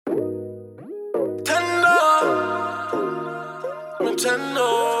Nintendo.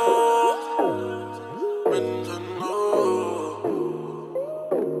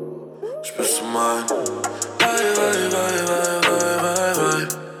 Spürst du mein Vibe?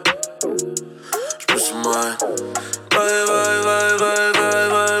 Spürst du mein Vibe?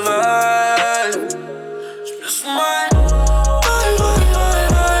 Spürst du mein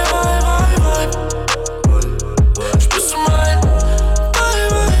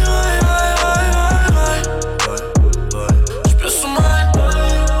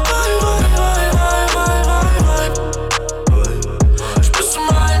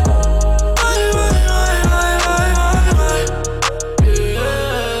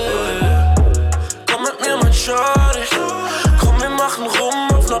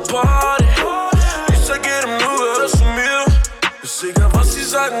Party. Ich sag jedem nur, hörst du mir? Ist egal, was sie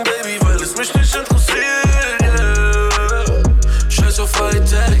sagen, Baby, weil es mich nicht interessiert, yeah. Scheiß auf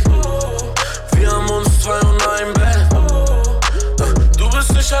Hightech, wir haben uns 2 und ein Bett. Du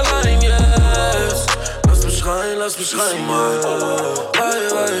bist nicht allein, yes. Lass mich rein, mal. Bye.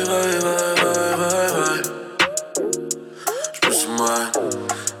 Spürst du mal?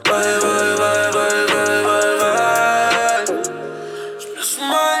 Bye.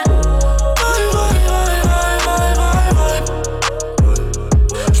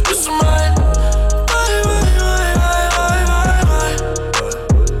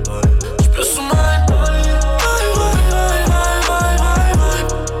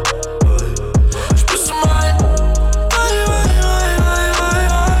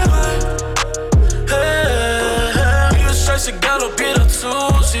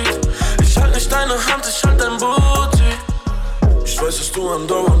 Dass du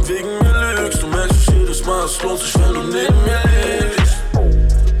andauernd wegen mir lügst. Du merkst es jedes Mal, es lohnt sich, wenn du neben mir liegst.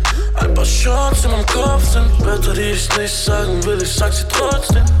 Ein paar Shots in meinem Kopf sind Wörter, die ich nicht sagen will, ich sag sie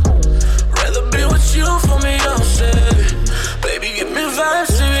trotzdem. Rather be with you for me, I'll say. Baby, gib mir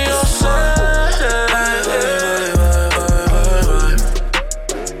Vibes, die wie I'll say.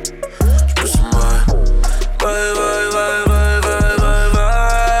 Spürst du mal? Bye.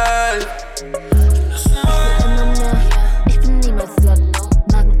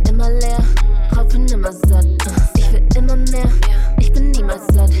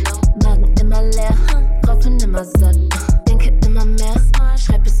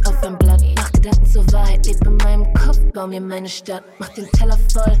 Bau mir meine Stadt, mach den Teller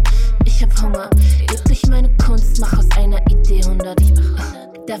voll, ich hab Hunger. Leb durch meine Kunst, mach aus einer Idee 100.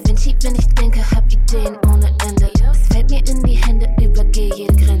 Da Vinci, wenn ich denke, hab Ideen ohne Ende. Es fällt mir in die Hände, übergeh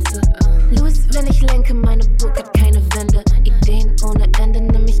jede Grenze. Louis, wenn ich lenke, meine Burg hat keine Wände. Ideen ohne Ende,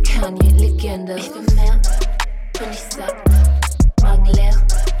 nimm mich Kanye, Legende. Ich will mehr, bin ich satt, Magen leer,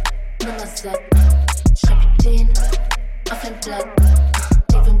 Nummer satt. Schreib Ideen auf ein Blatt,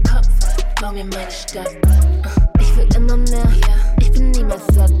 tief im Kopf, bau mir meine Stadt. Ich will immer mehr, ich bin niemals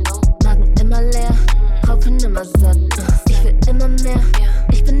satt. Magen immer leer, Raupen immer satt. Ich will immer mehr,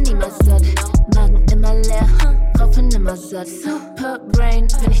 ich bin niemals satt. Magen immer leer, Raupen immer satt. Super Brain,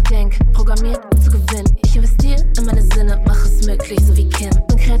 wenn ich denk, programmiert um zu gewinnen. Ich investiere in meine Sinne, mach es möglich, so wie Kim.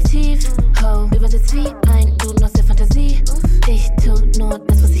 Bin kreativ, ho, übersetzt wie ein Duden aus der Fantasie. Ich tu nur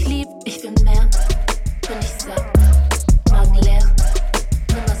das, was ich lieb. Ich will mehr, bin ich satt. Magen leer,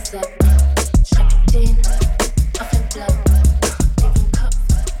 nimmer satt. Schreib Ideen auf ein Blatt, tief im Kopf,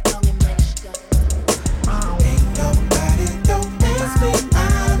 bau mir meine Stadt. Ain't nobody don't miss me.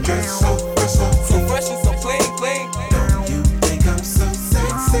 I'm just so fresh and so clean. No, you think I'm so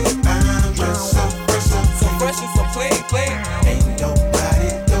sexy? I'm just so fresh and so clean. Ain't nobody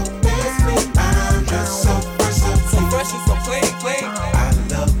don't miss me. I'm just so fresh and so clean. I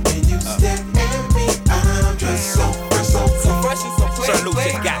love when you stare at me. I'm just so fresh and so clean. Sir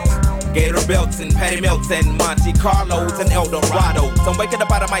Lucius got Gator belts and Patty Melts and Monte Carlos and El Dorado. So I'm waking up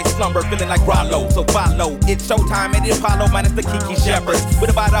out of my slumber feeling like Rollo. So follow, it's showtime at the Apollo minus the Kiki Shepherds. With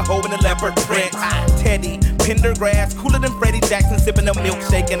about a hoe in the leopard print. Teddy, Pendergrass, cooler than Freddie Jackson, sipping a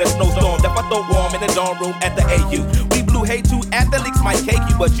milkshake in a snowstorm. That I throw warm in the dorm room at the AU. We blew hay too, athletes might cake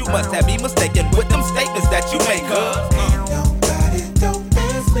you, but you must have me mistaken with them statements that you make, Ain't nobody don't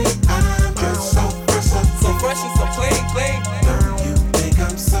miss me. I'm just so fresh and so clean. No, you think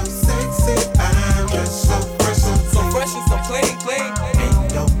I'm so sexy? I'm just so fresh and so clean.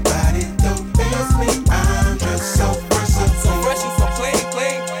 Ain't nobody don't miss me. I'm just so fresh and so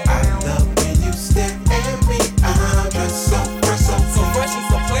clean. I love when you stare at me. I'm just so fresh and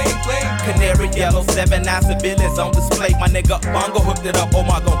so clean. Canary yellow, 7 9 civilians on display. My nigga Bongo hooked it up. Oh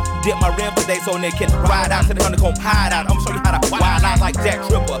my god, dip my rim today so they can ride out to the honeycomb hide out. I'ma show you how to wild out like Jack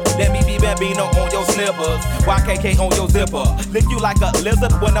Tripper. Let me be Bambino on your slippers, YKK on your zipper. Lick you like a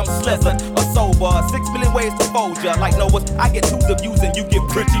lizard when I'm slizzard or sober. 6 million ways to fold ya. Like Noah's, I get 2s of views and you get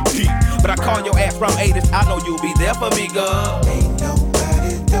pretty deep. But I call your ass from 80s, I know you'll be there for me, girl. Ain't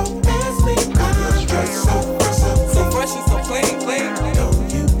nobody, don't ask me. I'm dressed so fresh and so clean.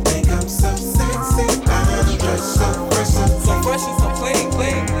 Don't you think I'm so sexy? I'm dressed so fresh and so clean.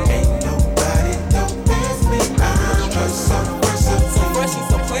 Ain't nobody, don't ask me. I'm dressed so fresh and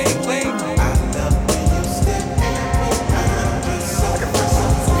so clean. I love when you stare at me. I'm dressed so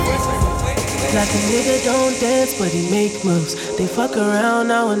fresh and so clean. Like a nigga don't dance, but he make moves. They fuck around,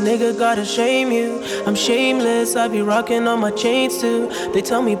 now a nigga gotta shame you. I'm shameless, I be rocking on my chains too. They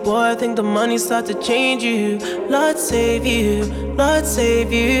tell me, boy, I think the money start to change you. Lord save you, Lord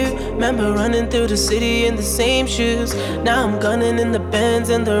save you. Remember running through the city in the same shoes. Now I'm gunning in the Benz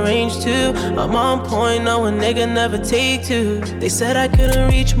and the range too. I'm on point, no a nigga never take two. They said I couldn't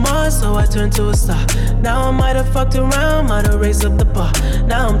reach Mars, so I turned to a star. Now I might have fucked around, might have raised up the bar.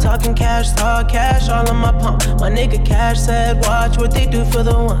 Now I'm talking cash, talk cash, all in my palm. My nigga Cash said, watch what they do for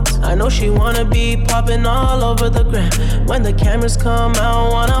the ones. I know she wanna be popping all over the gram. When the cameras come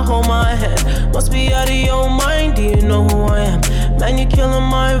out, wanna hold my hand. Must be out of your mind, do you know who I am? Man, you killing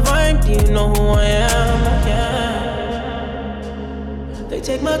my vibe, do you know who I am? Yeah. They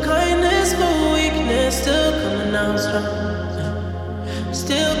take my kindness for weakness, still coming out strong.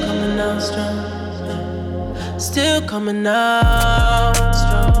 Still coming out strong. Still coming out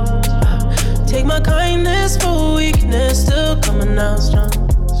strong. Take my kindness for weakness, still coming out strong.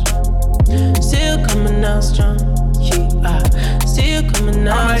 Still coming out strong. Yeah, still coming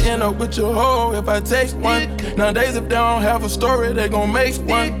out. I might end up with your hoe if I take one. Nowadays, if they don't have a story, they gon' make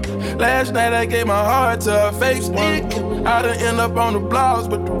one. Last night I gave my heart to a fake one. I done end up on the blogs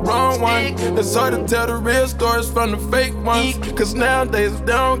with the wrong one. It's hard to tell the real stories from the fake ones. Cause nowadays, if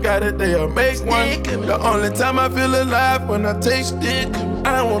they don't got it, they'll make one. The only time I feel alive when I taste it.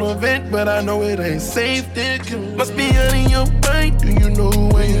 I don't wanna vent, but I know it ain't safe. Must be out in your mind, do you know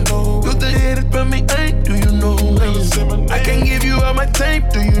who I am? Look the headed from me, do you know who I am? I can't give you all my tape,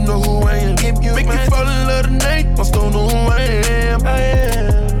 do you know who I am? Make me fall in love tonight, must don't know who I am.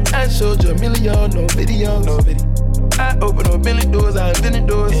 I showed you a million, no video. I open up many doors, I invented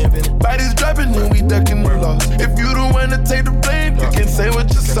doors. Bodies dropping and we ducking the loss. If you the one to take the blame, you can say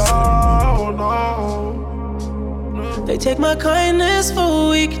what you saw. No. They take my kindness for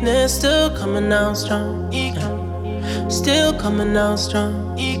weakness, still coming out strong. Still coming out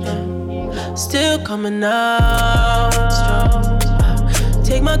strong. Still coming out strong.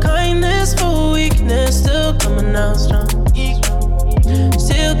 Take my kindness for weakness, still coming out strong.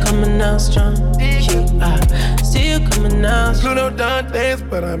 Still coming out strong. Still coming out strong. Pluto done dance,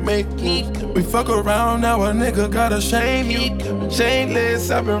 but I make it. We fuck around, now a nigga gotta shame you. Shameless,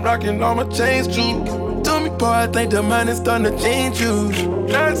 I've been rocking all my chains too. Do me, boy, I think the mind is starting to change you.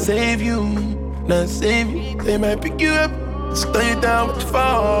 Not save you, not save you. They might pick you up, stay down with your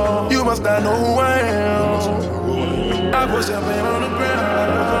fall. You must not know who I am. I put champagne on the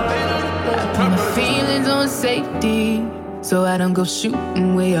ground. Put my feelings on safety, so I don't go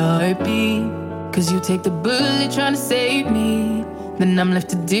shooting where your heart be. Cause you take the bullet trying to save me, then I'm left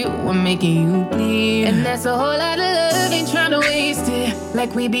to deal with making you bleed. And that's a whole lot of love, ain't trying to waste it.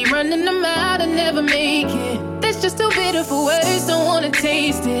 Like we be running them out and never make it. That's just too bitter for words, don't wanna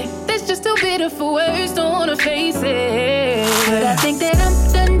taste it. That's just too bitter for words, don't wanna face it. But I think that I'm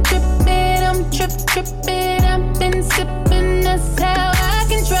done tripping, I'm tripping. I've been sipping, that's how I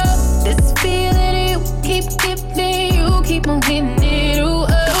control this feeling you keep giving. You keep on hitting it, ooh,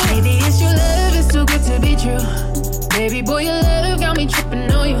 oh. Maybe it's your love, it's too good to be true. Baby boy, your love got me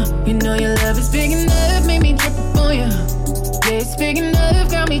tripping on you. You know your love is big enough, made me trip on you. Yeah, it's big enough,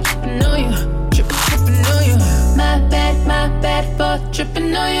 got me tripping on you. Tripping on you. My bad for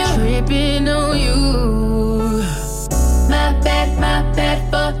tripping on you. Tripping on you. My bad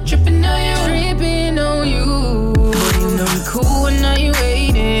for tripping on you. Tripping on you. Boy, you know you cool when now you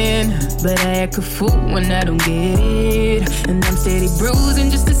waiting, but I act a fool when I don't get it. And I'm steady bruising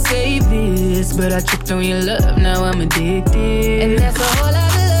just to save this, but I tripped on your love, now I'm addicted. And that's a whole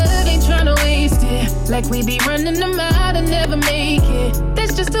lot of love, ain't tryna waste it. Like we be running them out and never make it.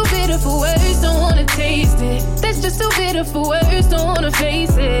 That's just too bitter for words, don't wanna taste it. That's just too bitter for words, don't wanna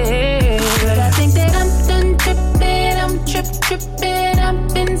face it. But I think that I'm done tripping, I'm tripping.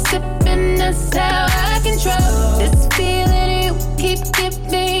 I've been sipping, that's how I control this feeling you keep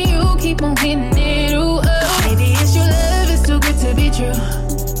giving. You keep on hitting it, ooh, oh. Maybe it's your love, it's too good to be true.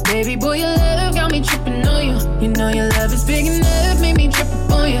 Baby boy, your love got me tripping on you. You know your love is big enough, make me trip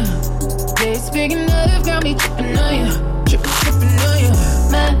up on you. Yeah, it's big enough, got me tripping on you. Tripping on you.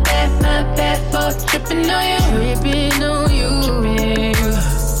 My bad boy, tripping on you. Tripping on you.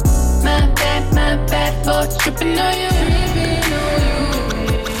 My bad boy, tripping on you. Tripping on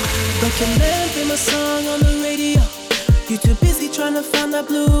you. But your man play my song on the radio. You too busy trying to find that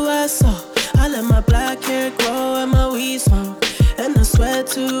blue I saw. I let my black hair grow and my weed smoke. And I sweat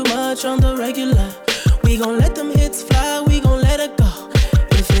too much on the regular. We gon' let them hits fly, we gon' let it go.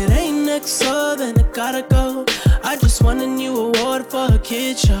 If it ain't next, so then it gotta go. I just won a new award for a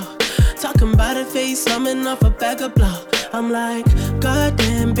kid show. Talking about a face, coming off a bag of blow. I'm like,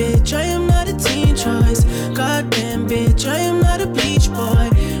 goddamn bitch, I am not a teen choice. Goddamn bitch, I am not a bleach boy.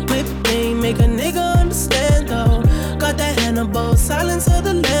 Whip game, make a nigga understand though. Got that Hannibal, silence of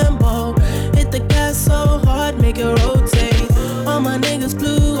the Lambo. Hit the gas so hard, make it rotate. All my niggas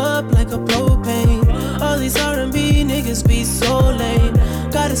blew up like a propane. All these R&B niggas be so lame.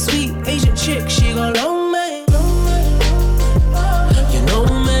 Got a sweet Asian chick, she gon' long man. You know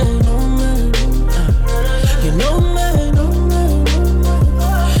man, you know man, you know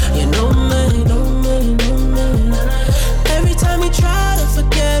man. Every time you try to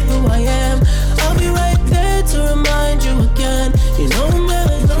forget who I am, I'll be right there to remind you again. You know man,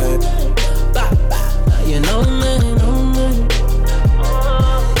 you know man.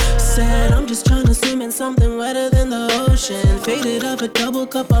 Said I'm just tryna swim in something wetter than the ocean. Faded up a double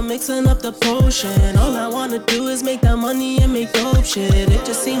cup, I'm mixing up the potion. All I wanna do is make that money and make dope shit. It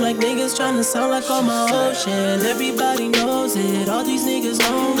just seem like niggas tryna sound like all my ocean. Everybody knows it, all these niggas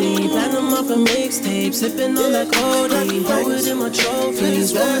know me. Plan them up a mixtape, sipping on that codeine. Throw it in my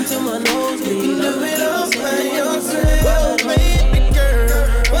trophies, rolling till my nose bleed. You do it all by yourself. Well, baby girl,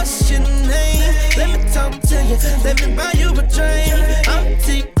 what's your name? Let me talk to you, let me buy you a drink. I'm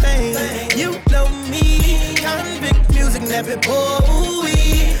T-Pain, you know me. Convict music, nappy boy.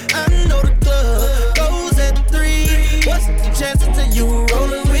 I know the club goes at 3. What's the chances of you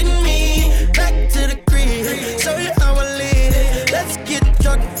rolling with me? Back to the crib, show you how I live. Let's get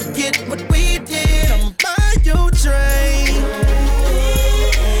drunk, forget what we did. Come buy your drink.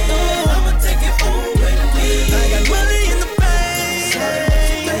 I'ma take it home with me. I got money in the bank.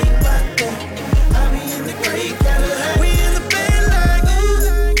 Think about that. I be in the great Cadillac. We in the bed like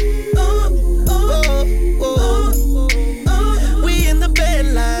we in the bed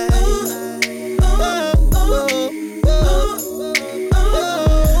like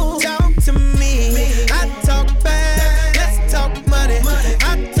talk to me, I talk back. Let's talk money,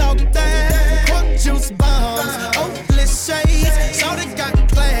 I talk that. Cork juice bombs, Oakless shades. Shorty got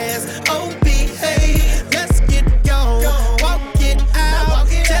class, behave. Let's get gone, walk it out.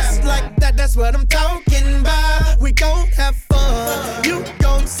 Just like that, that's what I'm talking about. We gon' have fun, you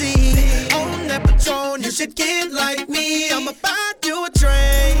gon' see. On that Patron, you should get like me. I'ma buy you a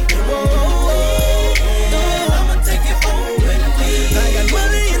drink. I'ma take it home with me. I got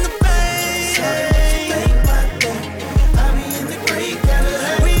money in the bank. Think about that. I be in the great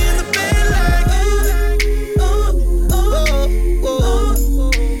Cadillac. We in the bed like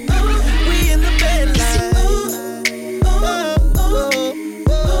we in the bed like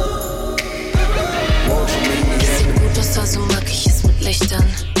Gut, das also mag ich es mit Lichtern.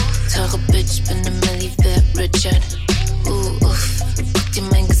 Teure Bitch, bin ne Milli, wer Richard. Uff, guck dir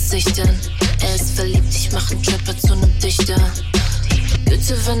mein Gesicht an. Er ist verliebt, ich mach einen Trapper zu nem Dichter.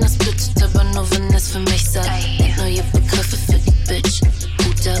 Güte, wenn das bittet, aber nur wenn es für mich sagt. Neue Begriffe für die Bitch.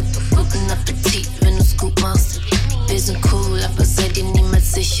 Hut ab, guten Appetit, wenn du's gut machst. Wir sind cool, aber sei dir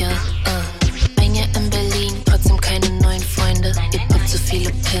niemals sicher. Ein Jahr in Berlin, trotzdem keine neuen Freunde. Ihr poppt zu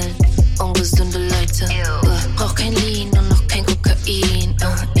viele Pillen, ungesunde Leute. Brauch kein Lean und noch kein Kokain.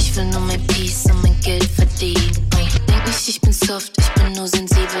 Ich will nur mein Peace und mein Geld verdienen. Denk nicht, ich bin soft, ich bin nur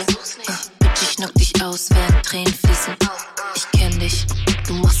sensibel. Bitch, ich knock dich aus, während Tränen fließen. Ich kenn dich,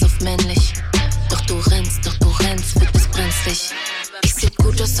 du machst auf männlich. Doch du rennst, wird es brenzlig. Ich seh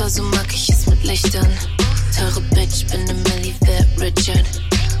gut aus, also mag ich es mit Lichtern. Teure Bitch, bin ne Milli, wer Richard.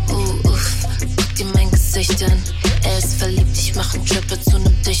 Uff, guck dir mein Gesicht an. Er ist verliebt, ich mach einen Trapper zu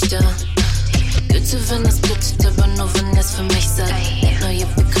nem Dichter. Güte, wenn das bittet, aber nur wenn es für mich sagt. Neue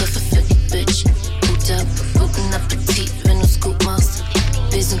Begriffe für die Bitch. Hut ab, guten Appetit, wenn du's gut machst.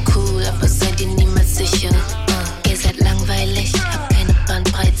 Wir sind cool, aber sei dir niemals sicher. Ihr seid langweilig, habt keine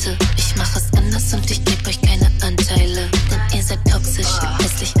Bandbreite. Ich mach es anders und ich geb euch keine Anteile. Denn ihr seid toxisch,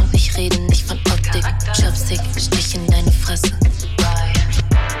 hässlich und ich rede nicht von Optik. Chopstick, Stich in deine Fresse.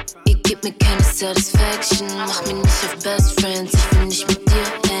 Ihr gebt mir keine Satisfaction, mach mich nicht auf Best Friends. Ich will nicht mit dir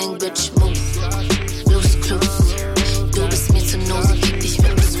hang, bitch, move. Los, close. Du bist mir zu nosy, kick dich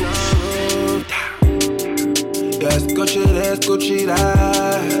mit dem Swag. Chanel, Gucci,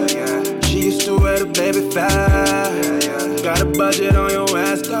 yeah. She used to wear the baby fat. Got a budget on your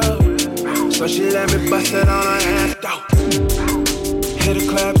ass, though. So she let me bust it on her ass, though. Hit the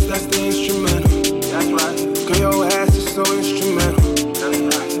claps, that's the instrumental. That's right. Girl, your ass is so instrumental.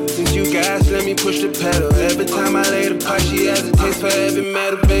 Since you guys let me push the pedal. Every time I lay the pipe, she has a taste for heavy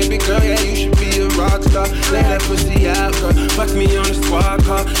metal. Baby girl, yeah, you should be a rock star. Lay that pussy out, girl. Fuck me on the squad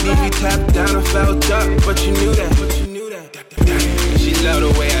car. Leave me tapped down, I felt up, but you knew that. She love the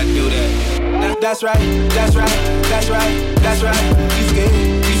way I do that. That's right, that's right, that's right, that's right. You scared,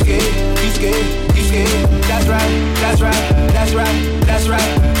 you scared, you scared, you scared. That's right, that's right, that's right, that's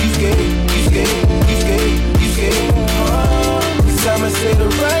right. You scared, you scared, you scared, you scared. Cause I'ma say the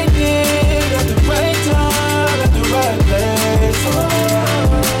right thing at the right time, at the right place.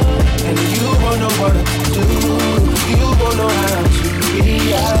 And you won't know what to do. You won't know how to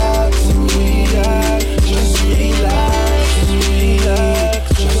react, react. Just relax, relax,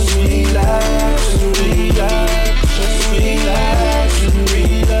 just relax, relax, just relax,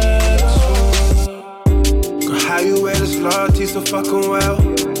 relax. Girl, how you wear this loyalty so fucking well?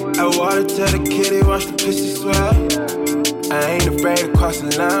 I wanna tell the kitty, watch the pussy swell. I ain't afraid to cross the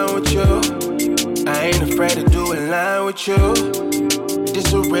line with you. I ain't afraid to do a line with you.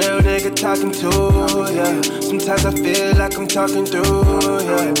 This a real nigga talking to, yeah. Sometimes I feel like I'm talking through,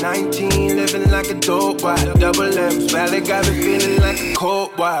 yeah. 19, living like a dope boy. Double M's, valley got me feeling like a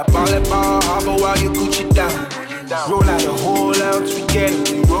cold boy. Ball at Ball Harbor while you Gucci down. Roll out a whole ounce, we get it,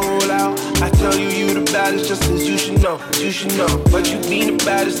 we roll out. I tell you, you the baddest, just as you should know, you should know. But you be the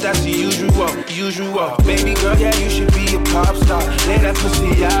baddest, that's the usual, usual. Baby girl, yeah, you should be a pop star. Lay that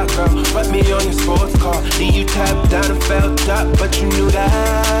pussy out, girl, put me on your sports car. Then you tapped down and felt up, but you knew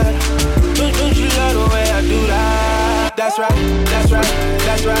that. Don't you love the way I do that? That's right, that's right,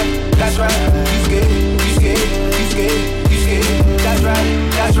 that's right, that's right. You scared, you scared, you scared, you scared. That's right,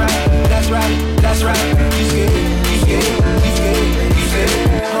 that's right, that's right, that's right. You scared, you scared, you scared, you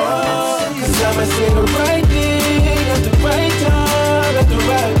scared. Cause I'ma say the right thing at the right time, at the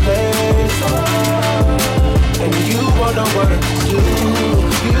right place. And you won't know what to do.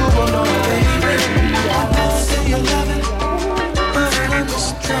 You won't know how to react. I say you love it, but I'm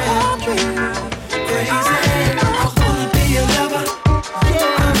just trying to be crazy. I wanna be your lover.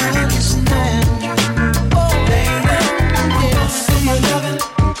 I really can stand you. Oh, baby, I say you love it,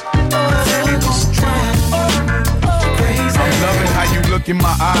 but I'm just trying to be crazy. I'm loving how you look in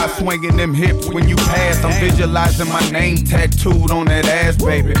my eyes, swinging them hips when you pass. I'm visualizing my name tattooed on that ass,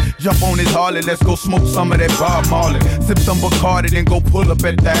 baby. Jump on this Harley, let's go smoke some of that Bob Marley. Sip some Bacardi, then go pull up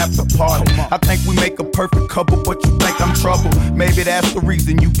at the after party. I think we make a perfect couple, but you think I'm trouble. Maybe that's the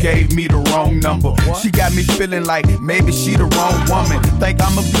reason you gave me the wrong number. She got me feeling like maybe she the wrong woman. Think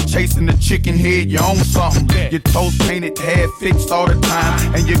I'ma be chasing the chicken head, you own something. Your toes painted, hair fixed all the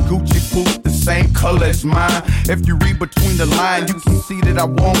time, and your Gucci boots the same color as mine. If you read between the lines, you can see that I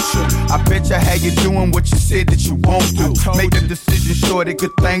want you. I bet you how you doing what you said that you won't do. Make a decision sure that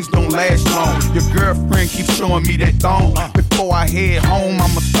good things don't last long. Your girlfriend keeps showing me that thong. Before I head home,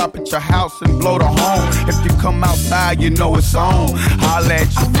 I'ma stop at your house and blow the horn. If you come outside, you know it's on. Holla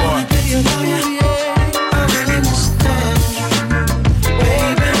at your boy. I really understand you,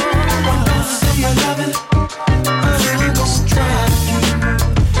 baby. I don't say you love it, I really just drive you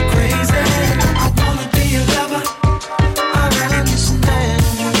crazy. I wanna be your lover, I really can stand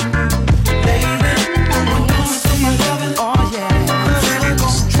you, baby. I don't say you love it, oh yeah, I really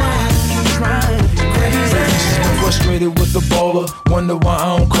just drive you crazy. I'm frustrated with the baller, wonder why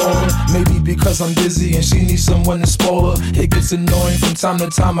I don't call her. Maybe because I'm busy and she needs someone to spoil her. It gets annoying from time to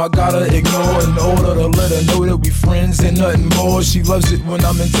time, I gotta ignore in order to let her know that we friends and nothing more. She loves it when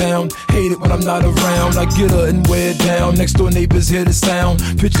I'm in town, hate it when I'm not around. I get her and wear it down, next door neighbors hear the sound.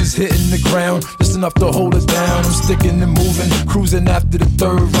 Pitches hitting the ground, just enough to hold us down. I'm sticking and moving, cruising after the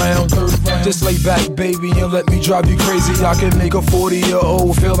third round. Just lay back, baby, and let me drive you crazy. I can make a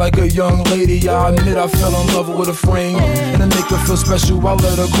 40-year-old feel like a young lady. I admit I fell in love with a frame, and to make her feel special, I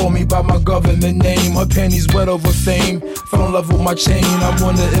let her call me by my government name. Her panties wet over fame, fell in love with my chain. I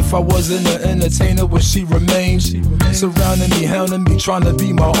wonder if I wasn't an entertainer, would she remain? Surrounding me, hounding me, trying to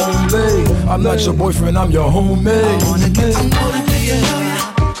be my only. I'm not your boyfriend, I'm your homie. I wanna be your lover,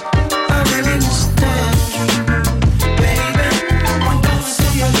 I really understand you, baby. I don't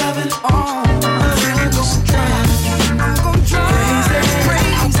say you love it, oh, I really just drive you crazy.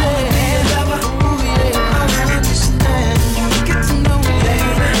 I wanna be your lover, I really understand you, get to know me,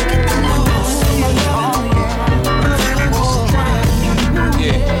 baby. I don't say you love it, I really just drive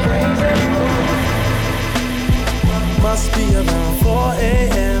you crazy. Must be around 4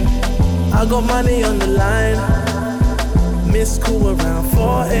 a.m. I got money on the line. Missed call around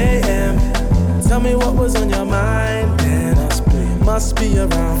 4 a.m. Tell me what was on your mind. Man, must be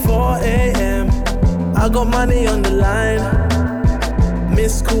around 4 a.m. I got money on the line.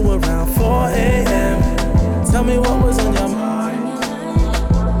 Missed call around 4 a.m. Tell me what was on your mind.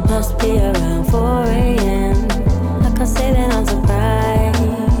 Must be around 4 a.m. I can say that I'm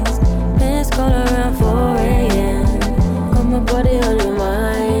surprised. Missed call around 4 a.m. Got my body on your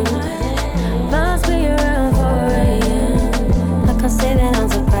mind. Must be around 4 a.m. I can say that I'm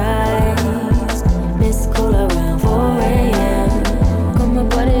surprised. Missed call around 4 a.m. Got my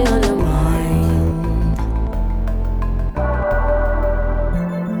body on your mind.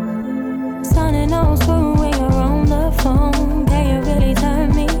 Sunny knows when you're on the phone. Can you really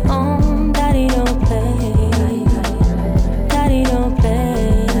turn me on? Daddy don't play. Daddy don't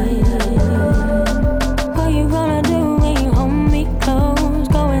play. What you gonna do when you hold me close?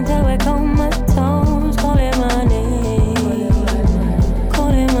 Going till we're comatose. Calling my name.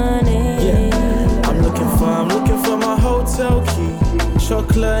 Calling my name. Yeah, I'm looking for my hotel key.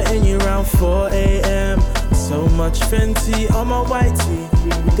 Chocolate in you around 4 a.m. So much Fenty on my white tee.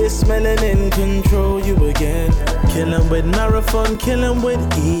 This melanin control you again. Killing with marathon, killing with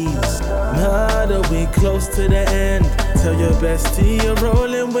ease. Murder, we close to the end. Tell your bestie you're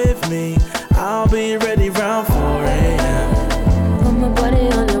rolling with me. I'll be ready round 4 a.m. Put my body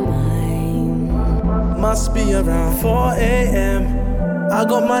on your mind. Must be around 4 a.m. I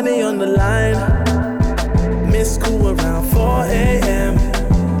got money on the line. Missed call around 4 a.m.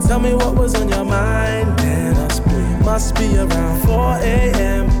 Tell me what was on your mind. Man, must be around 4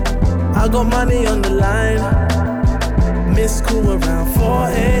 a.m. I got money on the line. Missed call around 4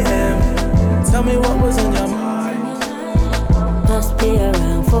 a.m. Tell me what was on your mind. Must be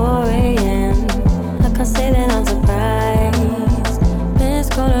around 4 a.m. I can say that I'm surprised.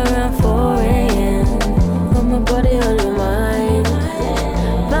 Missed call around 4 a.m. Put my body on your mind.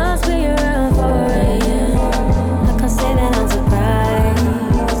 Must be around 4 a.m. I can say that I'm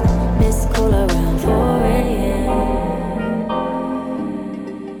surprised. Missed call around 4 a.m.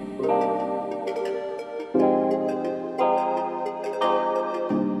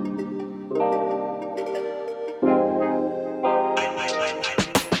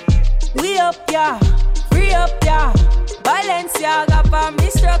 We up, yeah, free up, yeah. Balenciaga for me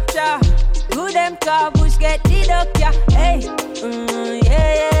structure. Good them car, bush get deduct, yeah. Hey, yeah,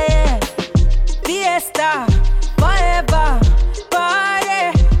 yeah, yeah. Fiesta, forever,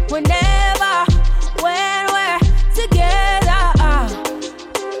 party, whenever, when we're together.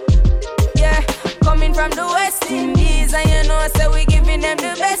 Yeah, coming from the West Indies, and you know, so we giving them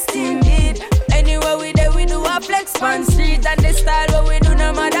the best indeed. Anywhere we there, we do a flex on street, and the style what we do,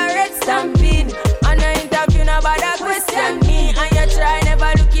 no matter red stampede. And no interview, no bother question me, and you try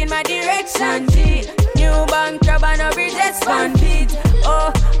never look in my direction, G. New bank job and a bridges fan beat.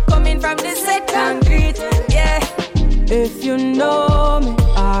 Oh, coming from the set concrete, yeah. If you know me,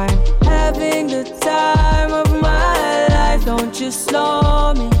 I'm having the time of my life. Don't you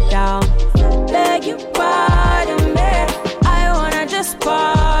slow me down, beg you pardon me. I wanna just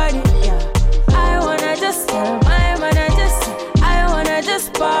party, yeah. I wanna just tell my man, I wanna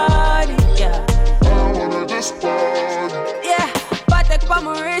just party, yeah. I wanna just party, yeah. Patek pa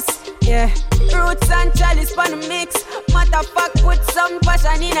my wrist, yeah. Roots and chalice pa the mix. Matter of fact, put some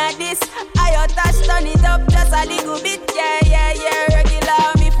passion in a this. I touch turn it up just a little bit, yeah, yeah, yeah.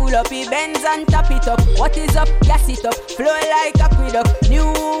 Regular me full up, he bends and tap it up. What is up? Gas it up, flow like aqueduct.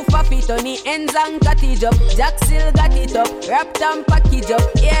 New faffy on the ends and cottage up. Jack still got it up, wrapped and package up,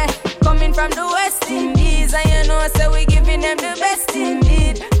 yeah. Coming from the West Indies, and you know, so we giving them the best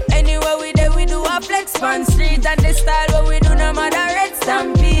indeed. Anywhere we there, we do a flex on street, and the style what we do, no matter red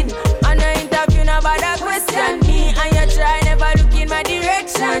stampede. And no interview, no bother question me, and you try never look in my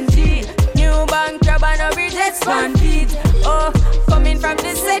direction, G. New bank job and a bridges fan beat. Oh, coming from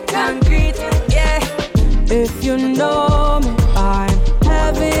the set concrete, yeah. If you know me, I'm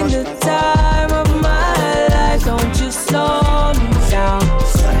having the time of my life. Don't you slow me down,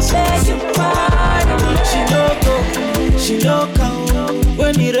 beg you pardon. She no count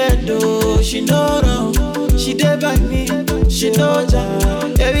when he red though. She no run, she dey by me. She no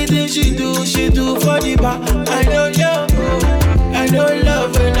jam. Everything she do for the bar. I don't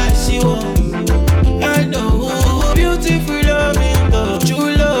love when I see one. I know beautiful loving though.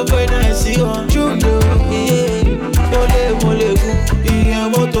 True love when I see one. True love, yeah. Mole yeah,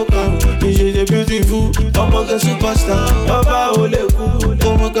 motoka. She's a beautiful. I'm a superstar. Papa oleku,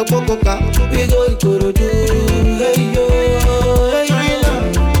 I'm a pokoka. We go Ikorodu, hey yo, hey yo.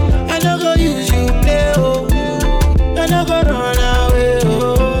 I no go use you play oh. I no go run away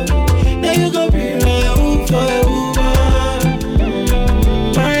oh. Now you go be my woman for a woman.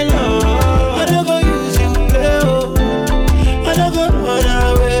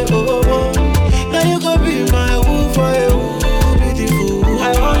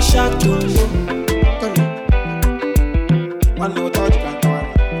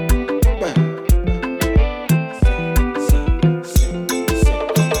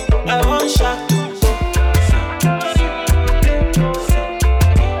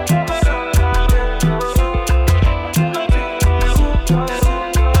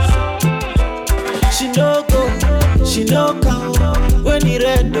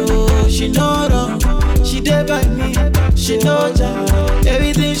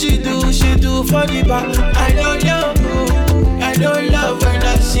 for the bar. I don't love when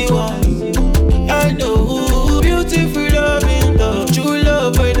I see one. I know beautiful loving love, true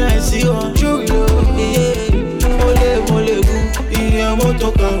love when I see one. True love, yeah. Mole gu, iye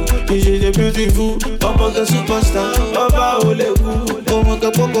motoka, is beautiful. Papa the superstar, Papa ole gu, Omo ka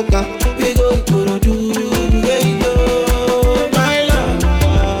pokoka, we go Ikorodu, yeah, my love,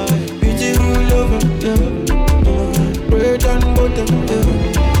 beautiful love, bread and butter,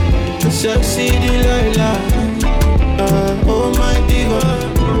 sexy Delilah. Oh my diva,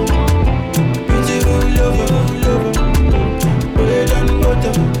 beautiful lover, bread and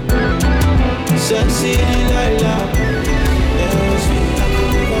butter, sexy Delilah.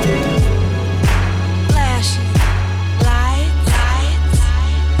 Flashing lights,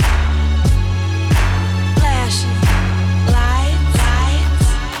 flashing lights,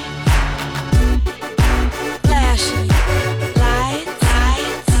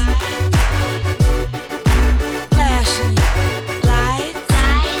 flashing lights.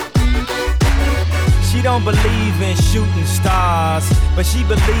 She don't believe in shooting stars, but she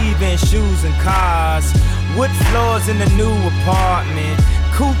believe in shoes and cars. Wood floors in the new apartment,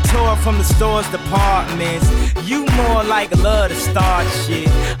 couture from the store's departments. You more like love to start shit.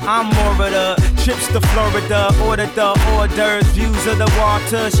 I'm more of the trips to Florida, order the hors d'oeuvres, views of the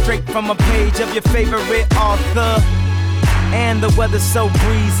water, straight from a page of your favorite author. And the weather's so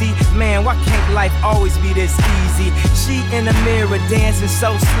breezy, man, why can't life always be this easy? She in the mirror dancing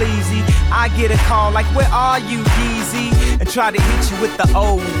so sleazy. I get a call like, where are you, Yeezy? And try to hit you with the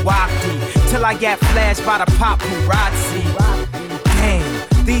old wacky, till I got flashed by the paparazzi. Damn,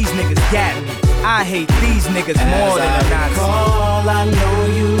 these niggas got me. I hate these niggas more than a Nazi. Recall, I know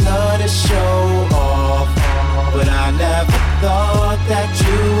you love to show off, but I never thought that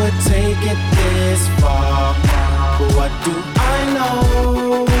you would take it this far. But what do I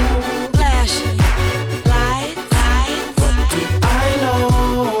know? Flashing lights, what do I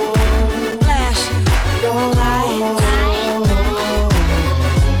know? Flashing lights.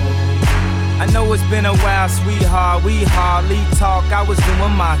 I know it's been a while, sweetheart, we hardly talk. I was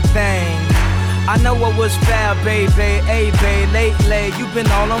doing my thing. I know what was fair, baby, hey, babe, lately you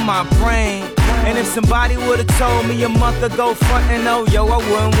been all on my brain. And if somebody would've told me a month ago, frontin' oh, yo, I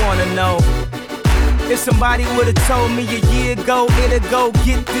wouldn't wanna know. If somebody would've told me a year ago, it'd go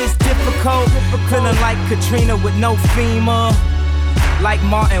get this difficult. Feeling like Katrina with no FEMA, like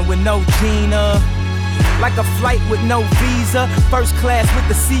Martin with no Gina, like a flight with no visa, first class with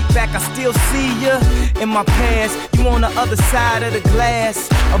the seat back, I still see ya. In my past, you on the other side of the glass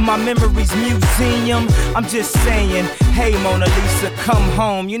of my memories museum. I'm just saying, hey Mona Lisa, come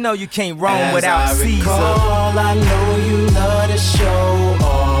home. You know you can't roam without Caesar. Recall, I know you love to show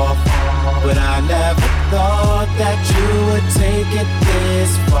off, but I never thought that you would take it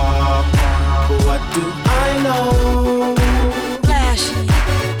this far. But what do I know? Flashing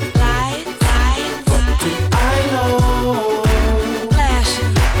lights, what do I know?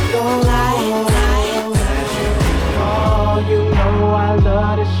 Flashing lights. Oh, you know I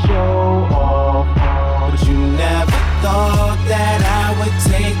love to show off, but you never thought that I would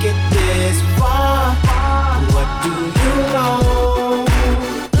take it this far. But what do you know?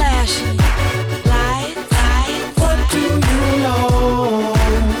 Flashing lights, what do you know?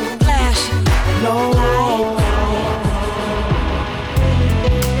 Flashing No.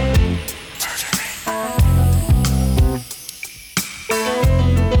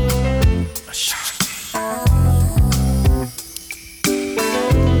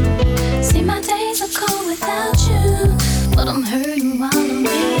 See, my days are cold without you, but I'm hurting while I'm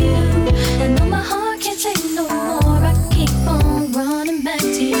with you. And though my heart can't take no more, I keep on running back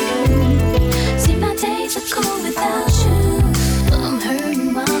to you. See, my days are cold without you, but I'm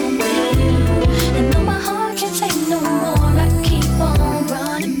hurting while I'm with you. And though my heart can't take no more, I keep on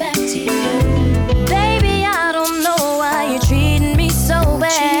running back to you. Baby, I don't know why you're treating me so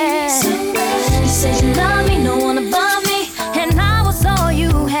bad. You said you love me, no one above me, and I was all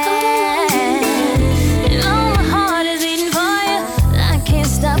you had. And all my heart is beating for you, like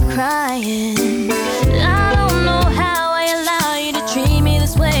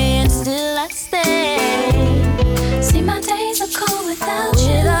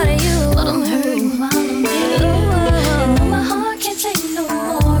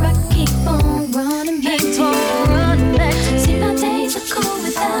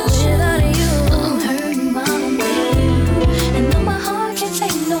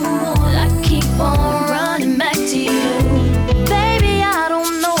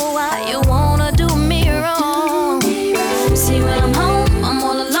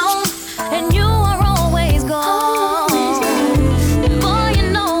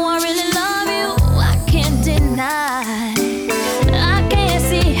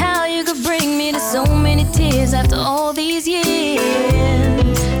these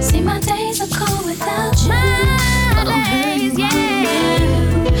years. See, my days are cold without you. My days,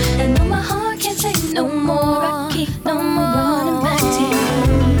 yeah. And though my heart can't take no more, I keep on running back to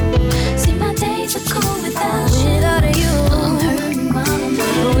you. See, my days are cold without you. Without you, I'm hurting, mama.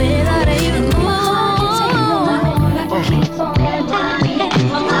 Without you, my heart can't take no more. I keep on running back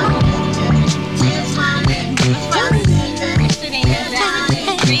to you.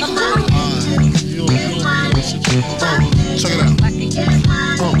 Check it out.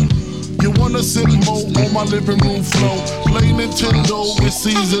 You wanna sit more on my living room floor? Play Nintendo with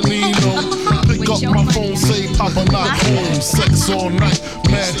Seasonino. Pick up my phone, say Papa not home. Sex all night,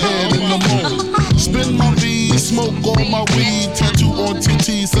 mad head in the moon. Spin my V, smoke all my weed. Tattoo on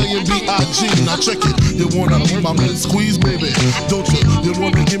TT saying B.I.G. Now check it. You wanna be my man squeeze, baby? Don't you? You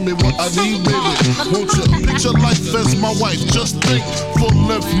wanna give me what I need, baby? Won't you? Picture life as my wife. Just think, full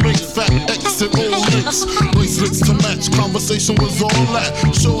length, make fat X and all links. Bracelets to match. Conversation was all that.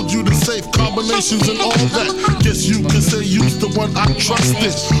 Showed you the safe combinations and all that. Guess you could say you's the one I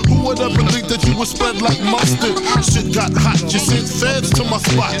trusted. Who would ever think that you would spread like mustard? Shit got hot. You sent feds to my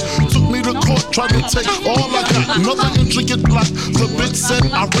spot. Took me to court, tried to take all I got. Another intricate plot. The bitch said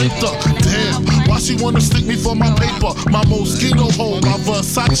I raped her. Damn, why she wanna stick me for my paper? My Moschino hole, my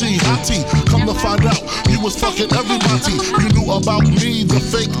Versace hottie. Come to find out, you was fucking everybody. You knew about me, the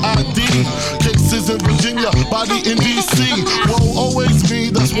fake ID. Cases in Virginia, body in DC. Whoa, always me,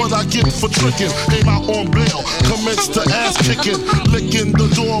 that's what I get for tricking. Came out on bail, commenced to ass kicking. Licking the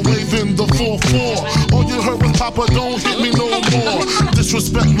door, waving the 4-4. All you heard was Papa, don't hit me no more.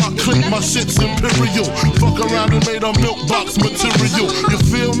 Disrespect my clique, my shit's imperial. Fuck around and made a milk box material. You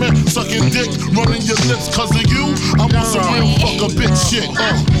feel me? Sucking dick, running your lips cause of you. I'm on some real fuck a bitch shit.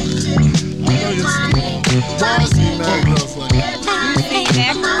 I know you're why is he mad girls like that?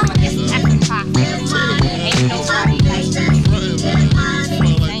 Ain't nobody like that.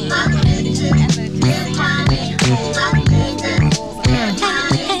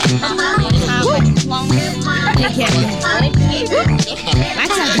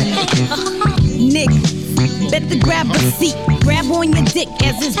 Nick, better grab a seat. Grab on your dick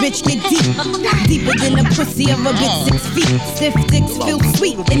as this bitch get deep. Deeper than the pussy of a bitch 6 feet. Stiff dicks feel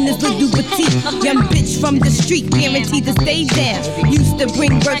sweet in this little petite. Young bitch from the street, guaranteed to stay down. Used to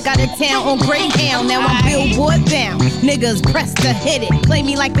bring work out of town on Greyhound. Now I'm Billboard bound. Niggas pressed to hit it. Play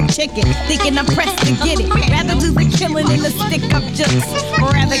me like a chicken, thinking I'm pressed to get it. Rather lose a killing than a stick up jokes.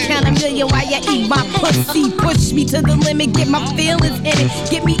 Rather count a million while you eat my pussy. Push me to the limit, get my feelings in it.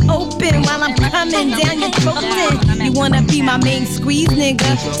 Get me open while I'm coming down your throat. You wanna be my main squeeze,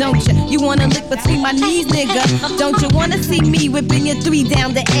 nigga, don't you? You wanna lick between my knees, nigga, don't you? Wanna see me whipping your 3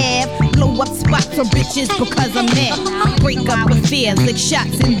 down the Ave? Blow up spots for bitches because I'm mad. Break up affairs, lick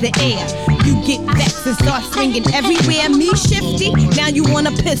shots in the air. You get vexed and start swinging everywhere. Me shifty, now you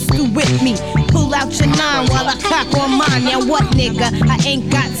wanna pistol whip me. Pull out your 9 while I cock on mine. Now what, nigga? I ain't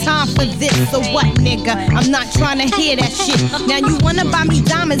got time for this, so what, nigga? I'm not trying to hear that shit. Now you wanna buy me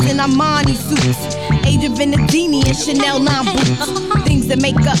diamonds and Armani suits. Age of Venedini and Chanel 9 boots. Things that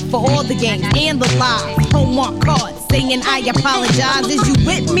make up for all the games and the lies. Homework cards saying I apologize. Is you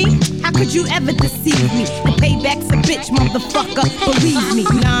with me? How could you ever deceive me? The payback's a bitch, motherfucker, believe me.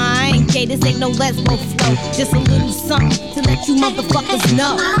 Nah, I ain't gay, this ain't no lesbo flow. Just a little something to let you motherfuckers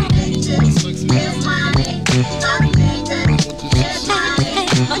know.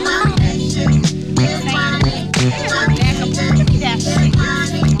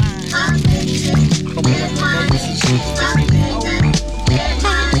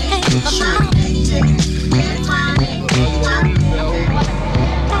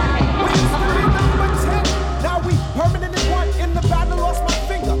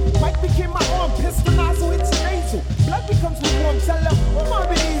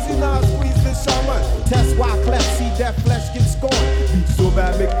 That's why cleft, see that flesh get scorned. Beat so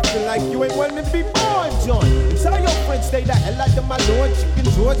bad, make you feel like you ain't wanting to be born, John. Tell your friends stay the hell out of my lord.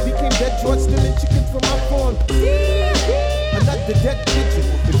 Chicken George became dead George, stealing chicken from my farm. Another dead pigeon.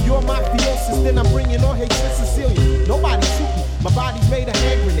 If you're mafiosis, then I'm bringing on hatred Sicilian. Nobody shoot me, my body's made a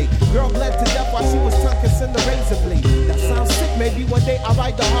hand grenade. Girl bled to death while she was tongue-kissing the razor blade. That sounds sick, maybe one day I'll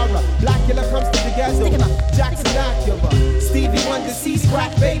write the horror. Blackula comes together, Jackson Acura. Stevie Wonder sees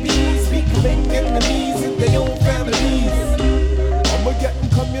crack babies, becoming enemies in their own families. I'ma get them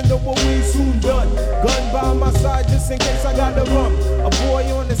coming, know what we soon done. Gun by my side just in case I gotta run. A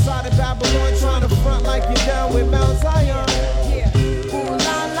boy on the side of Babylon trying to front like you're down with Mount Zion. Yeah. Ooh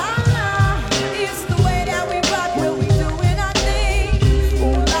la la la, it's the way that we rock when we doing our thing.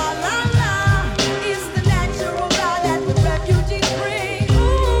 Ooh la la la, it's the natural law that the refugees bring.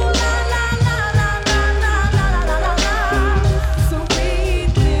 Ooh la la la la la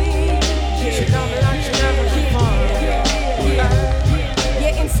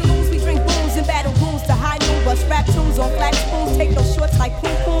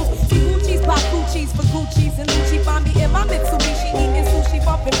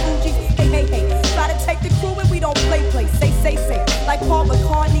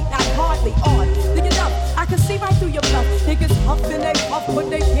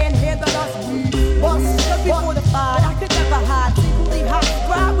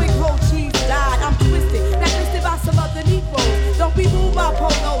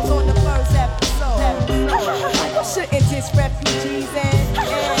G's and the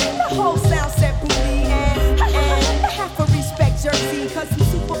whole sound set booty and half a respect jersey, cause I'm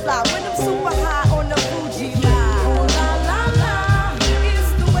super fly when I'm super high on the Fuji line. Ooh la la la,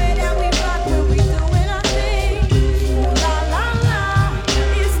 it's the way that we rock when we doing our thing. Ooh la la la,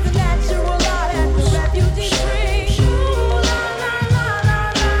 it's the natural law that the refugees bring. Ooh la la la la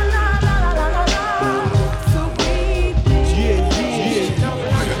la la la la la la. So we I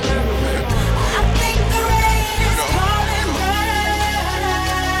think the rain is calling murder.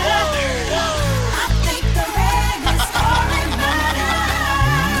 I think the rain is calling murder.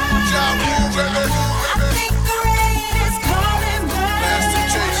 I think the rain is calling murder. I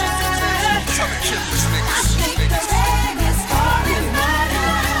think the rain is calling murder.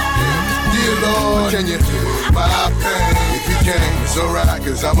 Dear Lord, can you feel my pain? If you can, it's alright,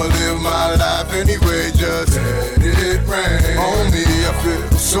 cause I'ma live my life anyway. Just let it rain on me. I feel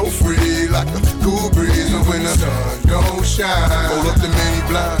so free, like a cool breeze when the sun don't shine. Hold up the many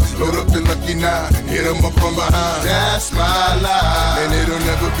blinds, load up the lucky 9, hit 'em up from behind. That's my life, and it'll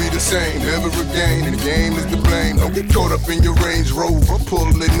never be the same ever again. And the game is to blame. Don't get caught up in your Range Rover,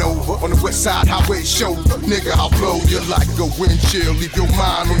 pulling over on the West Side Highway shoulder. Nigga, I'll blow you like a wind chill. Leave your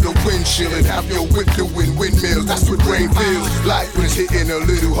mind on the windshield and have your whip doing windmills. That's what rain feels like when it's hitting a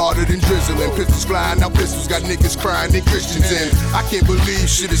little harder than drizzling. Pistols flying out, pistols got niggas crying, they Christians in. I can't believe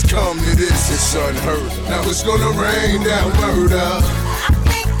shit has come to this. It's unheard of. Now it's gonna rain down murder. I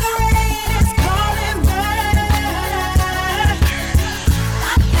think the rain is calling murder.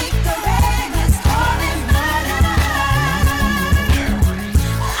 I think the rain is calling murder.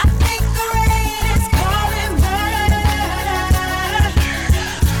 I think the rain is calling murder.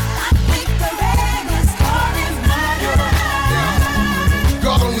 I think the rain is calling murder.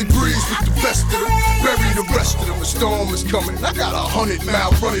 God only breathes with the best of them. Bury the rest of them. A storm is coming. I got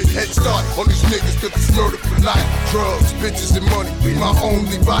 100-mile running head start on these niggas, cause it's murder for life. Drugs, bitches, and money be my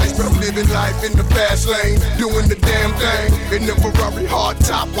only vice. But I'm living life in the fast lane, doing the damn thing. In the Ferrari hard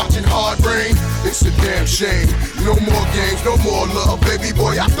top, watching hard rain. It's a damn shame. No more games, no more love. Baby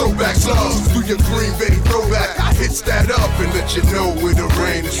boy, I throw back slugs. Do your Green Bay throwback. I hits that up and let you know where the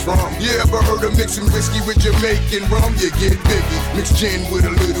rain is from. You ever heard of mixing whiskey with Jamaican rum? You get biggie. Mix gin with a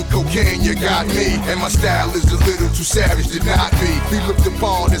little cocaine, you got me. And my style is a little too savage to not be. Be looked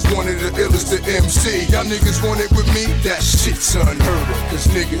upon as one of the illest to MC. Y'all niggas want it with me? That shit's unheard of. Cause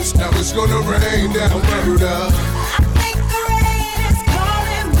niggas, now it's gonna rain down murder. I think the rain is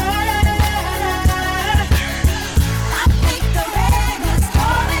calling murder. I think the rain is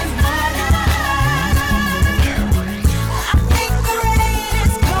calling murder. I think the rain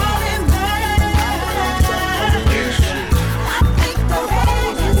is calling murder. I think the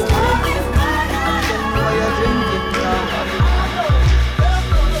rain is calling murder.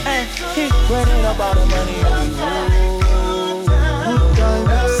 Hey, keep running about the money.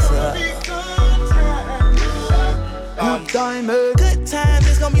 Good times,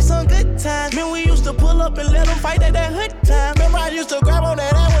 it's gonna be some good times. Man, we used to pull up and let them fight at that hood time. Remember I used to grab on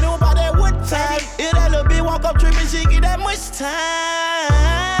that ass when it was about that wood time. Yeah, that little bitch walk up tripping, she get that much time.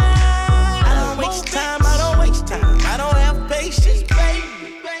 I don't waste time, I don't waste time. I don't have patience,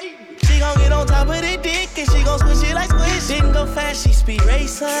 baby. She gon' get on top of the dick and she gon' squish it like squish. Didn't go fast, she speed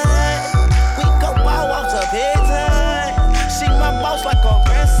racing. We go wild walks up every time. She my boss like a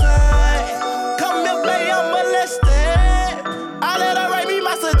grandson. Come here, play, I'm molested. I let her write me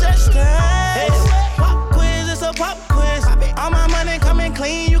my suggestions. Hey, pop quiz, it's a pop quiz. All my money coming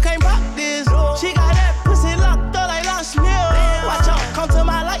clean, you can't pop this. She got that pussy locked up like Lost Mill. Watch out, come to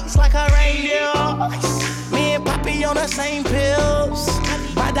my lights like a reindeer. Me and Poppy on the same pills.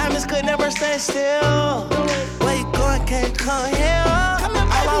 My diamonds could never stand still. Where you going, can't come here.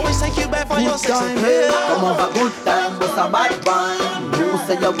 I'll always take you back for your sex appeal. Come over, good time, but a bad one. You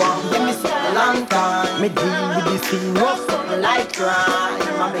say you want, give me something long time. Me deal with this thing, was something like crime.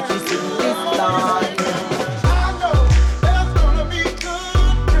 I make you sing this time.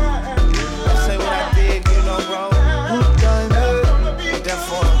 Say what I did, you know, bro. Good time,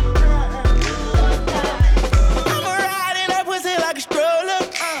 therefore. I'm riding that pussy like a stroller.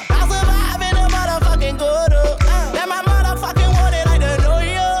 I survive in a motherfucking Gordo. That my motherfucking want it like the New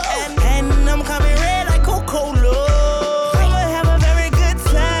York. And I'm coming red like Coca-Cola. I'ma have a very good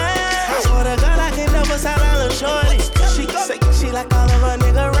time. I swear to God, I can never sound a little shorty. She say she like all of her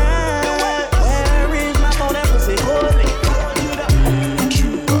nigga ride. Where is my phone? That pussy holy.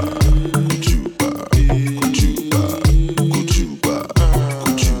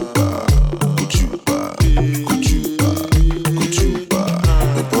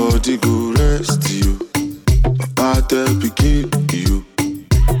 Body go rest you. My body begin you.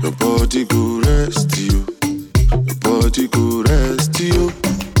 Your body go rest you. Your body go rest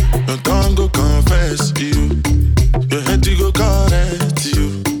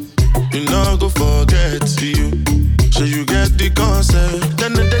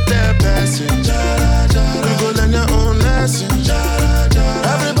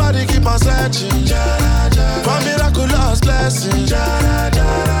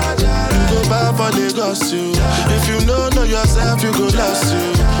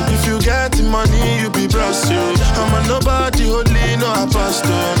money, you be blessed, you. I'm a nobody, holy, no apostle,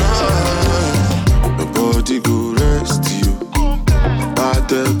 no. Your body go rest, you. I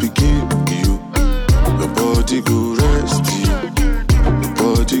tell begin, you. Your body go rest, you. Your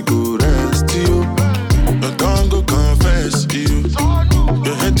body go rest, you. Your tongue go confess, you.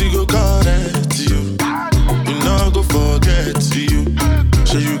 Your head to go correct, you. You not go forget, you.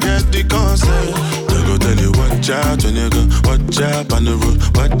 So you get the concept. They go tell you watch out when you go. Watch out on the road.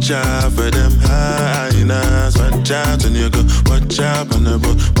 Watch out for them hyenas. Watch out when you go. Watch out on the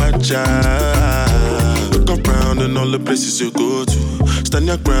road. Watch out. Look around in all the places you go to. Stand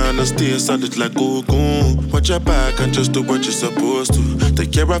your ground and stay solid like Goku. Watch your back and just do what you're supposed to.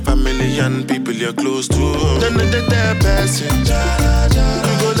 Take care of family and people you're close to. Then they're passing.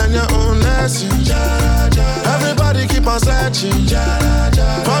 You go learn your own lesson. Everybody keep on searching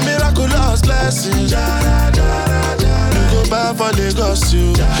for miraculous blessings. You go back for Lagos,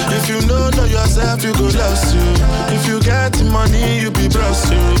 you. If you know yourself, you go lost, you. If you get money, you be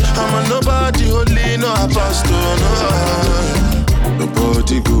blessed, you. I'm a nobody, holy, no apostle, no. Your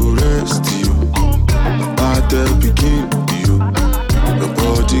body go rest, you. I tell begin, you. Your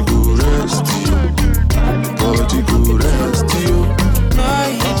body go rest, you. Your body go rest, you. My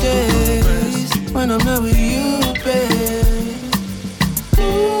days when I'm not with you, babe.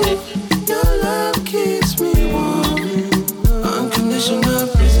 Ooh, your love keeps me warm. Unconditional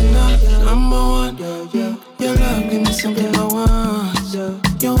prisoner, number one. Your love give me something I want.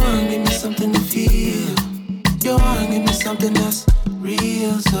 Your one give me something to feel. Your one give me something that's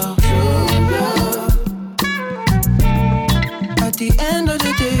real, so true love. At the end of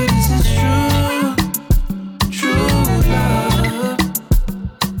the day, this is true. True love.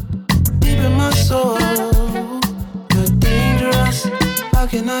 Deep in my soul, you're dangerous. How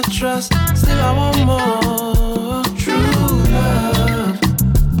can I trust? Still I want more. True love.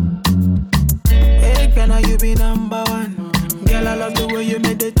 Hey, can you be number one? Girl, I love the way you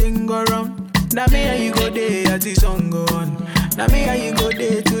made the thing go round. Now me and you go there as the song go on. Now me and you go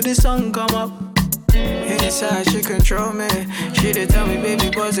there till the sun come up. Inside she control me. She dey tell me, baby,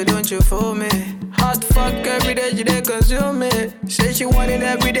 boss, don't you fool me. Hot fuck every day, she dey consume me. Say she want it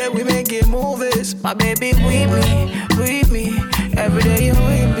every day, we making movies. My baby with me. Every day you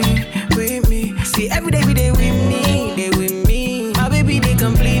with me. See every day they with me, they with me. My baby they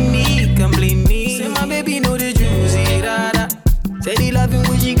complete me. Say my baby know the juicy da. Say the loving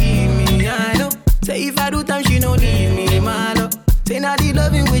what she give me, I know. Say if I do time she no need me, my love. Say not the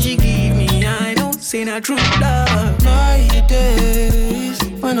loving what she give me, I know. Say not true love. My days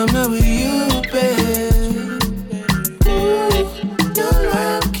when I'm not with you, babe. Ooh, your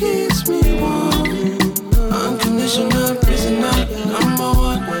love keeps me warm. Unconditional prisoner, number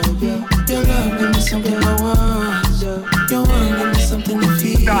one. Your love give me something I want. Your one give me something to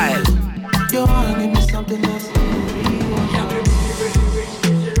feel. Your one give me something that's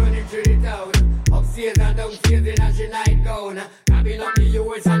upstairs and downstairs in a she night gown. Grabbing up the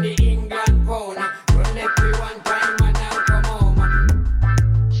US and the England pound. Run left me one time and now come home.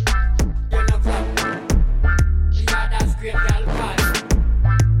 You're not from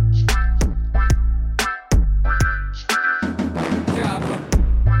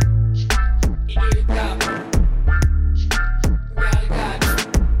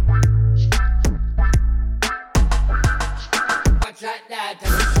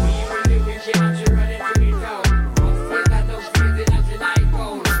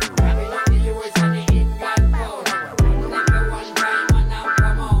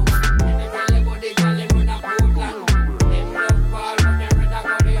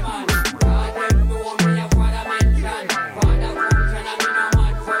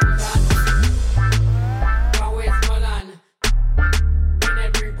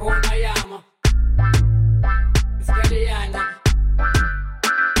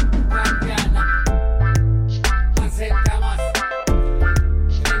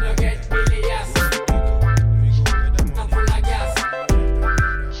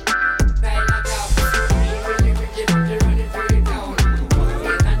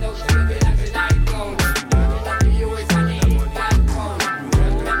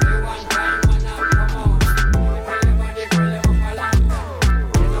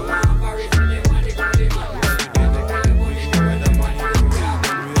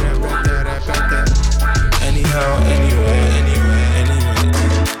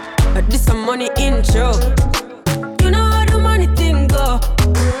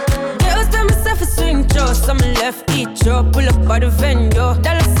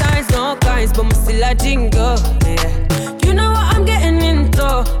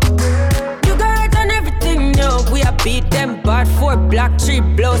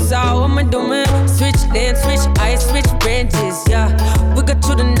blows out, what am I doing? Switch lanes, switch eyes, switch ranges, yeah. We got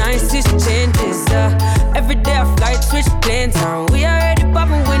to the nicest changes, yeah. Every day I fly, switch planes, we already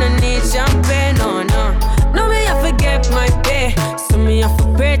poppin' when I need champagne, no, no. No, me, I forget my pay. So me, I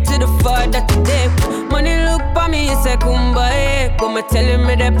for pray to the Father today. Money look for me, it's a kumbaya. Come telling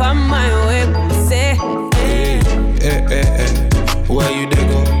me that I'm my way, come say, hey. Where you they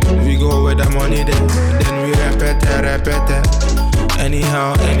go? We go with the money then we repeat it.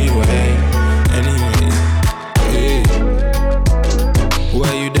 Anyhow, anyway. Hey.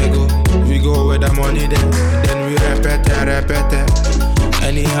 Where you they go? We go with the money then we repeat it.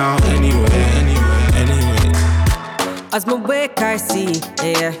 Anyhow, anyway. As my wake I see,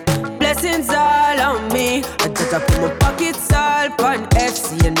 yeah. Blessings all on me. I just put my pockets all on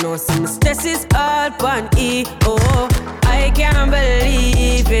FC. You know, some stress is all on E. Oh, I can't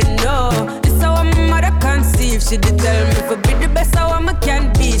believe it, no. This how my mother conceived. She did tell me for be the best how I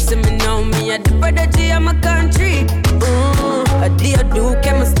can be. So me know me at the prodigy of my country. I do,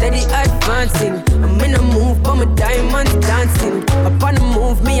 kept steady advancing. I'm in a move, but my diamonds dancing. Upon the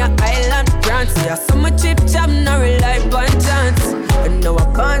move, me a island dance. Yeah, so my chip chop, no rely on chance. And now I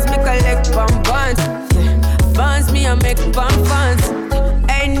bonds, me collect bonds. Yeah, fans, me I make fans.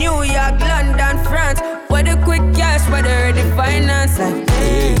 Hey, New York, London, France. Where the quick cash, where the ready finance. Like,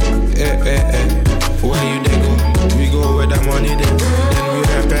 hey. Where you they go? We go with the money then we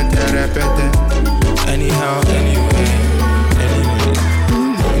repeat it. Anyhow, anyway.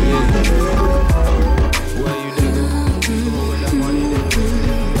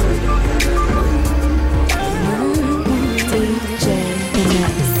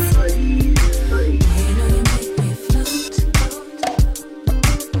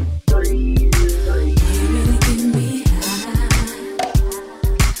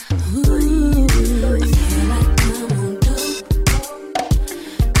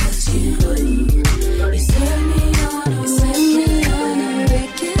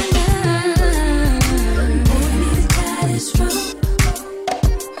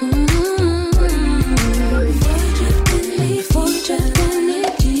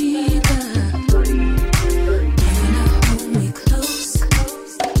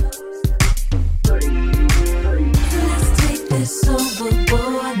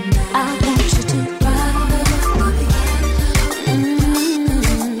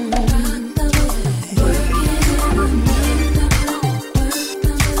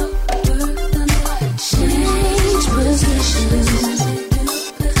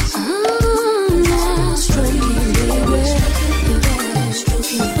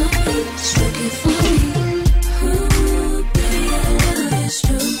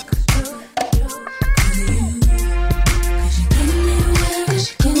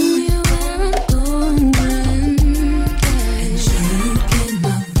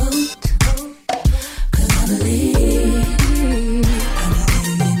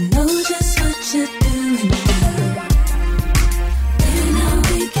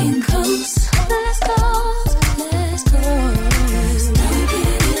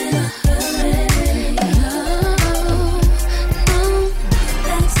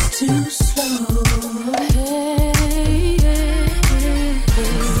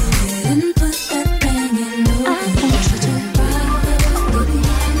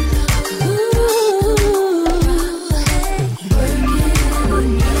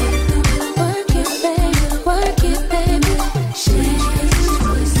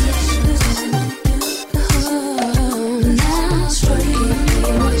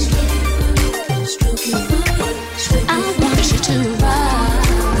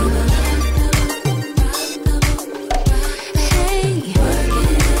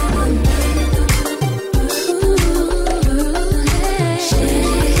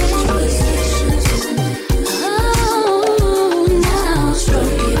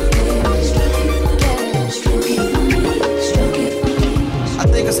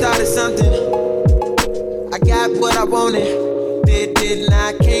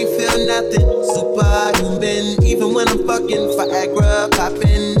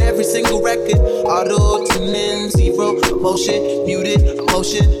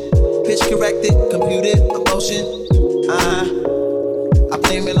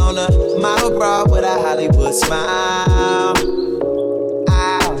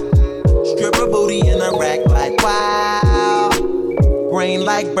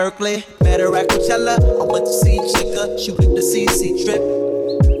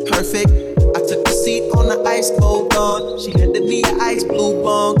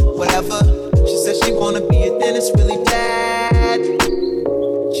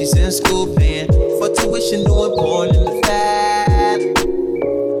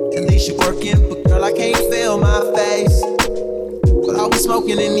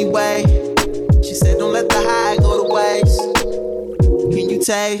 smoking anyway. She said, don't let the high go to waste. Can you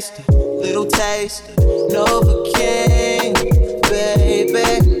taste it? Little taste it. Novocaine,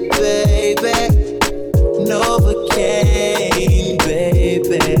 baby, baby. Novocaine,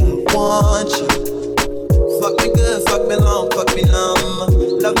 baby. I want you. Fuck me good, fuck me long, fuck me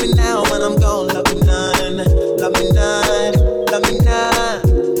numb. Love me now when I'm gone, love me none. Love me none, love me none.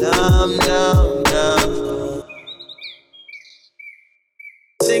 Numb, numb, numb.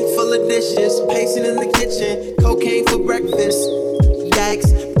 Sink full of dishes, pacing in the kitchen. Cocaine for breakfast.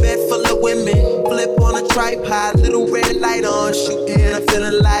 Yikes, bed full of women. Flip on a tripod, little red light on. Shooting, I'm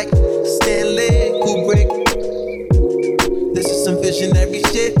feeling like Stanley Kubrick. This is some visionary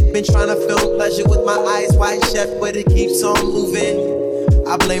shit. Been trying to film pleasure with my eyes wide shut, but it keeps on moving.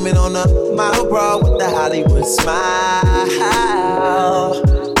 I blame it on the model bra with the Hollywood smile.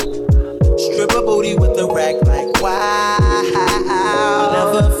 Stripper booty with the rack like wow.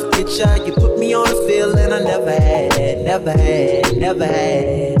 Never forget ya, you put me on a feeling I never had, never had, never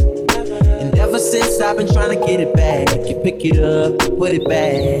had. And ever since I've been trying to get it back, you pick it up, put it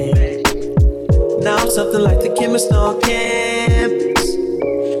back. Now I'm something like the chemist on campus,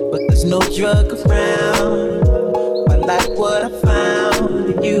 but there's no drug around. I like what I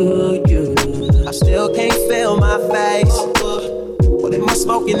found in you. I still can't feel my face. What am I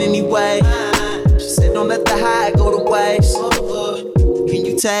smoking anyway? She said don't let the high go to waste. Can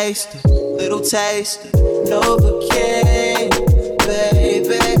you taste it? Little taste it. Novocaine,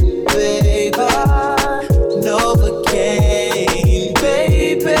 baby, baby. Novocaine,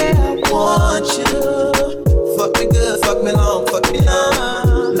 baby. I want you. Fuck me good, fuck me long, fuck me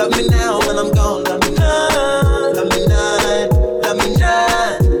long. Love me now when I'm gone, love me none. Love me none, love me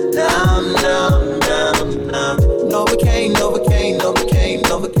none. Numb, numb, numb, numb. Novocaine, Novocaine, Novocaine,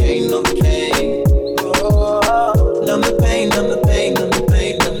 Novocaine, Novocaine. Oh, numb the pain, numb the pain, numb the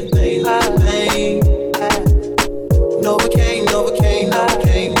pain, numb the pain, numb the pain. Novocaine, Novocaine,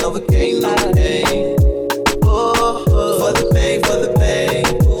 Novocaine, Novocaine, Novocaine. Oh, for the pain, for the pain.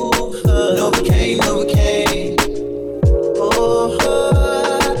 Novocaine, Novocaine. Oh, oh,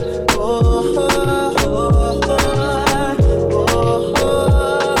 oh, oh, oh, oh, oh.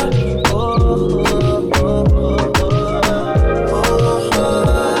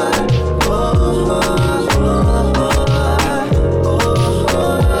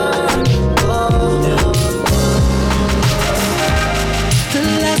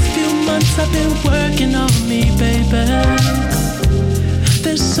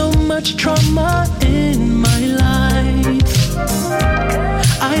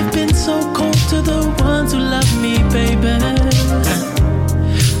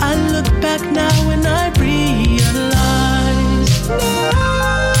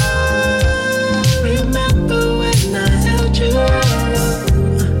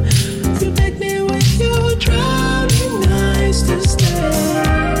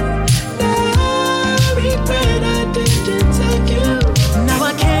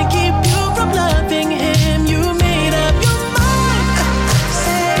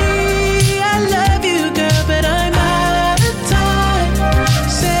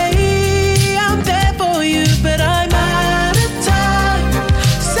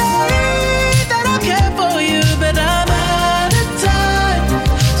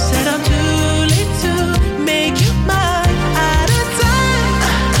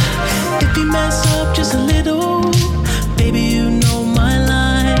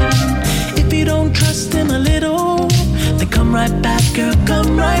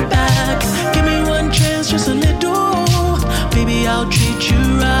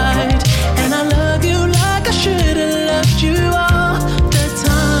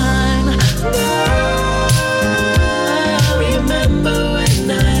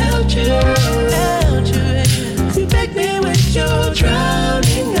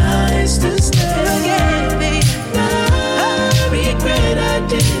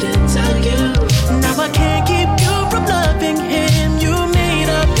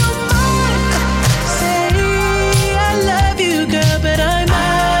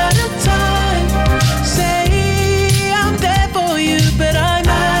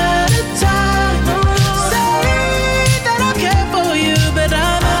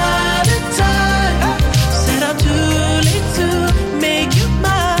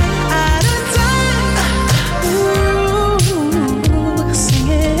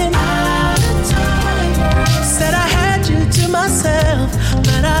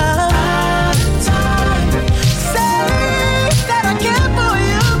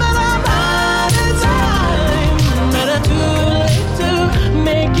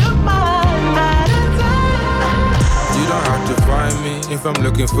 if I'm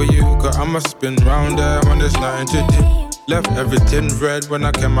looking for you. Cause I'ma spin round there when there's nothing to do. Left everything red when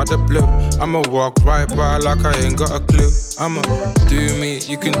I came out the blue. I'ma walk right by like I ain't got a clue. I'ma do me,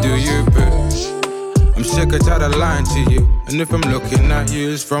 you can do you, boo. I'm sick of tired of lying to you. And if I'm looking at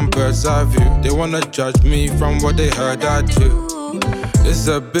you, it's from bird's eye view. They wanna judge me from what they heard I do. It's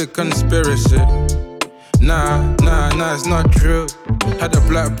a big conspiracy. Nah, it's not true. Had a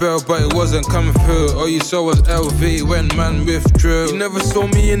black belt, but it wasn't coming through. All you saw was LV when man withdrew. You never saw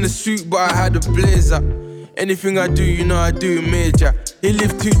me in the suit, but I had a blazer. Anything I do, you know I do major. He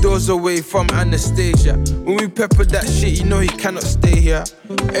lived 2 doors away from Anastasia. When we pepper that shit, you know he cannot stay here.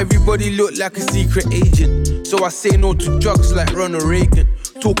 Everybody look like a secret agent, so I say no to drugs like Ronald Reagan.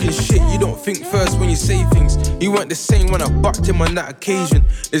 Talking shit, you don't think first when you say things. He weren't the same when I bucked him on that occasion.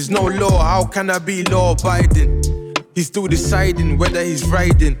 There's no law, how can I be law abiding? He's still deciding whether he's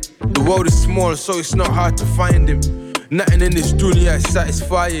riding. The world is small, so it's not hard to find him. Nothing in this dunya is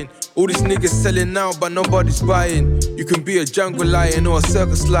satisfying. All these niggas selling out, but nobody's buying. You can be a jungle lion or a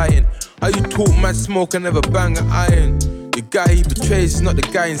circus lion. How you talk mad smoke and never bang an iron? The guy he betrays is not the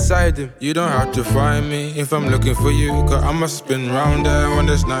guy inside him. You don't have to find me if I'm looking for you. Cause I'ma spin round there when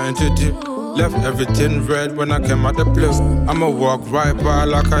there's nothing to do. Left everything red when I came out the blue. I'ma walk right by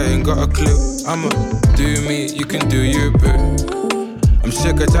like I ain't got a clue. I'ma do me, you can do you, boo. I'm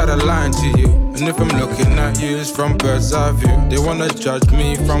sick of tired of lying to you. And if I'm looking at you, it's from bird's eye view. They wanna judge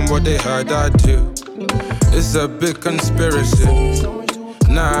me from what they heard I do. It's a big conspiracy.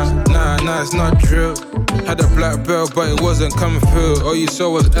 Nah, it's not true. Had a black belt, but it wasn't coming through. All you saw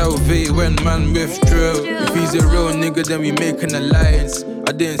was LV when man withdrew. If he's a real nigga, then we make an alliance.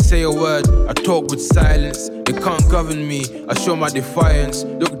 I didn't say a word, I talk with silence. They can't govern me, I show my defiance.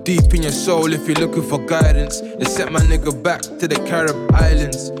 Look deep in your soul if you're looking for guidance. They sent my nigga back to the Carib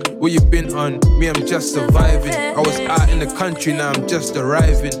Islands. Where you been on? Me, I'm just surviving. I was out in the country, now I'm just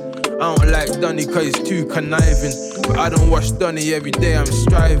arriving. I don't like Donny cause he's too conniving. But I don't watch Donny every day, I'm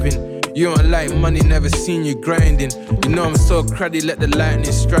striving. You don't like money, never seen you grinding. You know I'm so cruddy, let the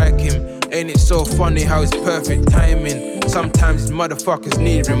lightning strike him. Ain't it so funny how it's perfect timing? Sometimes these motherfuckers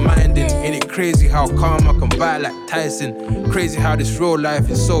need reminding. Ain't it crazy how calm I can buy like Tyson? Crazy how this real life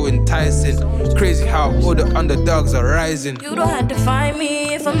is so enticing. Crazy how all the underdogs are rising. You don't have to find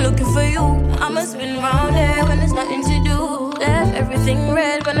me if I'm looking for you. I'ma spin round there when there's nothing to do. Left everything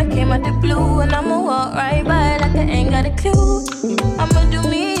red when I came out the blue. And I'ma walk right by like I ain't got a clue. I'ma do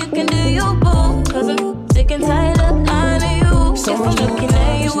me, you can do you, boo. Cause I'm sick and tired of lying to you. If I'm looking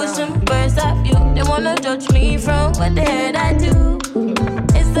at you with some bird's eye view, they wanna judge me from what the head I do.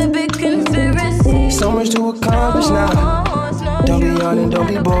 It's a big conspiracy. So much to accomplish now. Don't be young and don't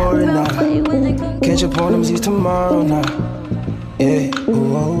be bored now. Catch up on them Z's tomorrow now. Yeah,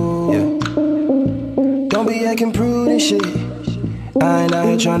 ooh, yeah. Don't be acting prude shit. I ain't out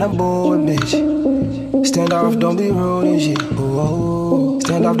here tryna bore a bitch. Stand off, don't be rude and shit. Ooh,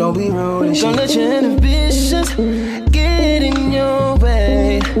 stand off, don't be rude and shit. Don't let your inhibitions get in your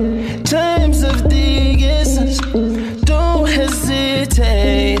way. Times of the essence, don't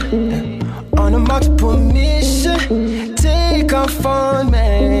hesitate. On a mark to permission, take off on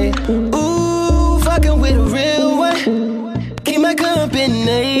me. Ooh, fucking with a real one, keep my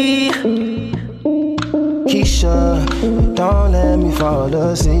company. Keisha, don't let me fall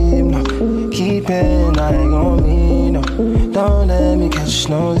asleep, no. Keep an eye on me, no. Don't let me catch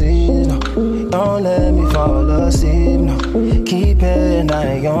no Z's, no. Don't let me fall asleep, no. Keep an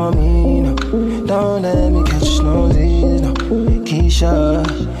eye on me, no. Don't let me catch no Z's, no. Keisha,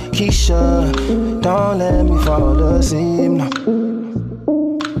 don't let me fall asleep, no.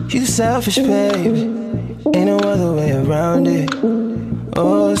 You selfish, baby, ain't no other way around it.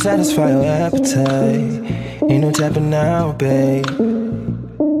 Oh, satisfy your appetite. Ain't no tapping out, babe.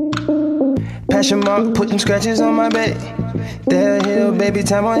 Passion mark, put them scratches on my back. That hill, baby,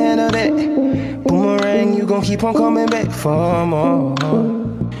 time on handle that. Boomerang, you gon' keep on coming back for more.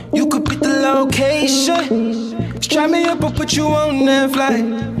 You could pick the location. Strap me up or put you on that flight.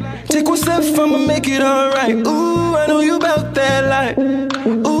 Take one step from and make it alright. Ooh, I know you bout that life.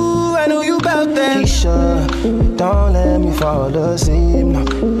 Ooh, I know you bout that. Keisha, don't let me fall asleep, no.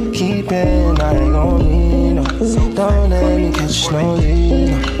 Keep an eye on me, no. Don't let me catch no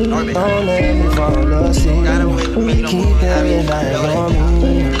lead, no. Don't let me fall asleep, no. Keep an eye on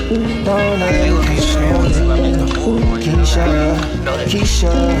me, no. Don't let me catch no lead, no.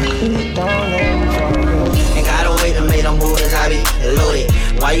 Keisha, don't let me fall asleep. Ain't gotta wait to make them move as I be loaded.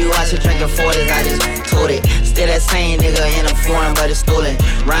 Why you out here drinking 40s? I just told it. Still that same nigga in a foreign, but it's stolen.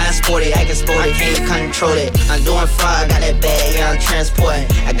 Ryan sporty, acting sporty, can't control it. I'm doing fraud, got that bag, yeah, I'm transporting.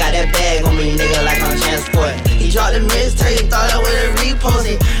 I got that bag on me, nigga, like I'm transporting. He dropped the mixtape, thought I would've read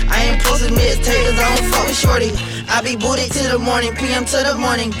shorty. I be booted till the morning, PM to the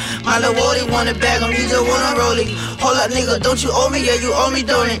morning. My little Wody wanna bag him, he just wanna roll it. Hold up, nigga, don't you owe me? Yeah, you owe me,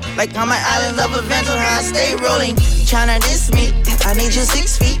 don't it? Like I'm an island of adventure, how I stay rolling. Tryna diss me, I need you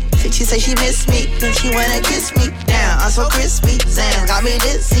 6 feet. She say she miss me, then she wanna kiss me. Damn, I'm so crispy, Zan got me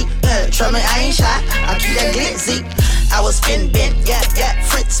dizzy. Trust me, I ain't shy, I keep that glitzy. I was spin bent, yeah,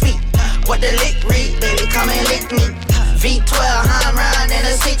 Fritz feet. What the lick read, baby, come and lick me. V12, I'm riding in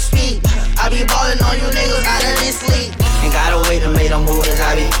a 6-speed. I be ballin' on you niggas out of this league. Ain't got a way to make them move,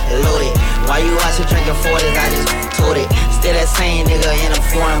 I be loaded. Why you out here drinking 40s, I just told it. Still that same nigga in a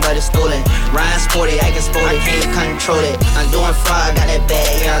foreign, but it's stolen. Ryan sporty, I can sport it, can't control it. I'm doing fraud, got that bag,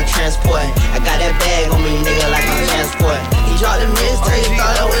 yeah, I'm transporting. I got that bag on me, nigga, like I'm transporting. He dropped the mixtape,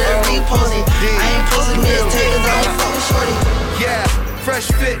 thought I would've reposted. I ain't posted mixtape, cause I ain't fucking shorty. Yeah.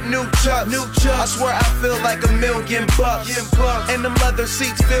 Fresh fit, new chucks. I swear I feel like $1 million bucks. And them leather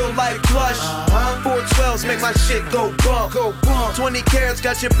seats feel like plush. 412s make my shit go bump. 20 carats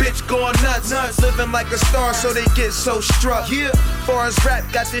got your bitch going nuts. Living like a star, so they get so struck. Far as rap,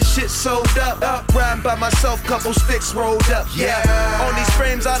 got this shit sold up. Riding by myself, couple sticks rolled up. Yeah. On these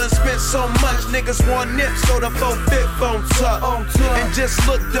frames I done spent so much. Niggas want nip, so the 4/5 on tuck. And just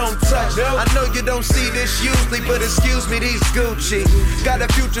look, don't touch. I know you don't see this usually, but excuse me, these Gucci. Got a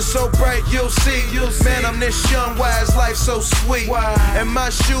future so bright, you'll see. Man, I'm this young, wise, life so sweet. And my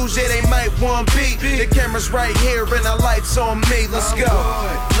shoes, yeah, they might want beat. The camera's right here and the lights on me. Let's go.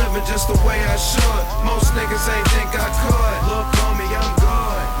 Living just the way I should. Most niggas ain't think I could. Look on me, I'm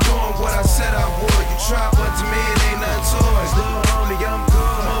good. Doing what I said I would. You try, but to me it ain't nothing toys. Look on me, I'm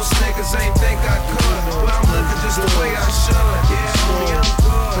good. Most niggas ain't think I could. But I'm living just the way I should. Yeah, on me, I'm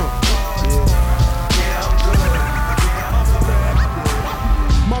good.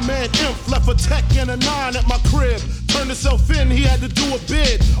 My man Imp left a tech and a 9 at my crib. Turned himself in, he had to do a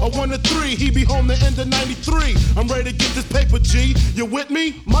bid. A 1 to 3, he be home the end of 93. I'm ready to get this paper, G. You with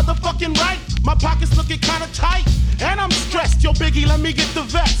me? Motherfucking right. My pockets looking kinda tight. And I'm stressed. Yo, Biggie, let me get the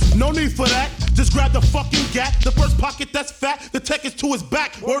vest. No need for that. Just grab the fucking gat. The first pocket that's fat. The tech is to his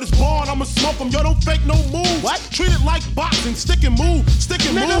back. Word is born, I'ma smoke him. Yo, don't fake no moves. What? Treat it like boxing. Stick and move. Stick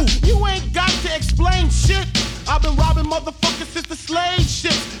and move. You ain't got to explain shit. I've been robbing motherfuckers since the slave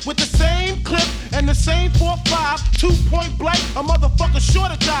ships. With the same clip and the same 4.5. 2-point blank, a motherfucker sure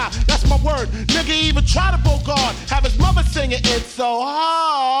to die. That's my word. Nigga even try to bogart. Have his mother singing It's So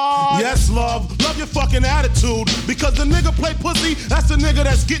Hard. Yes, love your fucking attitude. Because the nigga play pussy, that's the nigga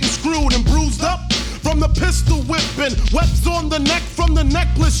that's getting screwed and bruised up. From the pistol whipping, webs on the neck from the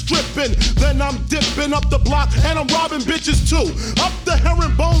necklace stripping. Then I'm dipping up the block and I'm robbing bitches too. Up the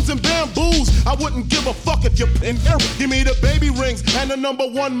herringbones and bamboos. I wouldn't give a fuck if you're in here. Give me the baby rings and the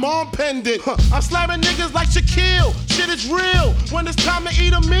 #1 mom pendant. I'm slamming niggas like Shaquille. Shit is real. When it's time to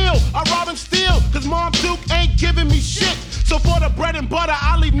eat a meal, I rob and steal. Cause Mom Duke ain't giving me shit. So for the bread and butter,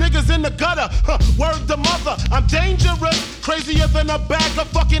 I leave niggas in the gutter. Word to mother, I'm dangerous. Crazier than a bag of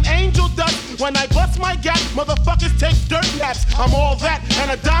fucking angel dust. When I bust my gap, motherfuckers take dirt naps. I'm all that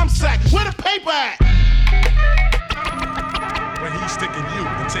and a dime sack. Where the paper at? When he's sticking you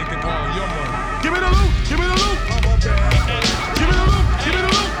and taking all your money. Give me the loot, give me the loot. Give me the loot, give me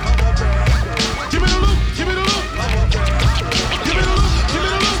the loot. Give me the loot, give me the loot. Give me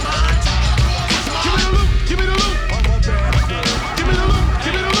the loot, give me the loot. Give me the loot, give me the loot. Give me the loot,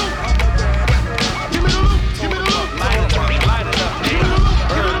 give me the loot. Give me the loot, give me the loot. Light it up, light it up. Give me the loot,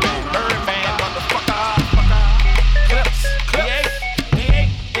 give me the loot. Birdman, motherfucker. Get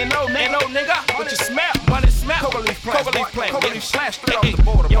up, ain't no nigga. What you smell? Money smell. Coca leaf plant. Coca leaf slash straight off the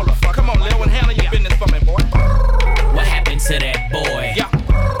border. Yo, come on, Lil, and handle your business for me, boy. What happened to that boy? Yeah.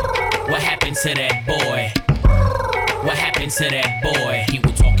 What happened to that boy? What happened to that boy? He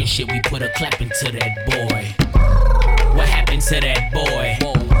was talking shit, we put a clap into that boy. What happened to that boy?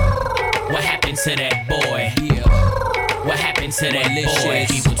 What happened to that boy? Yeah. What happened to that boy?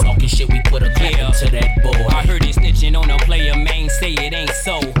 He was talking shit, we put a clap into that boy. I heard he snitching on a player, man, say it ain't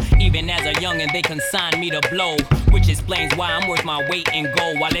so. Even as a youngin', they consigned me to blow, which explains why I'm worth my weight in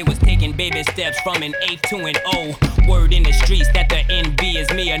gold. While they was taking baby steps from an 8 to an O. Word in the streets that the NB is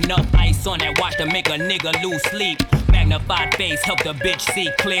me. Enough ice on that watch to make a nigga lose sleep. Magnified face, help the bitch see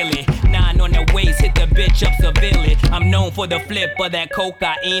clearly. 9 on the waist, hit the bitch up severely. I'm known for the flip of that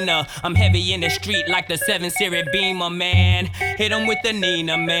cocaine. I'm heavy in the street like the 7 Series Beamer, man. Hit him with the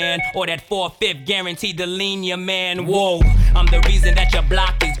Nina, man. Or that 4/5 guaranteed to lean ya, man. Whoa, I'm the reason that your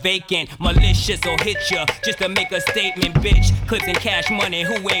block is vacant. Malicious or hit ya just to make a statement, bitch. Clips and cash money,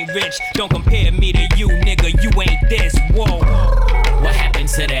 who ain't rich? Don't compare me to you, nigga, you ain't this. Whoa. What happened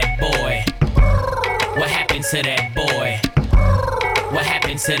to that boy? What happened to that boy? What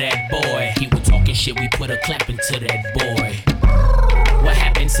happened to that boy? He was talking shit, we put a clap into that boy. What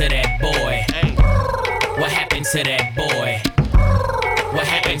happened to that boy? What happened to that boy? What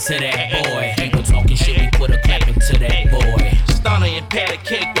happened to that boy? People talking shit, we put a clap into that boy. Stunner and patty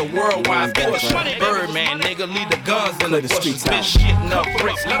cake, the worldwide push. Birdman, nigga, leave the guns in the bushes. Bitch shitting up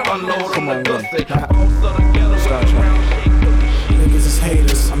bricks, unload on the pussy. Niggas is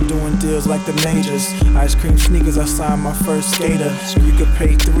haters, I'm doing deals like the majors. Ice cream sneakers, I signed my first skater. You could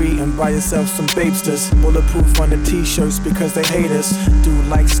pay $3 and buy yourself some Babesters. Bulletproof on the t-shirts because they hate us. Dude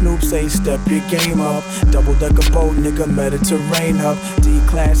like Snoop say, step your game up. Double decker boat, nigga, Mediterranean up.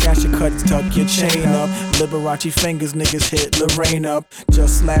 D-class, ash your cut, tuck your chain up. Liberace fingers, niggas hit Lorraine up.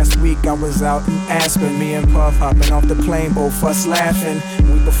 Just last week I was out in Aspen. Me and Puff hopping off the plane, both us laughing.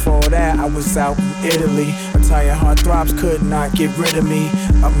 Week before that I was out in Italy. Entire heartthrobs could not get rid of me.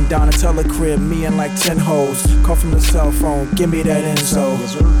 Up and down a telecrib, me and like 10 hoes. Call from the cell phone, give me that info.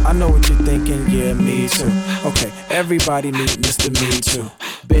 I know what you're thinking, yeah, me too. Okay, everybody meet Mr. Me Too.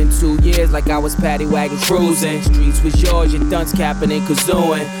 Been 2 years like I was paddy wagon cruising. Streets was yours, your dunce capping and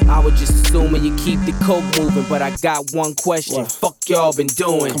kazooing. I was just assuming you keep the coke moving, but I got one question. Fuck y'all been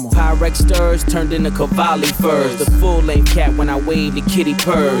doing? Pyrex stirs turned into Cavalli furs. The full length cat when I waved the kitty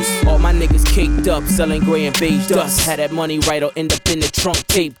purrs. All my niggas caked up, selling gray and beige dust. Had that money right or end up in the trunk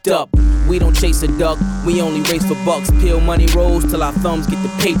taped up. We don't chase a duck, we only race for bucks. Peel money rolls till our thumbs get the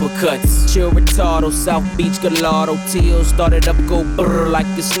paper cuts. Chill retardo, South Beach Gallardo. Teal started up, go brrr like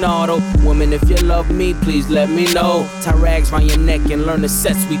it's Nardo. Woman, if you love me, please let me know. Tie rags round your neck and learn the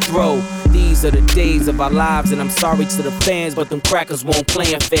sets we throw. These are the days of our lives, and I'm sorry to the fans, but them crackers won't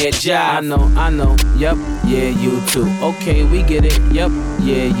play a fair job. I know, yep, yeah, you too. Okay, we get it, yep,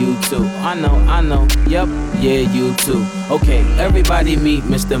 yeah, you too. I know, yep, yeah, you too. Okay, everybody meet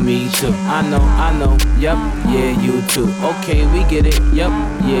Mr. Me Too. I know, yep, yeah, you too. Okay, we get it, yep,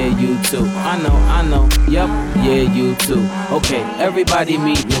 yeah, you too. I know, yep, yeah, you too. Okay, everybody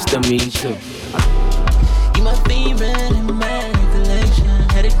meet Mr. Me Too. You my favorite in my collection.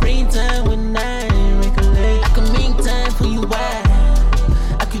 Had a great time when I recollect. I could make time for you, why?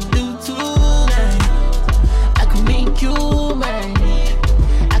 I could do tonight. I could make you mine.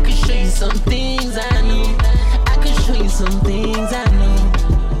 I could show you some things I know. I could show you some things I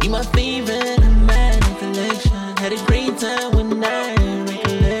know. You my favorite in my collection. Had a great time when I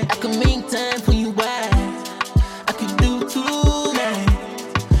recollect. I could make time for you, why? I could do tonight.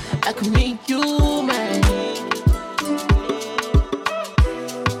 I could make you mine.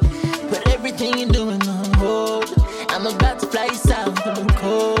 But everything you're doing on hold. I'm about to fly south on the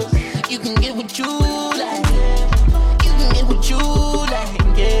coast. You can get what you like. You can get what you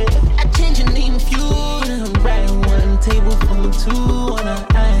like, yeah. I change your name if you right. One table for two on an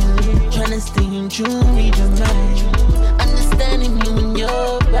island. Tryna stay in June, read your mind. Understanding you and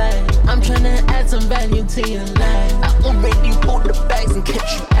your vibe. I'm tryna add some value to your life. I already bought the bags and kept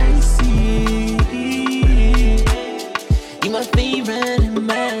you icy. You my favorite in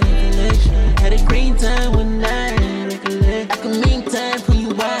my collection. Had a great time when I recollect. I could make time for you,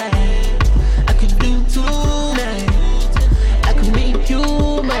 why? I could do tonight. I could make you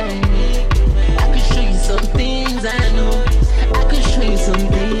mine. I could show you some things I know. I could show you some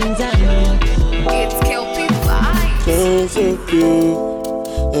things I know. It's Kelpie Vibes. Sounds so cute.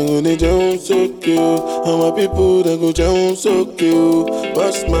 I'm gonna jump so cute. All my people they go jump so cute.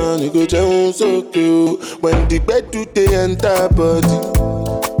 Boss man, they go jump so cute. When the bed do they enter body.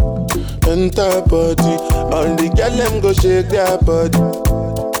 All the girl them go shake their body.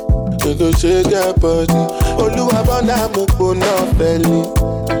 They go shake their body. Oluwabona mo gbona feli.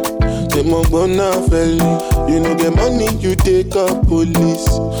 They mo gbona feli. You know the money you take up police.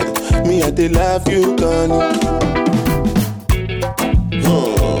 Me I dey love you, Connie.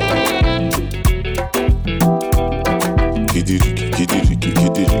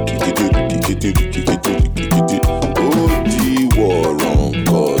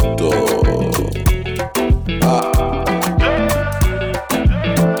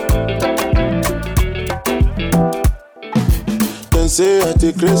 Say I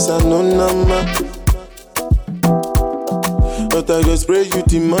take grace and no number, but I go spray you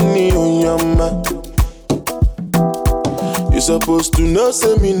the money on your ma. You supposed to know,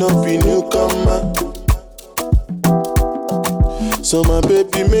 say me not be newcomer. So my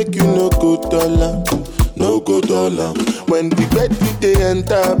baby make you no go dollar, no go dollar. When the bed they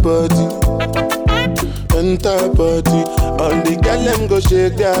enter body. All the girl them go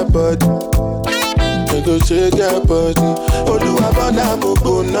shake their body. They go shake their body. Oluwabona mo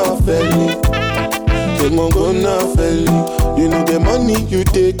gbona feli. They mo gbona feli. You know the money you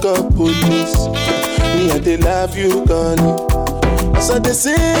take up police. Me I dey love you, Connie. As I they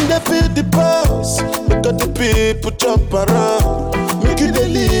sing, they feel the pulse. Make all the people jump around. Make you they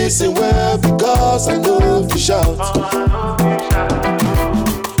listen well because I know if you shout.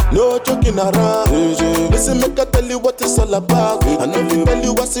 No joking around. Listen, make I tell you what it's all about. I know if you tell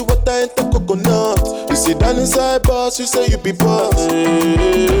you I see what I ain't the coconut. You sit down inside boss, you say you be boss.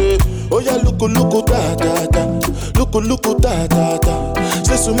 Oh yeah, look da da da. Look da da da.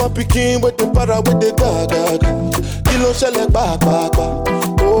 Say so my picking with the para with the ga ga ga. Kilo shell ba ba ba.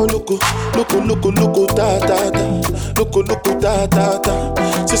 Oh look da da da. Look da da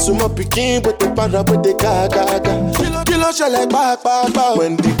da. Say so my picking with the para with the ga ga ga. Kilo shell ba ba ba.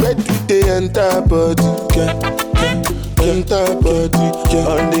 When the bed they enter body, enter body.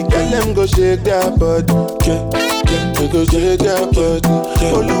 All the girl them go shake their body, they go shake their body.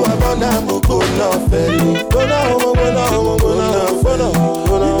 Oluwa bana mo go na feli, go na.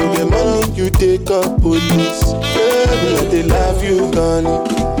 You get money, you take up police. Baby, they love you, Ghana.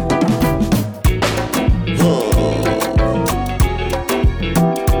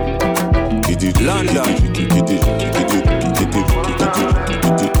 London.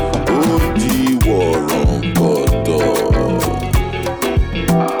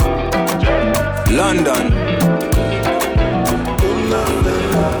 London.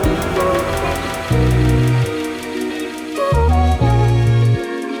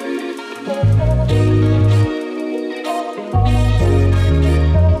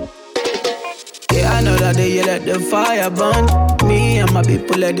 Yeah, I know that they let the fire burn. Me and my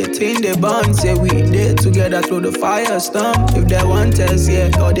people let the thing they burn. Say we did together through the fire storm. If they want us,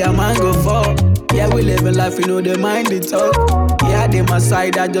 yeah, or their man go fall. Yeah, we live a life, you know they mind the talk. Yeah, they my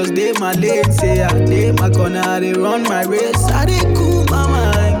side, I just did my lane. Say I did my corner, I they run my race. I did cool my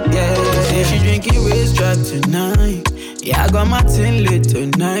mind. Yeah, say she drinking waist drop tonight. Yeah, I got my tin lit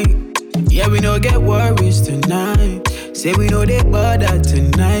tonight. Yeah, we no get worries tonight. Say we know they bother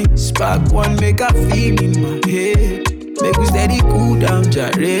tonight. Spark one, make a feel in my head. Make we steady cool down,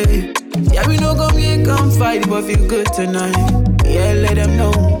 jare. Yeah, we no come here, come fight, but feel good tonight. Yeah, let them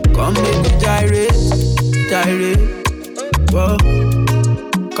know. Come make me gyrate. Whoa.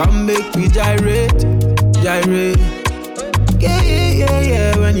 Come make me gyrate.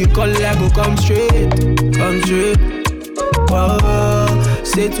 Yeah. When you call it, I go come straight. Whoa.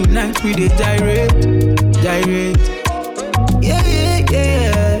 Say tonight we dey gyrate. Yeah.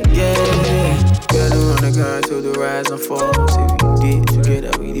 Girl, I wanna go to the rise and fall. Say we did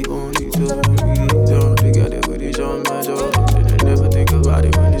together, we the only two. We did done together, we did on my job. And I never think about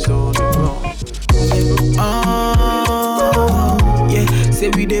it when it's all wrong. Yeah. Say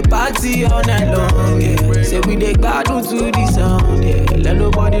we dey party all night long. Yeah. Say we dey gbadun to the sound. Yeah. Let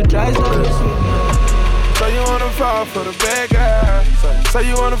nobody try to. So you wanna fall for the bad guy. So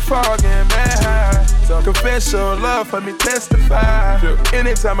you wanna fall again, man high. Confess your love for me, testify.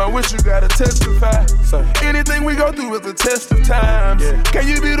 Anytime I wish you gotta testify. Anything we go through is a test of times. Can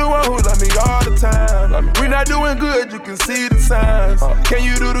you be the one who love me all the time? We not doing good, you can see the signs. Can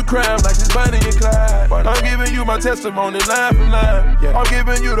you do the crime like it's Bonnie and Clyde? I'm giving you my testimony line for line. I'm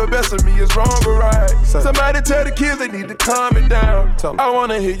giving you the best of me, it's wrong or right. Somebody tell the kids they need to calm it down. I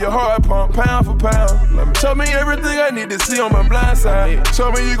wanna hear your heart pump pound for pound. Show me everything I need to see on my blind side.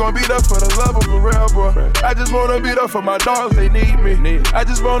 Show me you gon' be there for the love of forever. I just wanna be there for my dogs, they need me. I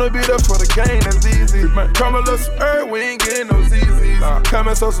just wanna be there for the game, that's easy. Come a little spur, we ain't getting no ZZs.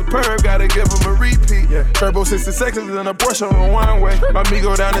 Coming so superb, gotta give them a repeat. Turbo 60 seconds and a Porsche on one way. My me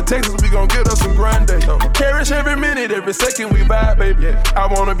go down to Texas, we gon' get us some grande. Cherish every minute, every second we vibe, baby. I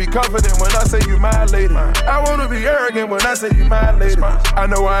wanna be confident when I say you my lady. I wanna be arrogant when I say you my lady. I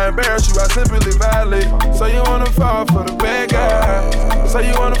know I embarrass you, I simply violate. So you wanna fall for the bad guy. So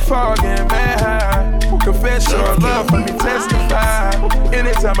you wanna fall again, mad high. Confess your love for me, testify.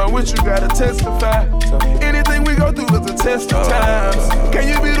 Anytime I wish you gotta testify. Anything we go through is a test of times. Can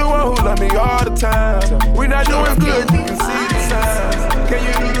you be the one who love me all the time? We not doing good, you can see the signs. Can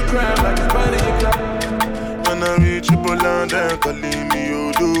you do the crime like it's Bonnie and Clyde? When I reach Poland and calling me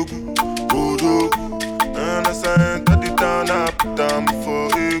Odogu. And as I enter the town, I put down before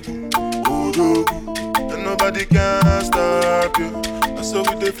Egu. Odogu. And nobody can stop you. And so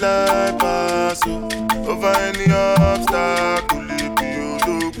we dey fly past you. Over any obstacle, it be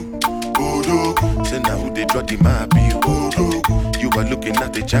Odogu. Say now who they draw the map, you Odogu. You are looking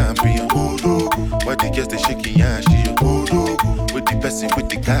at the champion, Odogu. Why the girls they shaking ass, you Odogu. With the person with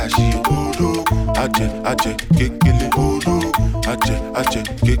the cash, you Odogu. Aje, kekele, Odogu. Aje,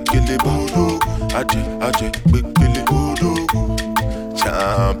 kekele, Odogu. Aje, kekele, Odogu.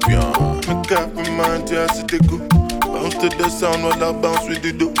 Champion. Make up my mind, yes, they go. Bounce to the sound while I bounce with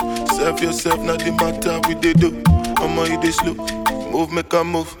the dough. Serve yourself, not the matter with the dough. I'ma eat this slow. Move, make a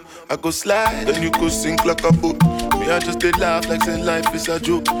move. I go slide and you go sink like a boat. Me, I just did laugh like say life is a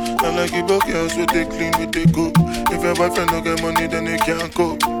joke. I'm like you both girls with they clean, with they cook. If your boyfriend don't get money, then they can't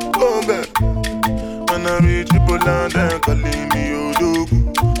cope. Go back. When I reach people land, they're calling me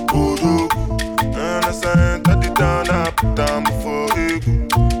Odogu, Odogu. And as I enter the town, I put down before Egu,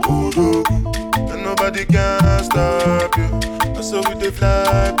 Odogu. And nobody can stop you. And so we they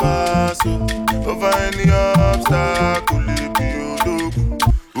fly past you. Over any obstacle, it be Odogu.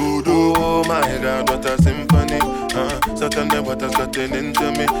 Oh my God, what a symphony. Certainly what has gotten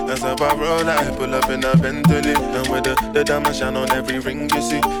into me. As I roll, I pull up in a Bentley. And with the diamond shine on every ring you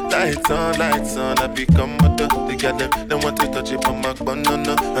see. Lights on, I become a they get them want to touch it from my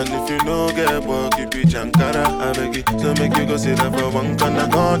banana. And if you know get work, you be Jankara. I beg you, so make you go sit down for one corner.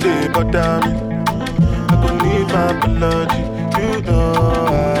 All day, but damn it, I don't need my apology. You know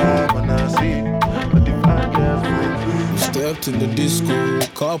I wanna see. Stepped in the disco,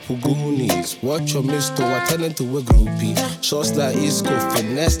 couple goonies. Watch your mister, I turn into a groupie. Shots like Isco,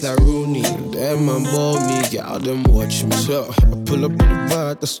 finesse like Rooney. Them man ball me, get out them watch me. So I pull up in the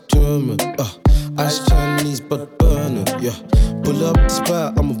bar, that's German. Ice Chinese, but burner, yeah. Pull up the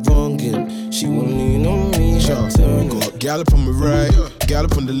spot, I'm a wrongin'. She won't lean on me, she'll turn. Got gallop on my right,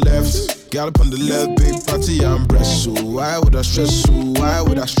 gallop on the left. Gallop on the left, big party, I'm breast. So why would I stress? So why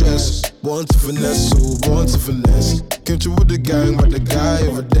would I stress? Born to finesse, so born to finesse. Came to with the gang, but the guy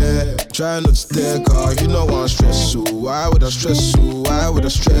over there try not to stare, cause you know I'm stressed. So why would I stress? So why would I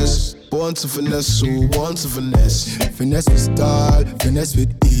stress? Born to finesse, so born to finesse. Finesse with style, finesse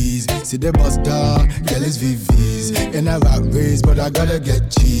with ease. See the boss down, girl is VVs. And I rap race, but I gotta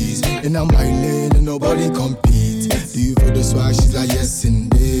get cheese. And I'm my lane and nobody compete. Do you feel the swag? She's like, yes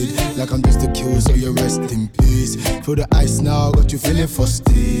indeed. Like I'm just a kill, so you rest in peace. Feel the ice now, got you feeling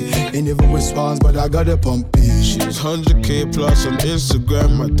frosty. Ain't even with swans, but I gotta pump it. She's 100k plus on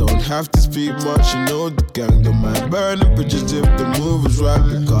Instagram. I don't have to speak much, you know the gang. Don't mind burning bridges if the move is right.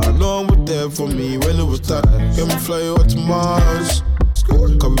 Because I know I'm there for me when it was time. Can we fly out to Mars?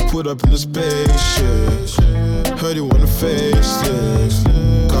 Cause we put up in the spaceship. Heard you wanna face this.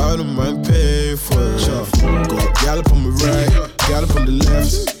 God, I don't mind pay for it. Got gallop on my right, gallop on the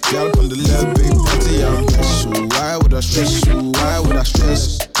left. Gallop on the left, big party, I'm blessed. So why would I stress? So why would I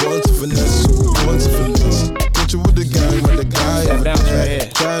stress? Born to finesse, so born to finesse. Put you with the gang, with the guy over there.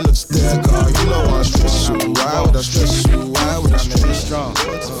 Trying not to stare, cause you know I'm stressed. So why would I stress? So why would I stress? Strong.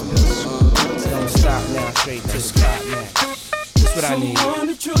 Don't stop now, straight to the spot now. That's what I need.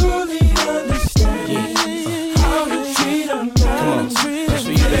 Wanna truly understand how to treat a man. Come on, that's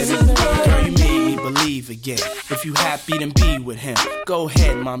for you, baby. Girl, you made me believe again. If you happy, then be with him. Go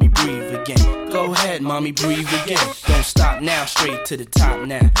ahead, mommy, breathe again. Go ahead, mommy, breathe again. Don't stop now, straight to the top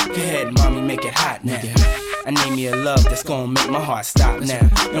now. Go ahead, mommy, make it hot now. I need me a love that's gonna make my heart stop now.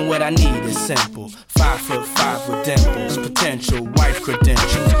 And what I need is simple. 5'5" with dimples, potential wife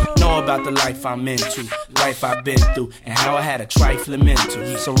credentials. Know about the life I'm into, life I've been through, and how I had a trifling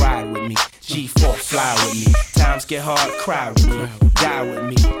mental. So ride with me, G4, fly with me. Times get hard, cry with me, die with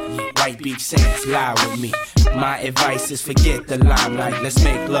me. White Beach Sands, lie with me. My advice is forget the limelight. Let's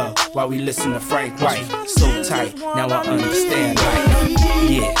make love while we listen to Frank White. So tight, now I understand life.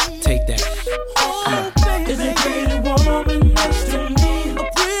 Yeah, take that. Come on. Is a pretty woman next to me? A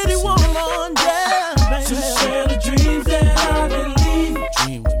pretty woman, yeah, baby. To share the dreams that I believe.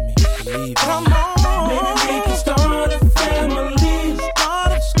 Dream with me, believe. Come on, maybe we can start a family.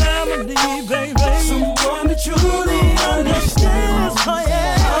 Start a family, baby. Someone that truly understands. Oh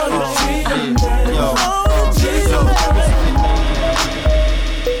yeah, how to treat a man. Oh, Jesus.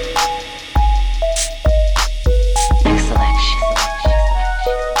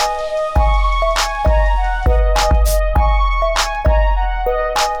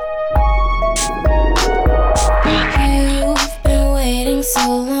 So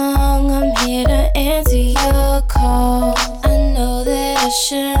long, I'm here to answer your call. I know that I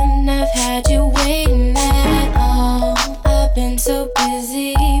shouldn't have had you waiting at all. I've been so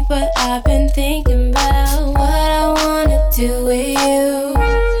busy, but I've been thinking about what I wanna do with you.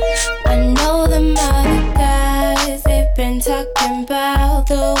 I know them other guys, they've been talking about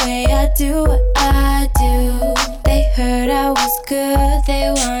the way I do what I do. They heard I was good, they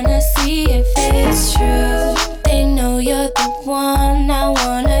wanna see if it's true. They know you're the one I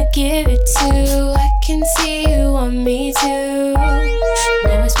wanna give it to. I can see you want me too.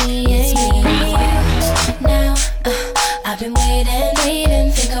 Now it's me and you. Now I've been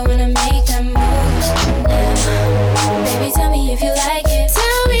waiting, think I wanna make that move. Now, baby, tell me if you like it.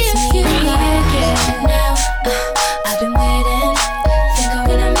 Tell me if you like it. Now I've been waiting, think I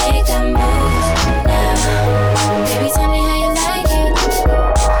wanna make that move. Now, baby, tell me how you like it.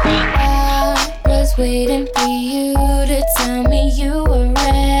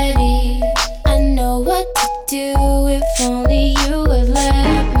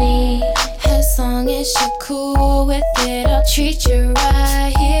 is you cool with it, I'll treat you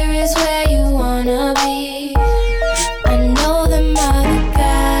right. Here is where you wanna be. I know them other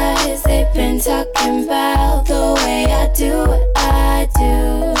guys, they've been talking about the way I do what I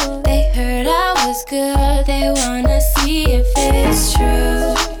do. They heard I was good, they wanna see if it's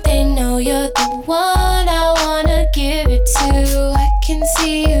true. They know you're the one I wanna give it to. I can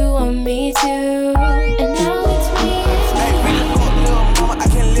see you on me too. And now it's me. Hey, really fuck little mama, I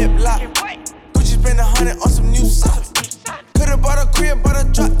can lip lock. Gucci spend 100 on some new socks. Could've bought a crib, bought a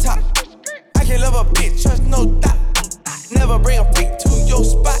drop top. I can love a bitch, trust no doubt. Never bring a freak to your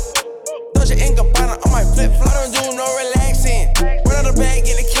spot. Dolce & Gabbana on my flip-flop. I don't do no relaxing. Run out the bag,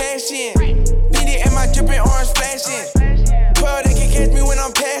 get the cash in. Fendi and my drippin' orange flashing. 12, they can catch me when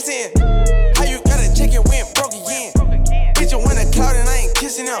I'm passing. How you gotta check it, went broke again. Bitch, you want a cloud and I ain't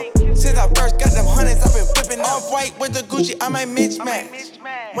kissing them. Since I first got them hundreds, I've been flipping them. Off-white with the Gucci, I might mismatch.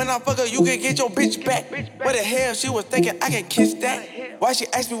 When I fuck her, you can get your bitch back. What the hell, she was thinking I can kiss that? Why she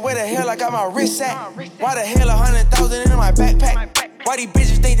asked me where the hell I got my wrist at? Why the hell 100,000 in my backpack? Why these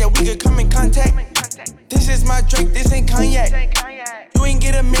bitches think that we could come in contact? This is my Drake, this ain't cognac. You ain't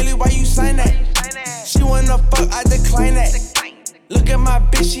get a milli, why you sign that? She wanna fuck, I decline that. Look at my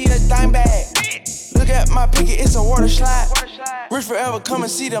bitch, she a dime bag. Look at my picket, it's a water slide. Rich forever, come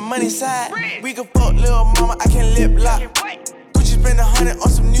and see the money side. We can fuck little mama, I can lip lock. Gucci spend 100 on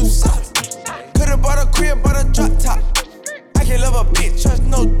some new socks. Could've bought a crib, bought a drop top. I can love a bitch, trust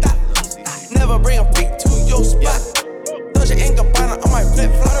no doubt. Never bring a freak to your spot. Dolce & Gabbana on my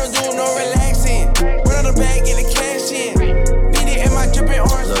flip-flop. I don't do no relaxing. Run out the bag, get the cash in. Fendi and my drippin'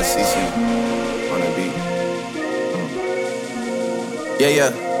 orange Lil CC on the beat.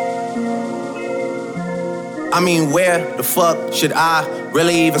 Yeah. I mean, where the fuck should I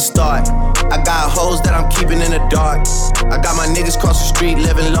really even start? I got hoes that I'm keeping in the dark. I got my niggas cross the street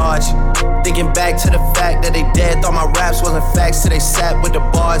living large. Thinking back to the fact that they dead, thought my raps wasn't facts till they sat with the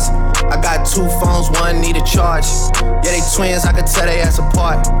bars. I got 2 phones, one need a charge. Yeah, they twins, I could tell they ass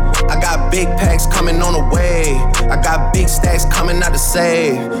apart. I got big packs coming on the way. I got big stacks coming out to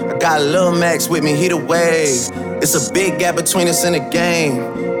save. I got Lil Max with me, he the wave. It's a big gap between us in the game.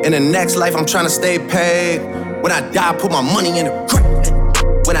 In the next life, I'm trying to stay paid. When I die, put my money in the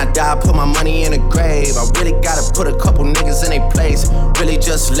grave. When I die, put my money in the grave. I really gotta put a couple niggas in their place. Really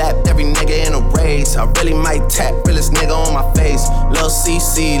just lapped every nigga in a race. I really might tap realest nigga on my face. Lil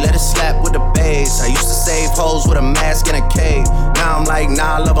CC, let it slap with the bass. I used to save hoes with a mask and a cave. Now I'm like,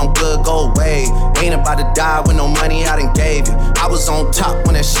 nah, love, I'm good, go away. Ain't about to die with no money I done gave you. I was on top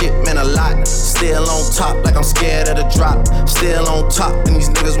when that shit meant a lot. Still on top like I'm scared of the drop. Still on top and these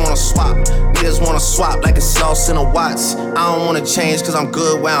niggas wanna swap. Niggas wanna swap like it's sauce in a Watts. I don't wanna change cause I'm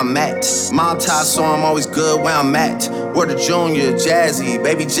good where I'm at. Mob tie, so I'm always good where I'm at. Word to Junior, Jazzy,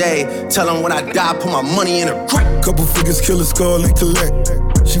 Baby J. Tell them when I die, put my money in a crack. Couple figures, kill a skull and collect.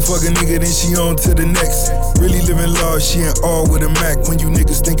 She fuck a nigga, then she on to the next. Really living large, she ain't all with a Mac. When you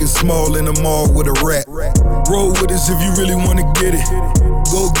niggas thinking small in the mall with a rat. Roll with us if you really wanna get it.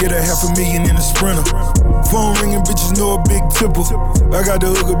 Go get a $500,000 in a Sprinter. Phone ringing, bitches know a big tipple. I got the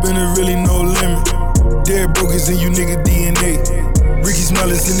hook up and there really no limit. Dead brokers in you nigga DNA. Ricky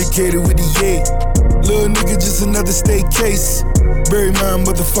Smiley syndicated with the yay. Little nigga just another state case. Bury my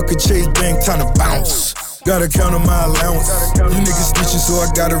motherfucker Chase Bank, time to bounce. Gotta count on my allowance. You niggas snitching, so I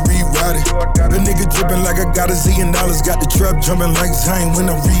gotta rewrite it. The nigga dripping like I got $1 zillion. Got the trap jumping like Zane when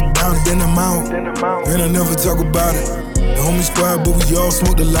I rebound it. Then I'm out, and I never talk about it. The homie squad, but we all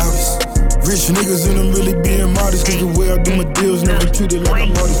smoke the loudest. Rich niggas and I'm really being modest. Cause the way I do my deals never treated like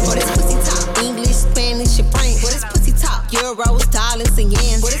I'm artist. What is pussy talk? English, Spanish, and French. What is pussy talk? Euros, dollars, and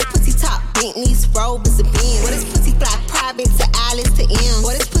yens. What is pussy talk? Bentleys, Rovers, and Benz. What is pussy fly? Private to Alice to M.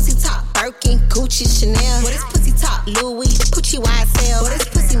 What is pussy talk? Birkin, Gucci, Chanel. What is pussy talk? Louis, Pucci, YSL. What is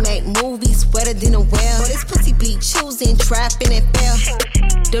pussy make movies wetter than a well? What is pussy be choosing, trapping, and fail?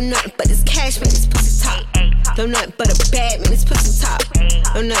 Don't nothing but this cash, man, this pussy talk. Don't nothing but a bad man, this pussy talk.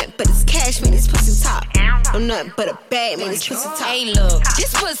 Don't nothing but this cash, man, this pussy talk. Don't nothing but a bad man, this pussy talk. Hey, look,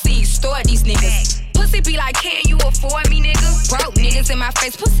 this pussy extort these niggas. Pussy be like, can you afford me, nigga? Broke niggas in my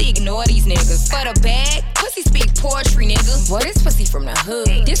face, pussy ignore these niggas. For the bag, pussy speak poetry, nigga. Boy, this pussy from the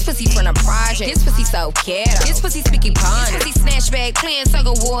hood. This pussy from the project. This pussy so ghetto. This pussy speaking pun. This pussy snatch bag, playing tug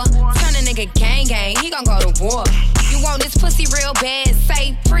of war. Turn a nigga gang, he gon' go to war. You want this pussy real bad?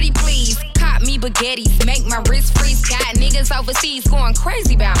 Say pretty please. Cop me baguettes, make my wrist freeze. Got niggas overseas going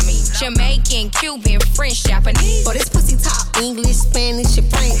crazy about me. Jamaican, Cuban, French, Japanese. Boy, this pussy talk English, Spanish, and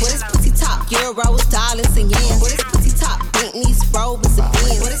French. Boy, this pussy talk Euros, dollars, and yens. Boy, this pussy talk Bentleys, Rovers, and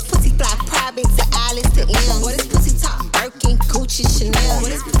Benz. Boy, this pussy fly private to Alice to M. Boy, this pussy talk Birkin, Gucci, Chanel. Boy,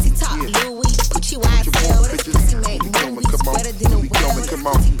 this pussy talk Louis, Pucci, YSL.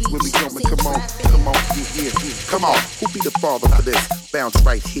 Come on, who be the father for this? Bounce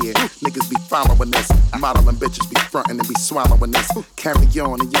right here. Niggas be following this. Modeling bitches be frontin' and be swallowing this. Carry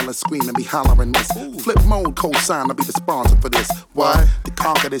on and yelling, screaming, be hollering this. Flip mode, co-sign, I'll be the sponsor for this. Why? To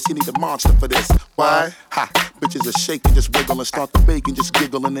conquer this, you need a monster for this. Why? Ha! Bitches are shaking, just wiggle and start the baking, just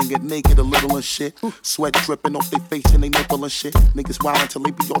giggling and get naked a little and shit. Sweat dripping off their face and they nipple and shit. Niggas wild until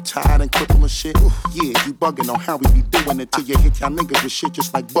they be all tired and crippled and shit. Yeah, you bugging on how we be doing it till you hit y'all niggas with shit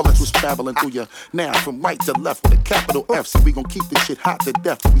just like bullets was traveling through you. Now from right to left with a capital F, so we gon' keep this shit hot to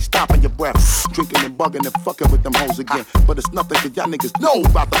death. We stopping your breath, drinking and bugging and fucking with them hoes again. But it's nothing cause y'all niggas know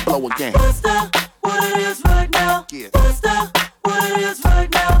about to blow again. What's that? What it is right now? Yeah. What's that? What it is right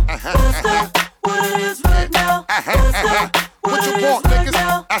now? What's that? What it is right now? What's that? What you want, niggas?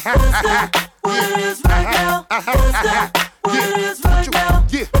 What's that? What it is right now? What's that? What it is right now?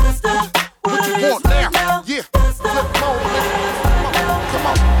 Yeah. What's that? What you want now? Yeah. Flip mode, come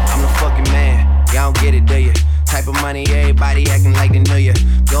on. I'm the fucking man. Y'all don't get it, do ya? Type of money, everybody acting like they knew ya.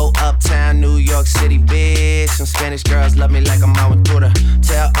 Go uptown, New York City, bitch. Some Spanish girls love me like I'm out with Buddha.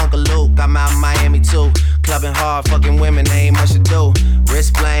 Tell Uncle Luke I'm out in Miami too. Clubbing hard, fucking women, ain't much to do.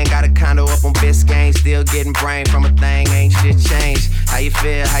 Wrist playing, got a condo up on Biscayne. Still getting brain from a thing, ain't shit changed. How you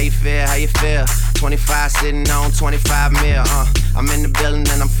feel, how you feel, how you feel? 25 sitting on 25 mil, I'm in the building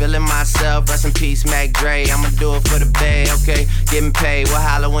and I'm feeling myself. Rest in peace, Mac Dre, I'ma do it for the bay, okay? Getting paid, we'll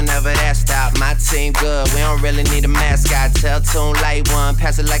holler whenever that stop. My team good, we don't really need a mascot. Tell Tune Light One,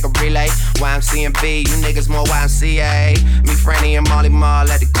 pass it like a relay. YMCMB, you niggas more YMCA. Me, Franny, and Molly Mall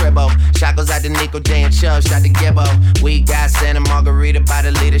at the cribbo. Shot goes out to Nico J and Chubb, shot to Gibbo. We got Santa Margarita by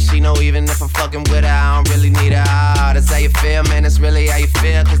the leader. She know even if I'm fucking with her, I don't really need her. Oh, that's how you feel, man, that's really how you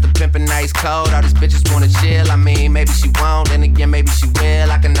feel. Cause the pimpin' nice cold, all these bitches wanna chill. I mean, maybe she won't, then again, maybe she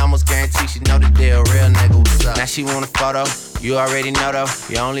will. I can almost guarantee she know the deal. Real nigga, what's up? Now she want a photo, you already know though.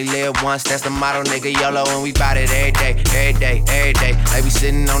 You only live once, that's the motto, nigga. YOLO, and we bout it every day, every day, every day. Like we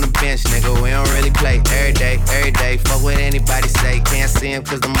sitting on the bench, nigga, we don't really play. Every day, every day, fuck what anybody say. Can't see him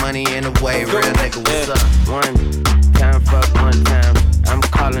cause the money in the way. Real nigga, what's up? One time, fuck one time. I'm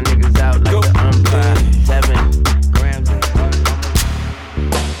calling niggas out like the umpire. 7 grams.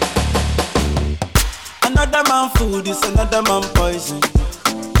 Another man food is another man poison.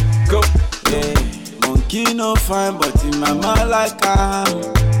 Go. Yeah. Monkey no fine, but in my mind like I'm.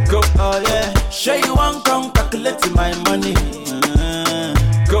 Go. Oh yeah. Sure you want come calculate my money.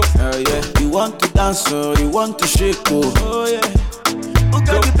 Go. Oh yeah. You want to dance or you want to shake oh yeah. Who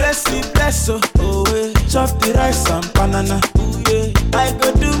got the bless me bless oh yeah. Chop the rice and banana. Ooh yeah. I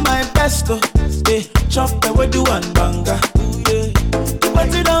go do my best oh yeah. Chop the way do one banga. Ooh yeah. The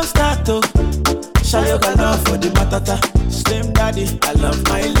party don't start oh. Shayoga love for the matata. Slim daddy, I love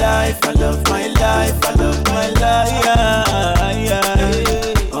my life, I love my life, I love my life. Yeah,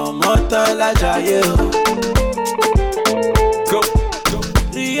 yeah. Omotola Jaye. Go.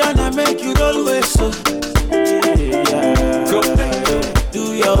 Rihanna make you roll with so. Yeah. Go.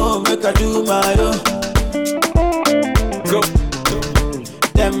 Do your own, make I do my own. Go.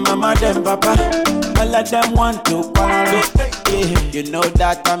 Them mama, them papa, all of them want to quarrel. Yeah. You know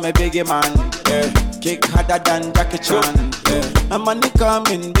that I'm a biggie man. Yeah. Kick harder than Jackie Chan. Yeah. My money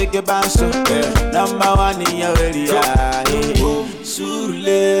coming, biggie band so. Yeah. Number one in your area. Yeah.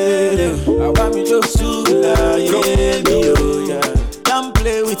 Surulere, I want me to Sula, yeah, me oh yeah. Don't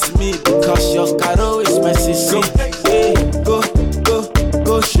play with me because your caro is my sissy. Yeah. Go, go,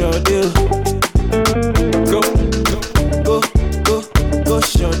 go, show deal. Go, go, go, go,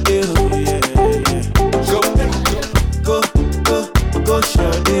 show deal. Yeah, yeah. Go, go, go, go,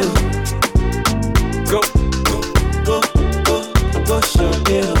 show deal. Go, go, go, go, show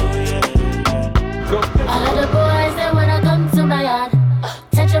deal. Yeah, go. All of the boys they wanna come to my yard,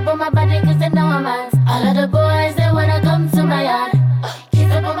 touch up on my body 'cause they know I'm hot. All of the boys they wanna come to my yard, kiss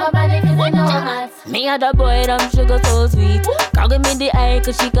up on my body 'cause they know I'm hot. Me and the boy, them sugar so sweet. Can't give me the eye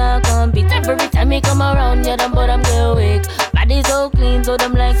 'cause she can't compete. Every time he come around, yeah, them but I'm get weak. Body so clean, so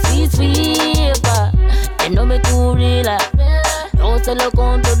them like sweet, sweet. They know me too real. Don't sell a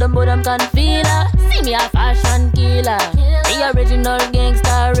count to them, but them can feel her. See me a fashion killer. The original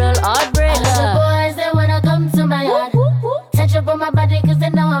gangsta, real heartbreaker. All of the boys, they wanna come to my yard, touch up on my body 'cause they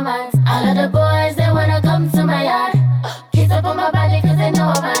know I'm hot. All of the boys, they wanna come to my yard, kiss up on my body 'cause they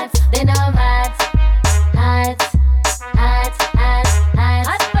know I'm hot. They know I'm hot. Hot, hot, hot,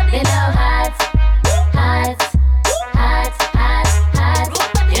 hot. They know I'm hot. Hot, hot, hot, hot.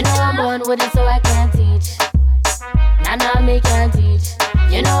 You know I'm born with it so I can't teach. Nah, me can't teach.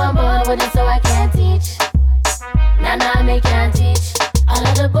 You know I'm born with it so I can't teach. Nah, me can't teach. All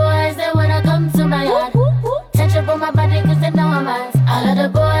of the boys, they wanna come to my yard, touch up on my body 'cause they know I'm hot. All of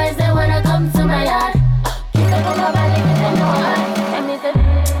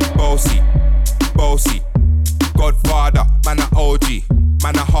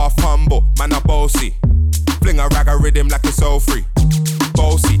man a half humble, man a bossy. Fling a rag a rhythm like it's all free.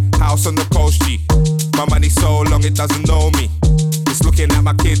 Bossy, house on the coast G. My money so long it doesn't know me. It's looking at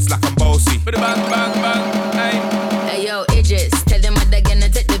my kids like I'm bossy. Bang, bang, bang, hey. Hey yo, Idris, tell them what they're gonna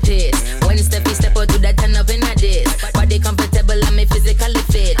take the piss. When Steffi step out to that turn up in a diss. Body comfortable, I'm physically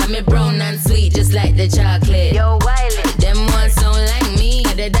fit. I'm a brown and sweet, just like the chocolate. Yo, Wiley, them ones sound like me.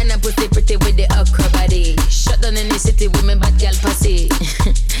 Other than a pussy pretty with the okra body. Shut down in the city with me bad girl pussy.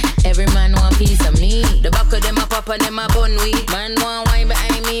 Every man want piece of me. The back of them a pop and them a bun weed. Man want wine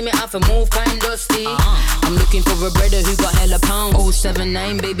behind me have to move kind dusty. I'm looking for a brother who got hella pound.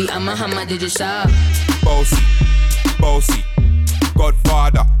 079 baby, I'm a hammer, did you stop? Bossy, bossy.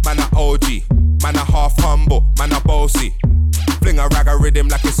 Godfather, man a OG. Man a half humble, man a bossy. Fling a rag a rhythm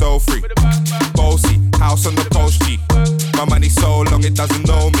like it's all free. Bossy, house on the coast G. My money so long it doesn't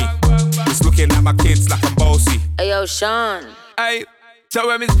know me. It's looking at my kids like I'm bossy. Hey yo, Sean. Hey, so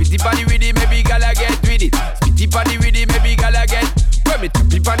when me spitty body with it, maybe gala get with it. Spitty body with it, maybe gala get. When me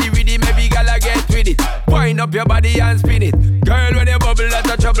tappy body with it, maybe gala get with it. Wind up your body and spin it. Girl, when you bubble out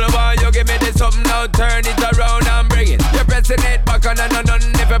of trouble, boy, you give me this something now, turn it around and bring it. You're pressing it back on and on,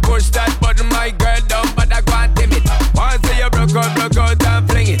 if you push that button, my girl, down, but I can't dim it. Once you broke out and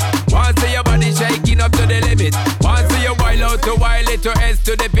fling it. Once your body shaking up to the limit. Once you wild out to wild it to S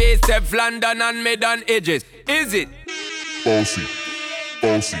to the base, F London and mid on edges. Is it? Bossy,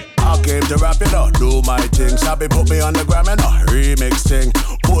 bossy. I came to rap it up, do my thing. Sabi put me on the gram and a remix thing.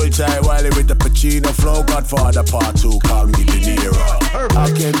 Pull tight Wiley with the Pacino flow. Godfather part 2, call me De Niro.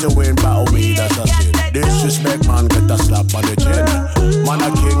 I came to win, battle me, that's a sin. Disrespect, man, get a slap on the chin. Man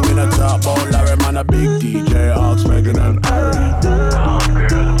a king in a top, oh Larry, man a big DJ, Ox, Megan and Harry. Come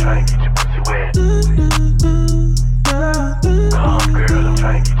girl, I'm trying to get your pussy wet. Come girl, I'm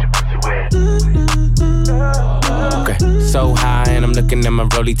trying to get your pussy wet. Okay, so high and I'm looking at my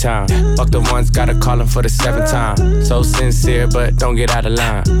rollie time. Fuck the ones, gotta call him for the 7th time. So sincere, but don't get out of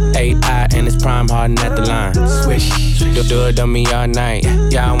line. AI and it's prime harden at the line. Swish, do it on me all night.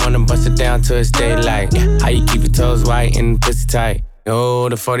 Yeah, I wanna bust it down till it's daylight. How you keep your toes white and pussy tight? Oh,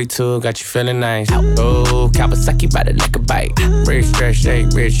 the 42 got you feeling nice. Oh, Kawasaki ride it like a bike. Rich, stretch,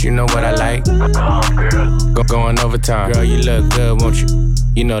 shake, rich, you know what I like. Going overtime. Girl, you look good, won't you?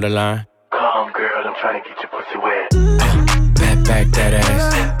 You know the line. Come girl, I'm trying to get your pussy wet. Back that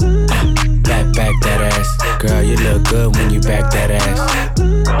ass. Back that ass. Girl, you look good when you back that ass.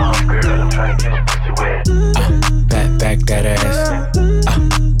 Come girl, I'm trying to get your pussy wet. Back that ass.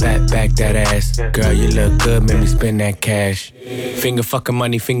 Back that ass. Girl, you look good, make me spend that cash. Finger fucking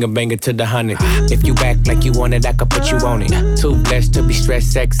money, finger banger to the 100. If you act like you want it, I could put you on it. Too blessed to be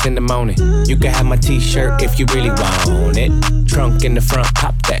stressed, sex in the morning. You can have my t-shirt if you really want it. Trunk in the front,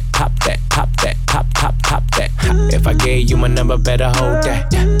 pop that, pop that, pop that, pop that. If I gave you my number, better hold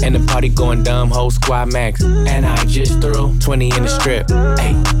that. And the party going dumb, whole squad max. And I just threw 20 in the strip.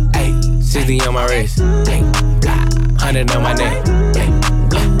 Ay, 60 on my wrist. 100 on my neck.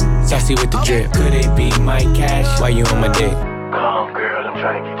 Saucy with the drip. Could it be my cash? Why you on my dick? Come girl, I'm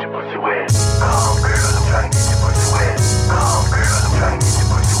trying to get your pussy wet. Come girl, I'm trying to get your pussy wet. Come girl, I'm trying to get your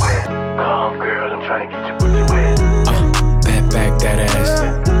pussy wet. Come girl, I'm trying to get your pussy wet. Back that ass.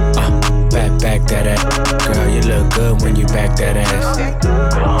 Back that ass. Girl, you look good when you back that ass.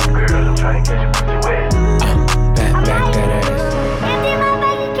 Come girl, I'm trying to get your pussy wet. Back that ass.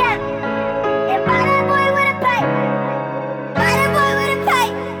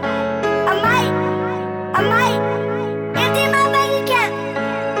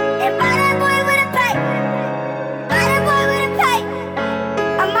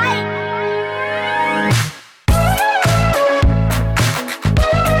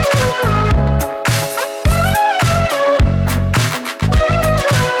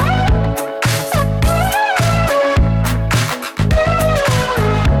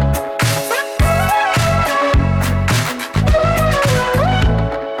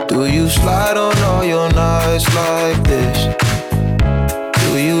 Slide on all your nights like this.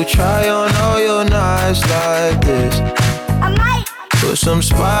 Do you try on all your nights like this? I might put some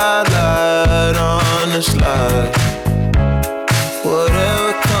spotlight on the slide.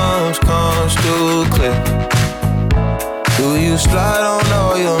 Whatever comes through clear. Do you slide on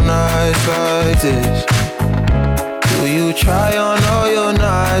all your nights like this? Do you try on all your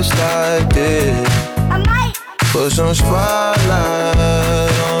nights like this? I might put some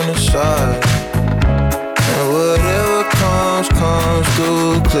spotlight on the side. And whatever comes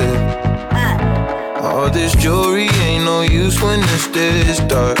through clear. All this jewelry ain't no use when it's this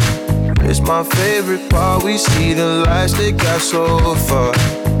dark. It's my favorite part, we see the lights that got so far.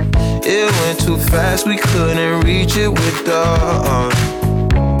 It went too fast, we couldn't reach it with the arm.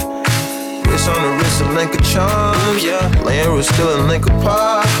 were still a link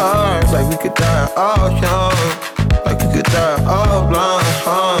apart. Like we could die all young, like we could die all blind.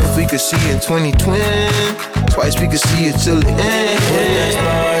 If we could see in 2020, twice we could see it till the end.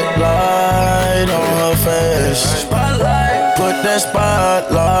 Spotlight on her face. Put that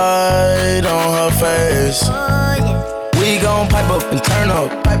spotlight on her face. We gon' pipe up and turn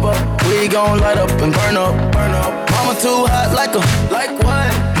up. We gon' light up and burn up. Mama too hot like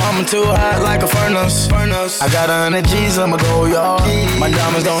what? Mama too hot like a furnace. I got 100 G's, I'ma go yard. My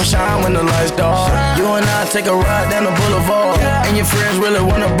diamonds don't shine when the lights dark. You and I take a ride down the boulevard, and your friends really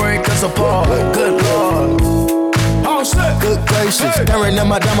wanna break us apart. Good Lord. Good gracious, staring at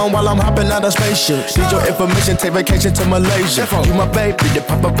my diamond while I'm hopping out of spaceship. Need your information, take vacation to Malaysia. You my baby, the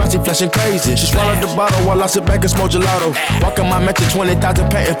paparazzi flashing crazy. She swallowed the bottle while I sit back and smoke gelato. Walking my mansion, 20,000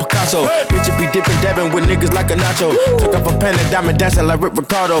 patent Picasso. Bitch, be dipping, dabbing with niggas like a nacho. Took off a pen and diamond dancing like Rick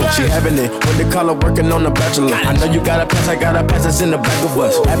Ricardo. She having it when they call her working on the Bachelor. I know you got a pass, I got a pass, it's in the back of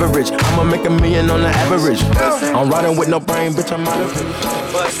us. Average, I'ma make $1 million on the average. I'm riding with no brain, bitch, I'm out of it.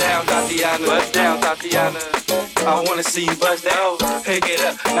 Bust down, Tatiana. Bust down, Tatiana. I wanna see you bust down, pick it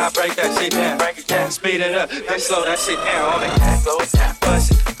up, now break that shit down, speed it up, then slow that shit down on the gas,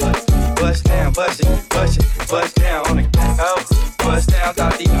 bust it, bust down, bust down on the gas, bust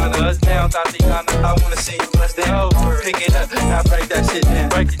down, Tatiana, I wanna see you bust down, pick it up, now break that shit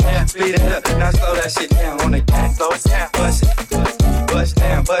down, speed it up, now slow that shit down on the gas, bust down, bust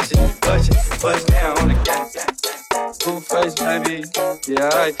down on the gas. Blue face, baby.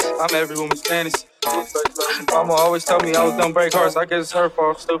 Yeah, I'm every woman's fantasy. Mama always told me I was gonna break hearts. I guess it's her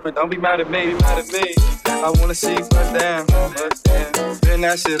fault, stupid. Don't be mad at me, I wanna see you bust down. Bend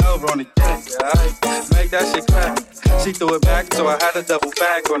that shit over on the gang, yeah, make that shit clap. She threw it back, so I had to double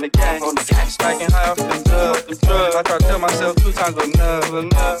back on the gang. Smacking high off them drugs. I tried to tell myself 2 times enough.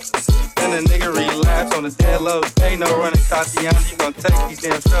 Then a nigga relapse on the dead low. Ain't no running, Tatiana. You gon' take these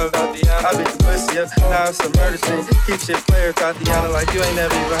damn drugs, Tatiana. I beat the pussy up, now it's a murder scene. Keep shit player, Tatiana, like you ain't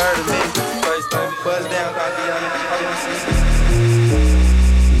never even heard of me. Face, baby, buzz down, Tatiana. I wanna see.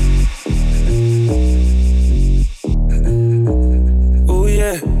 Ooh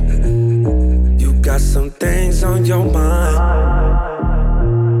yeah, you got some things on your mind.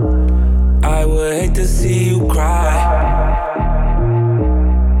 I would hate to see you cry.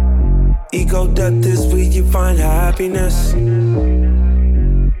 Ego death is where you find happiness.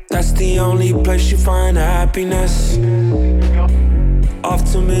 That's the only place you find happiness. Off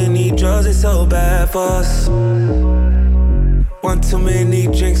too many drugs, it's so bad for us. One too many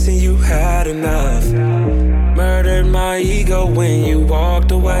drinks and you had enough. Murdered my ego when you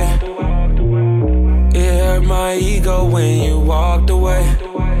walked away. It hurt my ego when you walked away.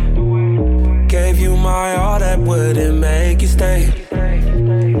 Gave you my all that wouldn't make you stay.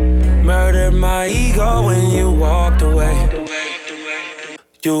 Murdered my ego when you walked away.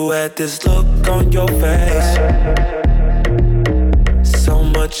 You had this look on your face, so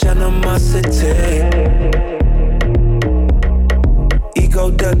much animosity.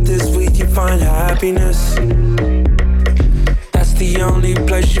 Ego death is where you find happiness. That's the only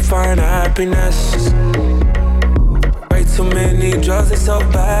place you find happiness. Way too many drugs, it's so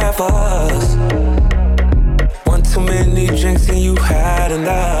bad for us. One too many drinks and you had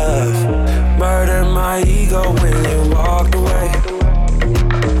enough. Murdered my ego when you walked away.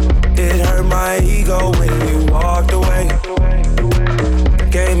 It hurt my ego when you walked away.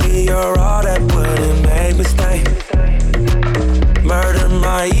 Gave me your all that wouldn't make me stay. Murdered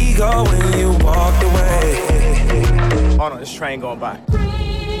my ego when you walked away. Hold on, this train going by.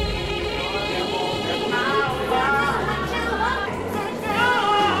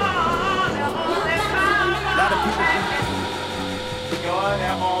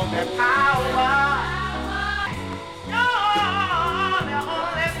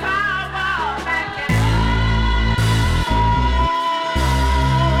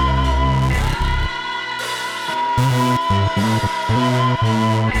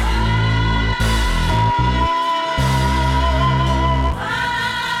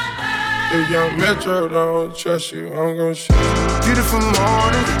 If Young Metro don't trust you, I'm gon' shoot you. Beautiful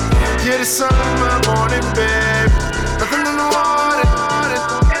morning, yeah, the sun in my morning, babe. Nothing in the water.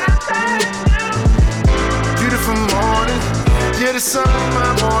 Beautiful morning, yeah, the sun in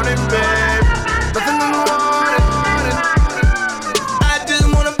my morning, babe. Nothing in the water. I just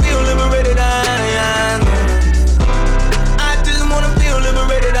wanna feel liberated, I just wanna feel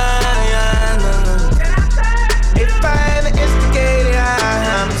liberated, If I ever instigated,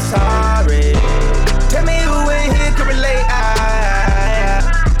 I'm sorry. Tell me who in here can relate,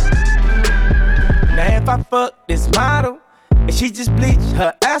 Now if I fuck this model, and she just bleach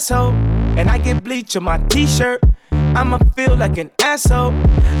her asshole, and I get bleach on my t-shirt, I'ma feel like an asshole.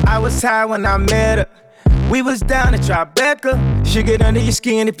 I was high when I met her. We was down at Tribeca. She get under your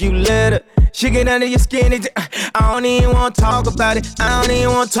skin if you let her. She get under your skin. I don't even wanna talk about it. I don't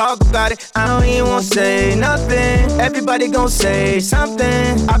even wanna talk about it. I don't even wanna say nothing. Everybody gon' say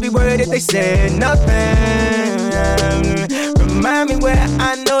something. I'll be worried if they say nothing. Remind me where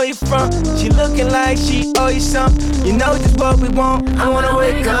I know you from. She looking like she owe you something. You know just what we want. I wanna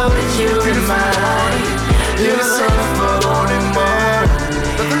wake up with you in mind. You're the sun for morning,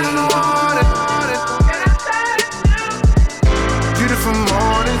 beautiful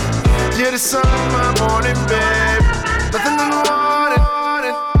morning. You're the sun of my morning, babe. Nothing in the morning.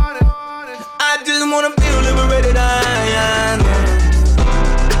 I just wanna feel liberated. I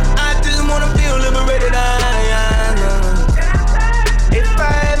just wanna feel liberated. If I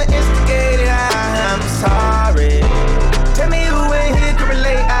ever instigated, I'm sorry. Tell me who ain't here to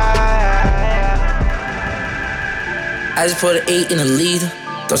relate. I just put an 8 in a liter.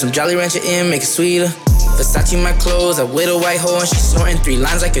 Throw some Jolly Rancher in, make it sweeter. Versace my clothes, I with a white hoe and she snorting 3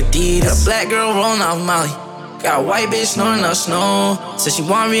 lines like Adidas. Got a black girl rolling off Molly. Got a white bitch snoring out snow. Said she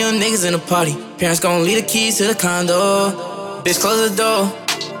want real niggas in the party. Parents gon' leave the keys to the condo. Bitch, close the door.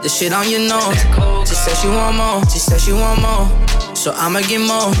 This shit on your nose. She said she want more. She said she want more. So I'ma get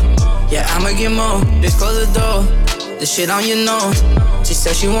more. Yeah, I'ma get more. Bitch, close the door. This shit on your nose. She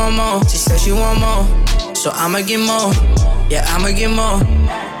said she want more. She said she want more. So I'ma get more. Yeah, I'ma get more.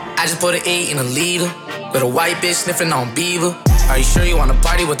 I just put an 8 in a liter. With a white bitch sniffing on Bieber. Are you sure you wanna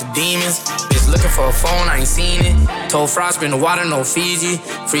party with the demons? Bitch looking for a phone, I ain't seen it. Told Frost, bring the water, no Fiji.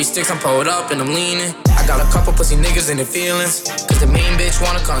 Free sticks, I'm pulled up and I'm leaning. I got a couple pussy niggas in their feelings. Cause the main bitch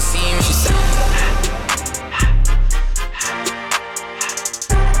wanna come see me. She said,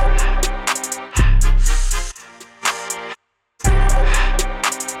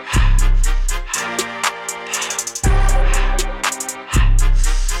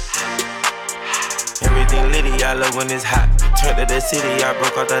 I love when it's hot. Turned to the city, I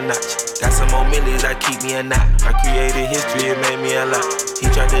broke out the notch. Got some more millies, I keep me a knot. I created history, it made me a lot.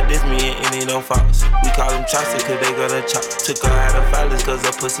 He tried to diss me and it don't false. We call them chopsticks cause they gonna chop. Took her out of filers cause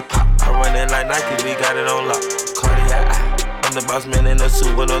her pussy pop. I run it like Nike, we got it on lock. Cardiac eye, I'm the boss man in a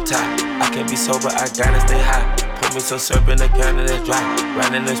suit with no tie. I can't be sober, I gotta stay high. Put me some syrup in the counter that's dry.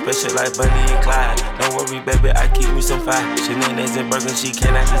 Riding the special like Bunny and Clyde. Don't worry, baby, I keep me some fire. Shenanigans and burgers, she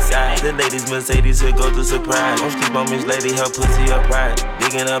cannot decide. The ladies Mercedes will go to surprise. Don't sleep on Miss Lady, her pussy her pride.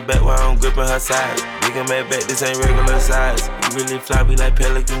 Digging her back while I'm gripping her side. Digging my back, this ain't regular size. You really fly, be like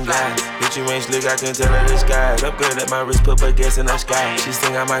Pelican guys. Bitch, you ain't slick, I can tell her the skies. Upgrade at my wrist, put her gas in the sky. She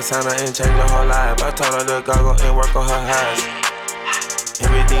think I might sign her and change her whole life. I told her to goggle and work on her eyes.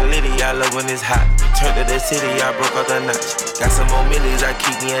 Everything litty, I love when it's hot. Turned to the city, I broke out the notch. Got some more millies, I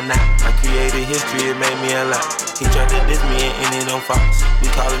keep me a knot. I created history, it made me a lot. He tried to diss me and it don't false. We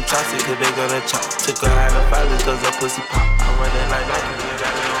call them chopsticks cause they gonna chop. Took her out of filers cause her pussy pop. I run it like Nike, you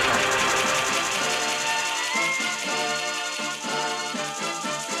got it on lock.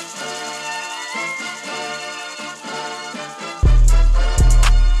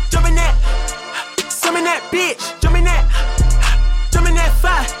 Jumpin' that, summon that bitch. Jumpin' that, jumpin' that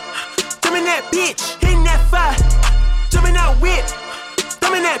fire. Jumpin' that bitch, hitting that fire. Jumpin' that whip,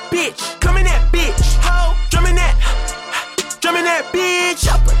 thumbin' that bitch. Coming that bitch, ho. Drumming that bitch.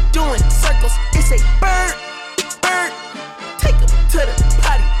 Chopper doing circles, it's a bird. Take him to the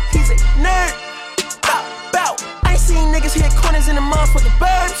potty, he's a nerd. Bow. I ain't seen niggas hit corners in the motherfucking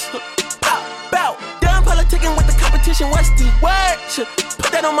burbs. Bow. Done politicking with the competition, what's the word?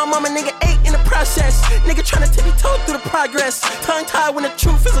 Put that on my mama, nigga, 8 in the process. Nigga tryna tippy toe through the progress. Tongue tied when the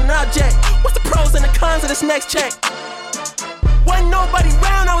truth is an object. What's the pros and the cons of this next check? Wasn't nobody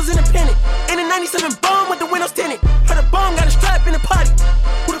round, I was independent. In a 97 bomb with the windows tinted. Heard a bomb got a strap in the potty.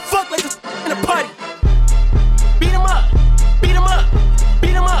 Who the fuck like this in a party? Beat him up.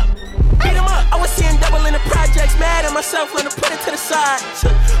 I was seeing double in the projects, mad at myself, learned to put it to the side.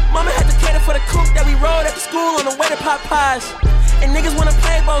 Mama had to cater for the coupe that we rode at the school on the way to Popeyes. And niggas wanna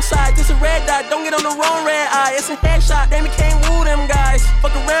play both sides, this a red dot, don't get on the wrong red eye. It's a headshot, they became woo them guys.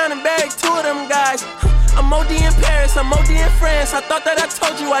 Fuck around and bag 2 of them guys. I'm OD in Paris, I'm OD in France. I thought that I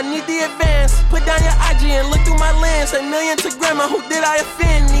told you I need the advance. Put down your IG and look through my lens. A million to grandma, who did I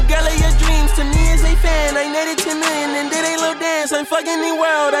offend? The girl of your dreams, to me is a fan. I netted 10 million and did a little dance. I'm fucking the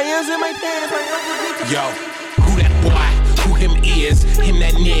world, I ends in my pants. Yo, who that boy? Who him is? Him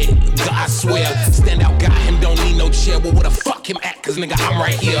that nigga, I swear. Stand out guy, him don't need no chair. Well, where the fuck him at? Cause nigga, I'm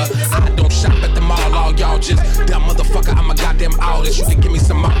right here. I don't shop at the mall, all y'all just dumb motherfucker. I'm a goddamn artist. You can give me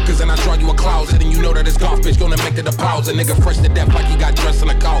some markers and I draw you a closet. And you know that this golf bitch gonna make the deposit. Nigga fresh to death like he got dressed in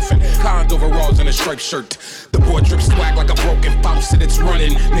a coffin. Cons overalls and a striped shirt. The boy drip swag like a broken faucet, it's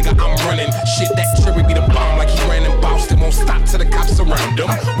running. Nigga, I'm running. Shit, that cherry be the bomb like he ran in Boston. Won't stop till the cops around him.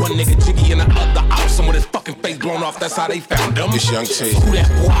 One nigga jiggy in the other awesome with his fucking face blown off, that's how they found him. It's Young T. Who that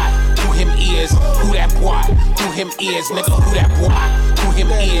boy? Who him is? Who that boy? Who him is? Nigga, who that boy? Who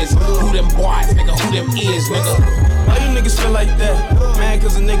him is? Who them boys? Nigga, who them is? Nigga. Why you niggas feel like that? Man,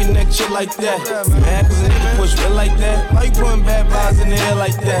 cause a nigga neck shit like that. Man, cause a nigga push feel like that. Why you putting bad vibes in the air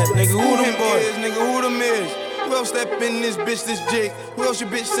like that? Nigga, who them boys? Nigga, who them is? Who else step in this bitch this jig? Who else your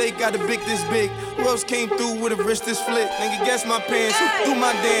bitch say got a big this big? Who else came through with a wrist this flick? Nigga, guess my pants, do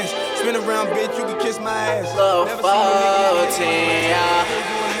my dance. Spin around, bitch, you can kiss my ass. Love Never seen a nigga.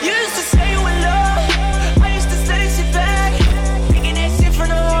 You used to say you in love, I used to say shit back. Thinking that shit from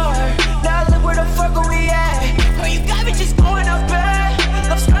the heart. Now look where the fuck are we at? Oh, you got me just going up bad.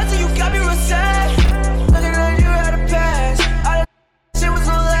 Love scars and you got me real sad. Looking at you out of past. All that shit was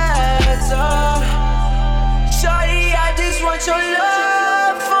gonna last. Shawty, I just want your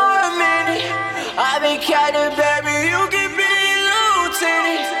love for a minute. I've been counting, baby, you can be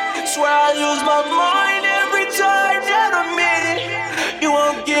lieutenant. Swear I lose my mind every time that I'm in it. You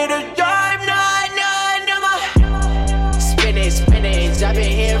won't get a dime, nah. Spinach, I've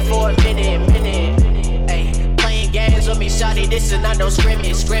been here for a minute. Ay, playing games with me, shawty, this is not no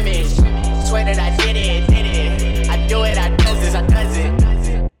scrimmage. Swear that I did it. I do it, I does it.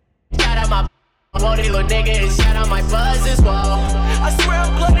 Shout out my Won't little niggas, shout out my buzz as well. I swear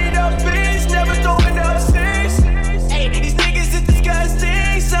I'm blooded up, bitch, never throwing up six. Hey, these niggas is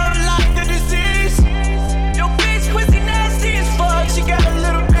disgusting, sound like the disease. Yo, bitch, pussy nasty as fuck, she got a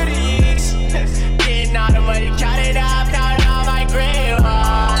little bit of yeast. Getting all the money, count it up, now on my grave.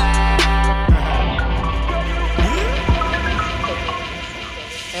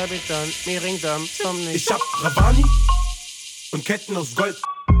 Erbittern, mir ringt am nicht. Ich hab Ravani und Ketten aus Gold.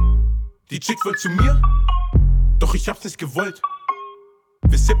 Die Chick will zu mir, doch ich hab's nicht gewollt.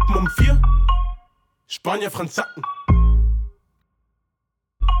 Wir sippen um 4, Spanier, Franzacken.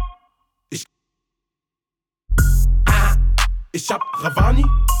 Ich hab Ravani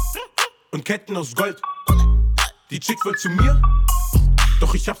und Ketten aus Gold. Die Chick will zu mir,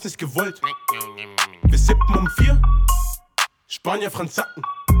 doch ich hab's nicht gewollt. Wir sippen um 4, Spanier, Franzacken.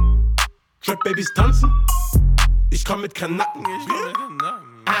 Trap-Babys tanzen, ich komm mit Kanacken.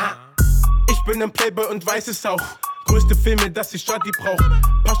 Ich bin ein Playboy und weiß es auch. Größte Filme, dass ich Shorty brauch.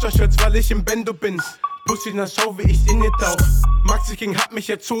 Pascha-Shirts, weil ich im Bendo bin. Pussy in der Schau, wie ich in ihr tauch. Maxi King hat mich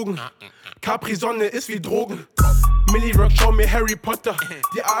erzogen. Capri-Sonne ist wie Drogen. Millie Rock, schau mir Harry Potter.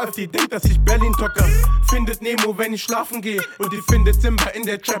 Die AfD denkt, dass ich Berlin tocker. Findet Nemo, wenn ich schlafen gehe. Und die findet Simba in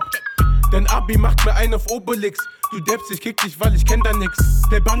der Trap. Denn Abi macht mir einen auf Obelix. Du deppst, ich kick dich, weil ich kenn da nix.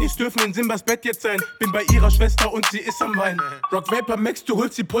 Der Bunnies dürfen in Simbas Bett jetzt sein. Bin bei ihrer Schwester und sie ist am Wein. Rock Vapor Max, du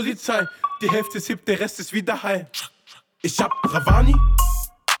holst die Polizei. Die Hälfte ist hip, der Rest ist wieder high. Ich hab Ravani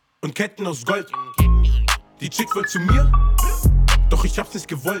und Ketten aus Gold. Die Chick will zu mir, doch ich hab's nicht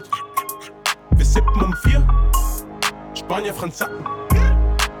gewollt. Wir sippen um 4, Spanier, Franzacken.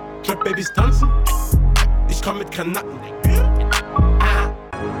 Trap-Babys tanzen, ich komm mit Kanacken.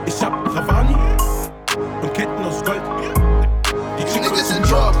 Ich hab Ravani und Ketten aus Gold. Die Chick will zu mir, doch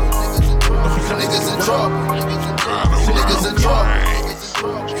ich hab's nicht gewollt. Niggas in trouble.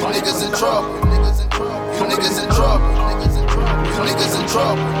 You niggas in trouble. You niggas in trouble. You niggas in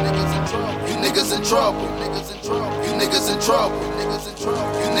trouble. You niggas in trouble. You niggas in trouble.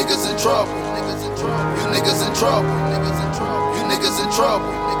 You niggas in trouble. You niggas in trouble.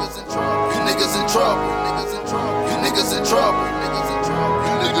 You niggas in trouble. You niggas in trouble. You niggas in trouble.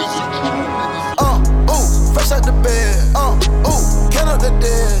 Fresh out the bed. Count up the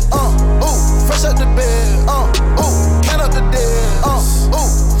dead. Fresh out the bed. Count up the dead.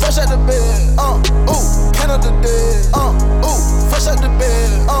 Fresh out the bed. Count up the dead. Fresh out the bed.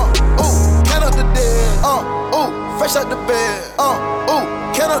 Count up the dead. Fresh out the bed.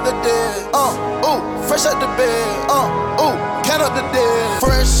 Count up the dead. Fresh out the bed. Count up the dead.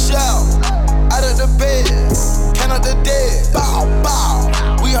 Fresh out of the bed. Count up the dead. Bow, bow.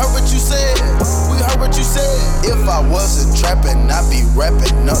 We heard what you said. We heard what you said. If I wasn't trapping, I'd be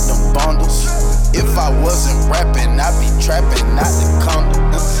rapping up them bundles. If I wasn't rapping, I'd be trapping out the condo.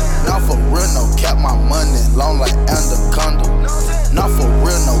 Not for real, no cap, my money long like anaconda. Not for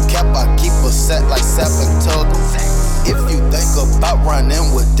real, no cap, I keep a set like Sapatoga. If you think about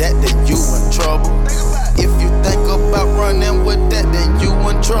running with that, then you in trouble. If you think about running with that, then you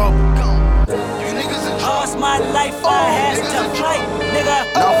in trouble. Lost my life, I had to fight, nigga.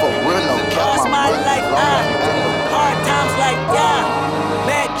 Not for real, no cap, lost my life, hard times like yeah,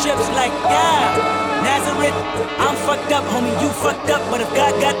 bad trips like yeah. Nazareth it. I'm fucked up, homie, you fucked up. But if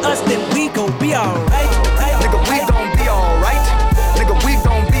God got us, then we gon' be alright. Nigga, we gon' be alright. Nigga, we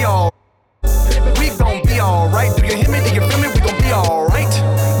gon' be alright. We gon' be alright. Do you hear me? Do you feel me? We gon' be alright.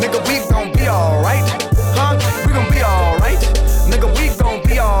 Nigga, we gon' be alright. Huh? We gon' be alright. Nigga, we gon'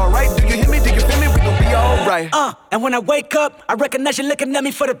 be alright. Do you hear me? Do you feel me? We gon' be alright. And when I wake up, I recognize you looking at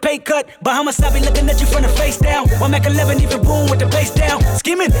me for the pay cut. Bahamas, I be looking at you from the face down. 1 Mac 11, even boom with the bass down.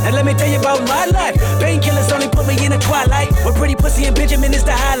 Scheming, and let me tell you about my life. Painkillers only put me in the twilight. With pretty pussy and Benjamin is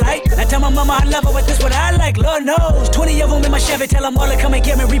the highlight. I tell my mama I love her, but this what I like. Lord knows, 20 of them in my Chevy. Tell them all to come and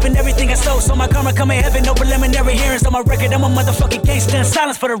get me, reaping everything I sow. So my karma come in heaven, no preliminary hearings on my record. I'm a motherfucking gangster in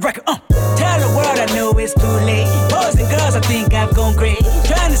silence for the record. Tell the world I know it's too late. Boys and girls, I think I've gone great.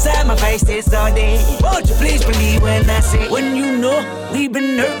 Trying to side my face this all day. Won't you please believe when I say, when you know we've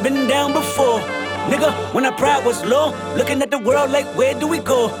been hurt, been down before. Nigga, when our pride was low, looking at the world like where do we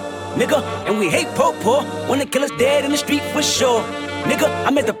go? Nigga, and we hate po-po, wanna kill us dead in the street for sure. Nigga,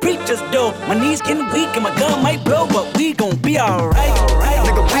 I'm at the preacher's door, my knees getting weak and my gun might blow, but we gon' be alright.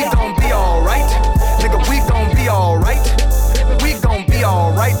 Nigga, we gon' be alright. Nigga, we gon' be alright. We gon' be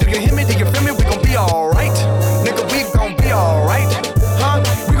alright. Do you hear me? Do you feel me? We gon' be alright. Nigga, we gon' be alright. Huh?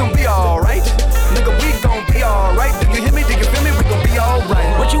 We gon' be alright. Nigga, we gon' be alright. Do you hear me? Do you feel me? We gon' be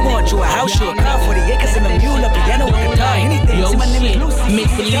alright. What you want? You a house, you a car, 40 acres and a mule, a piano, a guitar, anything. Yo, See, my name is shit, Lucy.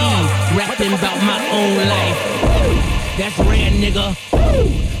 make believe, rapping about my own life. That's rare, nigga.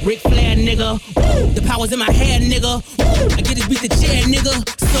 Ric Flair, nigga. The power's in my head, nigga. I get this beat the chair, nigga.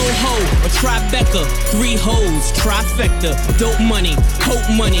 Soho, a Tribeca, 3 hoes, trifecta. Dope money, coke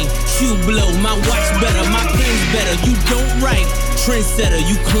money, shoe blow. My watch better, my pen's better. You don't write, trendsetter,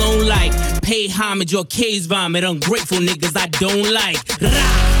 you clone like. Pay homage or case vomit. Ungrateful niggas I don't like. Rah!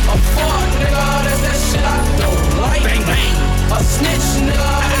 A fuck nigga, that's that shit I don't like. Bang bang. A snitch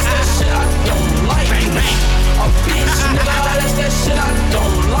nigga, that's that shit I don't like. Bang bang. A bitch nigga, that's that shit I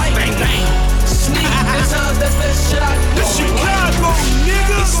don't like. Bang bang. Sneak niggas, that's that shit I don't like. Chicago,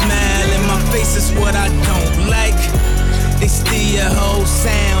 nigga. They smile in my face, is what I don't like. They steal your whole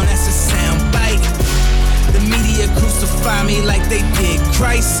sound, that's a sound bite. The media crucify me like they did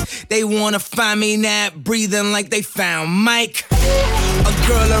Christ. They wanna find me not breathing like they found Mike. A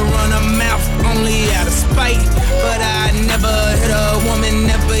girl will run her mouth only out of spite, but I never hit a woman,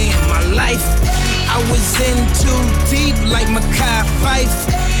 never in my life. I was in too deep like Makai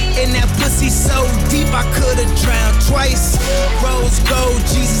Fife. And that pussy so deep I could've drowned twice. Rose gold,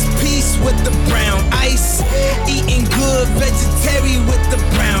 Jesus peace with the brown ice. Eating good vegetarian with the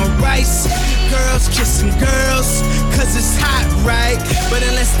brown rice. Girls kissing girls, cause it's hot, right? But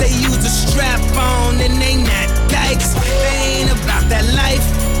unless they use a strap on, then they not dykes. They ain't about that life,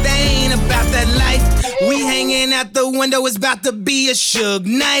 they ain't about that life. We hanging out the window, it's about to be a Suge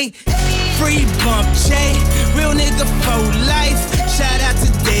night. Free bump J, real nigga for life. Shout out to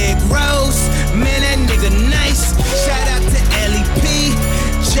Derrick Rose, man that nigga nice. Shout out to LEP,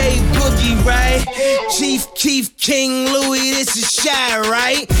 J Boogie, right? Chief Keef, King Louis, this is Shy,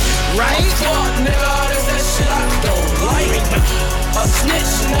 right? Right? Fuck nigga, that's that shit I don't like. A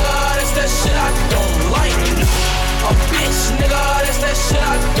snitch nigga, that's that shit I don't like. A bitch nigga, that's that shit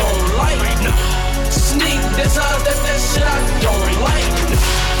I don't like. Sneak this up, that's that shit I don't like.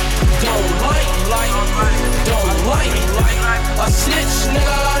 Don't like, don't like. A snitch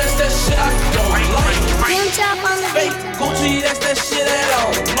nigga, that's that shit I don't like. Fake Gucci, that's that shit I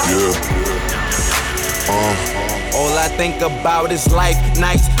don't like. All I think about is life,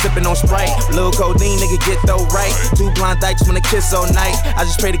 nights, sipping on Sprite. Lil' codeine, nigga, get though right. 2 blind dykes wanna kiss all night. I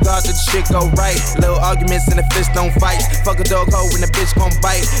just pray to God that the shit go right. Little arguments and the fist don't fight. Fuck a dog hoe when the bitch gon'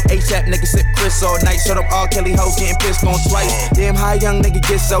 bite. ASAP nigga sip Chris all night. Shut up all Kelly hoes getting pissed on twice. Damn, how young nigga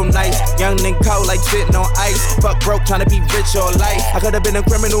get so nice. Young nigga cold like sitting on ice. Fuck broke, tryna be rich all life. I could've been a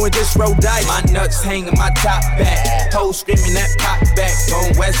criminal and just rolled dice. My nuts hanging my top back. Hoes screaming that pop back.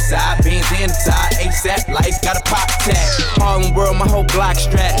 On west side, beans inside. ASAP life got a pop tag. Harlem world, my whole block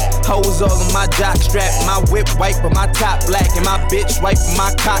strap. Hoes all on my jock strap. My whip white, but my top black. And my bitch white, but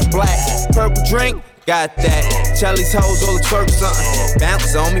my cock black. Purple drink, got that. Charlie's hoes all the twerk something.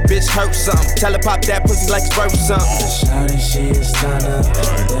 Bounce on me, bitch, hurt something. Tell her pop that pussy like it's worth something. Shawty, she a stunner.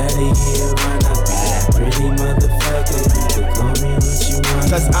 Daddy, he a runner. Pretty motherfucker, you can call me what you want.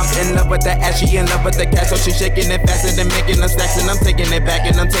 Cause I'm in love with that ass, she in love with the cat. So she shaking it faster than making her stacks. And I'm taking it back,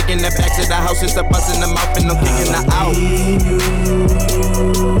 and I'm taking it back to the house. It's a bustin' them up, and I'm kicking her out.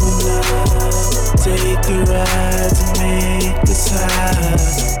 Take a ride to make this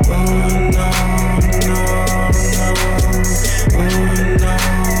high. Oh no, no, no. Oh no,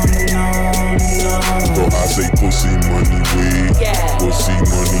 no, no. So I say pussy money weed, pussy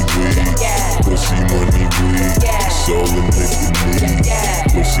money weed, pussy money weed.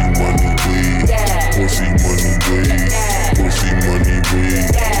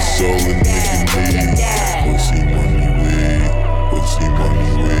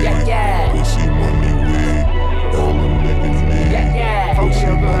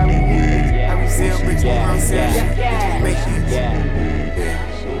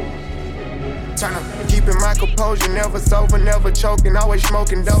 never sober, never choking, always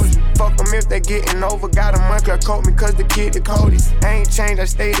smoking dozy. Fuck them if they getting over, got a monthly coat me cause the kid the coldest. I ain't changed, I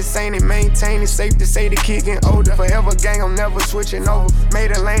stay the same and maintain it. Safe to say the kid getting older. Forever gang, I'm never switching over.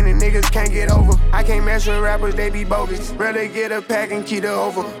 Made a lane and niggas can't get over. I can't mess with rappers, they be bogus. Rather get a pack and keep it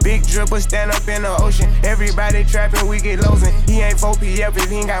over. Big dripper stand up in the ocean. Everybody trapping, we get losing. He ain't 4PF if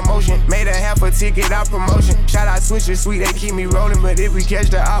he ain't got motion. Made a half a ticket out promotion. Shout out Switcher Sweet, they keep me rolling. But if we catch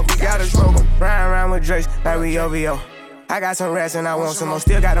the op, we gotta stroke him. Riding around with Drake's like we OVO. I got some rats and I want some more.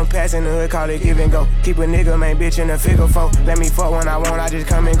 Still got them pass in the hood, call it give and go. Keep a nigga, main bitch in a figure four. Let me fuck when I want, I just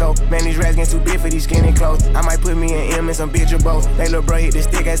come and go. Man, these rats getting too big for these skinny clothes. I might put me an M and some bitch or both. They little bro hit the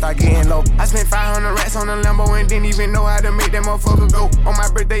stick and start getting low. I spent 500 rats on a Lambo and didn't even know how to make that motherfucker go. On my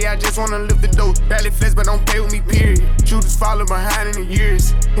birthday, I just wanna lift the dough. Barely flex, but don't play with me, period. Shooters follow behind in the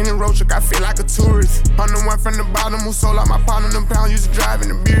years. In the road truck, I feel like a tourist. I'm the one from the bottom who sold out my pound on them pounds, used to drive in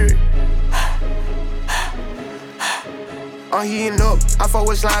the beard. I'm heating up, I fuck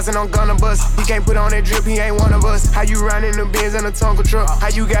with slides and I'm gonna bust. He can't put on that drip, he ain't one of us. How you riding the Benz and a Tonka truck? How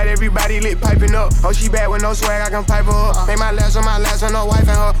you got everybody lit piping up? Oh, she bad with no swag, I can pipe her up. Make my last with no wife and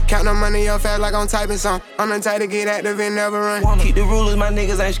her. Count the money up fast like I'm typing some. I'm the type to get active and never run. Keep the rulers, my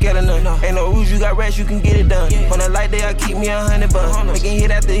niggas ain't scared of none. Ain't no rules, you got rats, you can get it done. On a light day, I keep me 100 buns. Making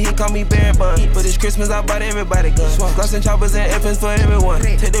hit after hit, call me Barry Bun. But it's Christmas, I bought everybody guns. Gloss and choppers and effins for everyone.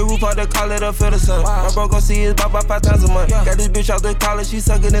 Take the roof out the call it up for the sun. My bro gon' see his about 5 times a month. Got this bitch out the collar, she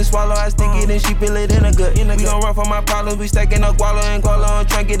suck it and swallow. I stick it and she feel it in a gut. We don't run from my problems, we stacking up guala and guala on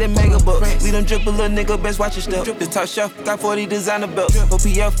trying to get it mega bucks. We done drip a little nigga, best watch your step. This top shelf, got 40 designer belts.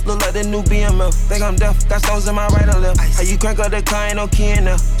 OPF, look like the new BMF. Think I'm deaf, got stones in my right or left. How you crank up the car, ain't no key in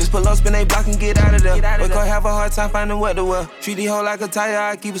there. Just pull up, spin they block and get out of there. We gon' have a hard time finding what to wear. Treat the hoe like a tire,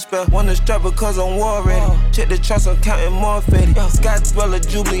 I keep a spell. Wanna strap because I'm war ready. Check the trust, I'm counting more fetty. Scott Dweller,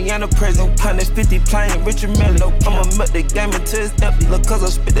 Juliana present. 150 playing Richard Mille. I'ma milk the game until it's empty. Look, cause I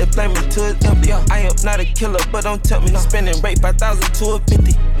spit that flame until it's empty. I am not a killer, but don't tempt me. Spending rate 5,000 to a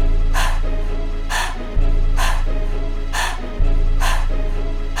 50.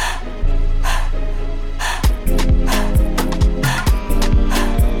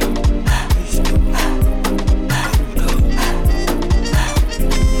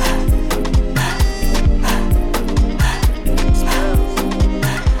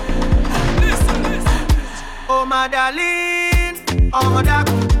 Oh my darling, oh my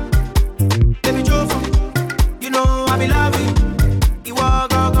darling, baby Jofa, you know I be loving. You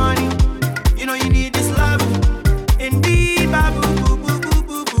walk out on you know you need this love. Indeed, babu, boo, boo, boo,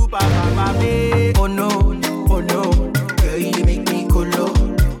 boo, boo, ba, ba, ba, ba. Oh no, girl you make me colo.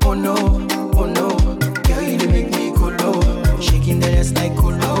 Oh no, girl you make me colo. Shaking the ass like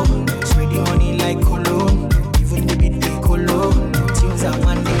colo, spreading money like colo. Even the beat they colo. Things I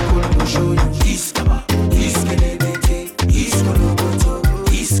want they colo show you. Iskaba.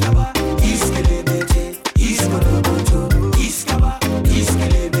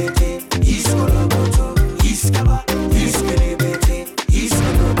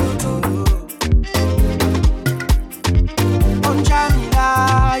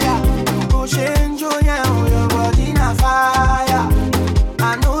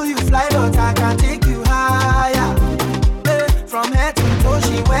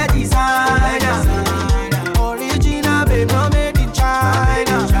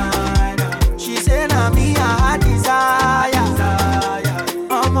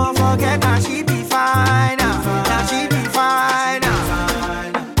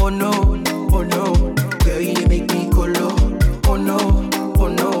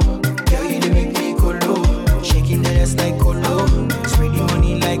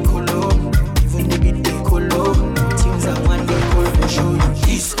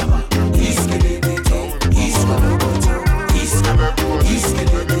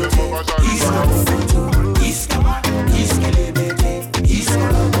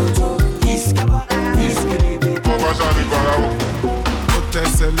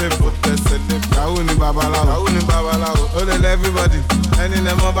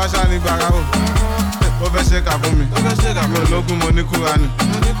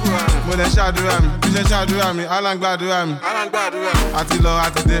 Gbàdúrà mi, àti lọ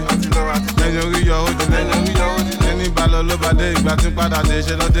àti dé, lẹ́yìn orí yọ òdì lẹ́yìn, ẹni bá lọ ló bá dé, ìgbà tí ń padà dé,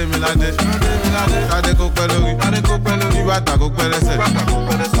 ṣe lọ́dé mi ládé, kádé kó pẹ́ lórí, kí bàtà kó pẹ́ lẹ́sẹ̀,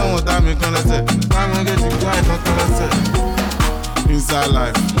 fún ọ̀tá mi kan lẹ́sẹ̀, fáwọn méjì kú àìsàn kan lẹ́sẹ̀. Inside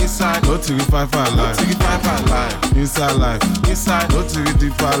life, no to the five life. Inside life, no to the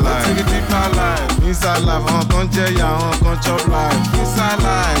deeper life. Inside life, on kan jẹ ya, on kan chop life.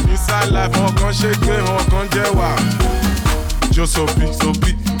 Inside life, on kan shake gbé, on kan jẹ wà. Josopi,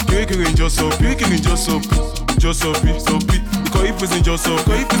 kiri jo sopi. Josopi, Sopi. Ikọ̀ yìí prison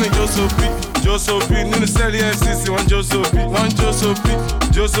Josopi, nínú sẹ́ẹ̀lì FCC wọ́n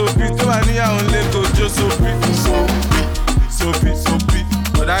Josopi, tó bá níyàwó lẹ́kọ̀ọ́ Josopi. Sopi,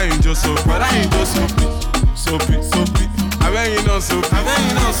 bọ̀dá yìí Josopi. Sopi, abẹ́yìn náà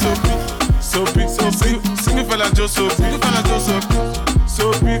Sopi, single fella Josopi.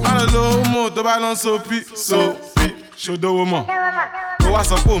 Sopi, má lọ lówó mọ̀ tó bá lọ Sopi, ṣòdówó mọ̀. Ó wá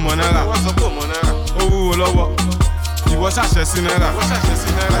sọ pé òmò náírà, ó wúwo lọ́wọ́. Ìwọ ṣàṣẹ sí náírà,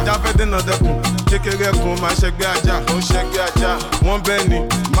 ajá fẹ́ dènà dẹkùn. Kékeré ẹkùn máa ṣẹgbẹ́ ajá, wọ́n bẹ́ẹ̀ ni,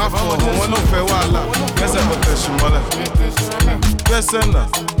 má fọ̀ wọn náà fẹ́ wàhálà. Gbẹ́sẹ̀ fẹ́ tẹ̀sùn mọ́lẹ̀, gbẹ́sẹ̀ náà,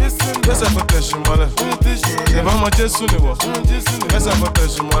 gbẹ́sẹ̀ fẹ́ tẹ̀sùn mọ́lẹ̀. Ìbá ọmọ Jésù ni wọ̀, gbẹ́sẹ̀ fẹ́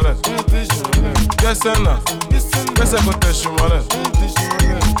tẹ̀sùn mọ́lẹ̀. Gbẹ́sẹ̀ náà, gbẹ́sẹ̀ fẹ́ tẹ̀sùn mọ́lẹ̀.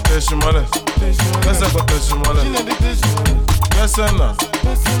 Gbẹ́sẹ̀ fẹ́ tẹ̀sùn mọ́lẹ̀. Gbẹ́sẹ̀ náà,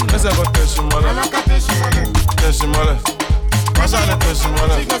 gbẹ́sẹ̀ fẹ́ tẹ̀sùn mọ́lẹ̀. Wáṣà tẹ̀sùn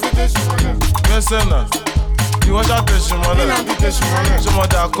mọ́lẹ̀. Gbẹ́sẹ̀ náà, ìwọ ṣá tẹ̀sùn mọ́lẹ̀.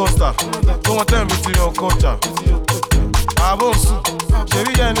 Ṣọmọdé Acosta, tó wọn tẹ̀ mí ti yan kọ́ńtà. Àbòsùn,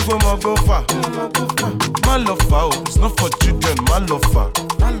 ṣèbí yẹn ni pé mo gbó fà. Má lọ fà o, it's not for children, má lọ fà.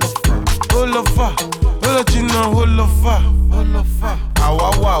 Ó lọ fà, ó lọ jìnnà, ó lọ fà. Àwa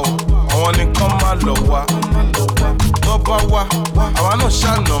wà o, àwọn nìkan má lọ wá. Tó bá wá, àwa náà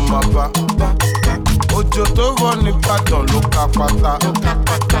ṣàna máa bá. Òjò tó rọ̀ nígbàdàn ló ka pátá.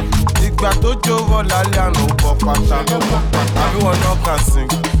 Ìgbà tó jó rọ̀ lálẹ́ àná ó bọ́ pátá. Àbí wọn náà kàn sing,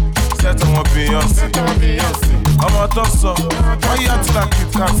 sẹ́tọ̀ wọn Beyonce. Ọmọ tó sọ, wọ́n yá tí la kì í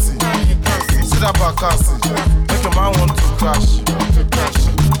kàn sí. Sídà Bàkàsì, make a man want to crash.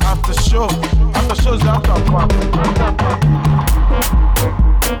 After shows, after party.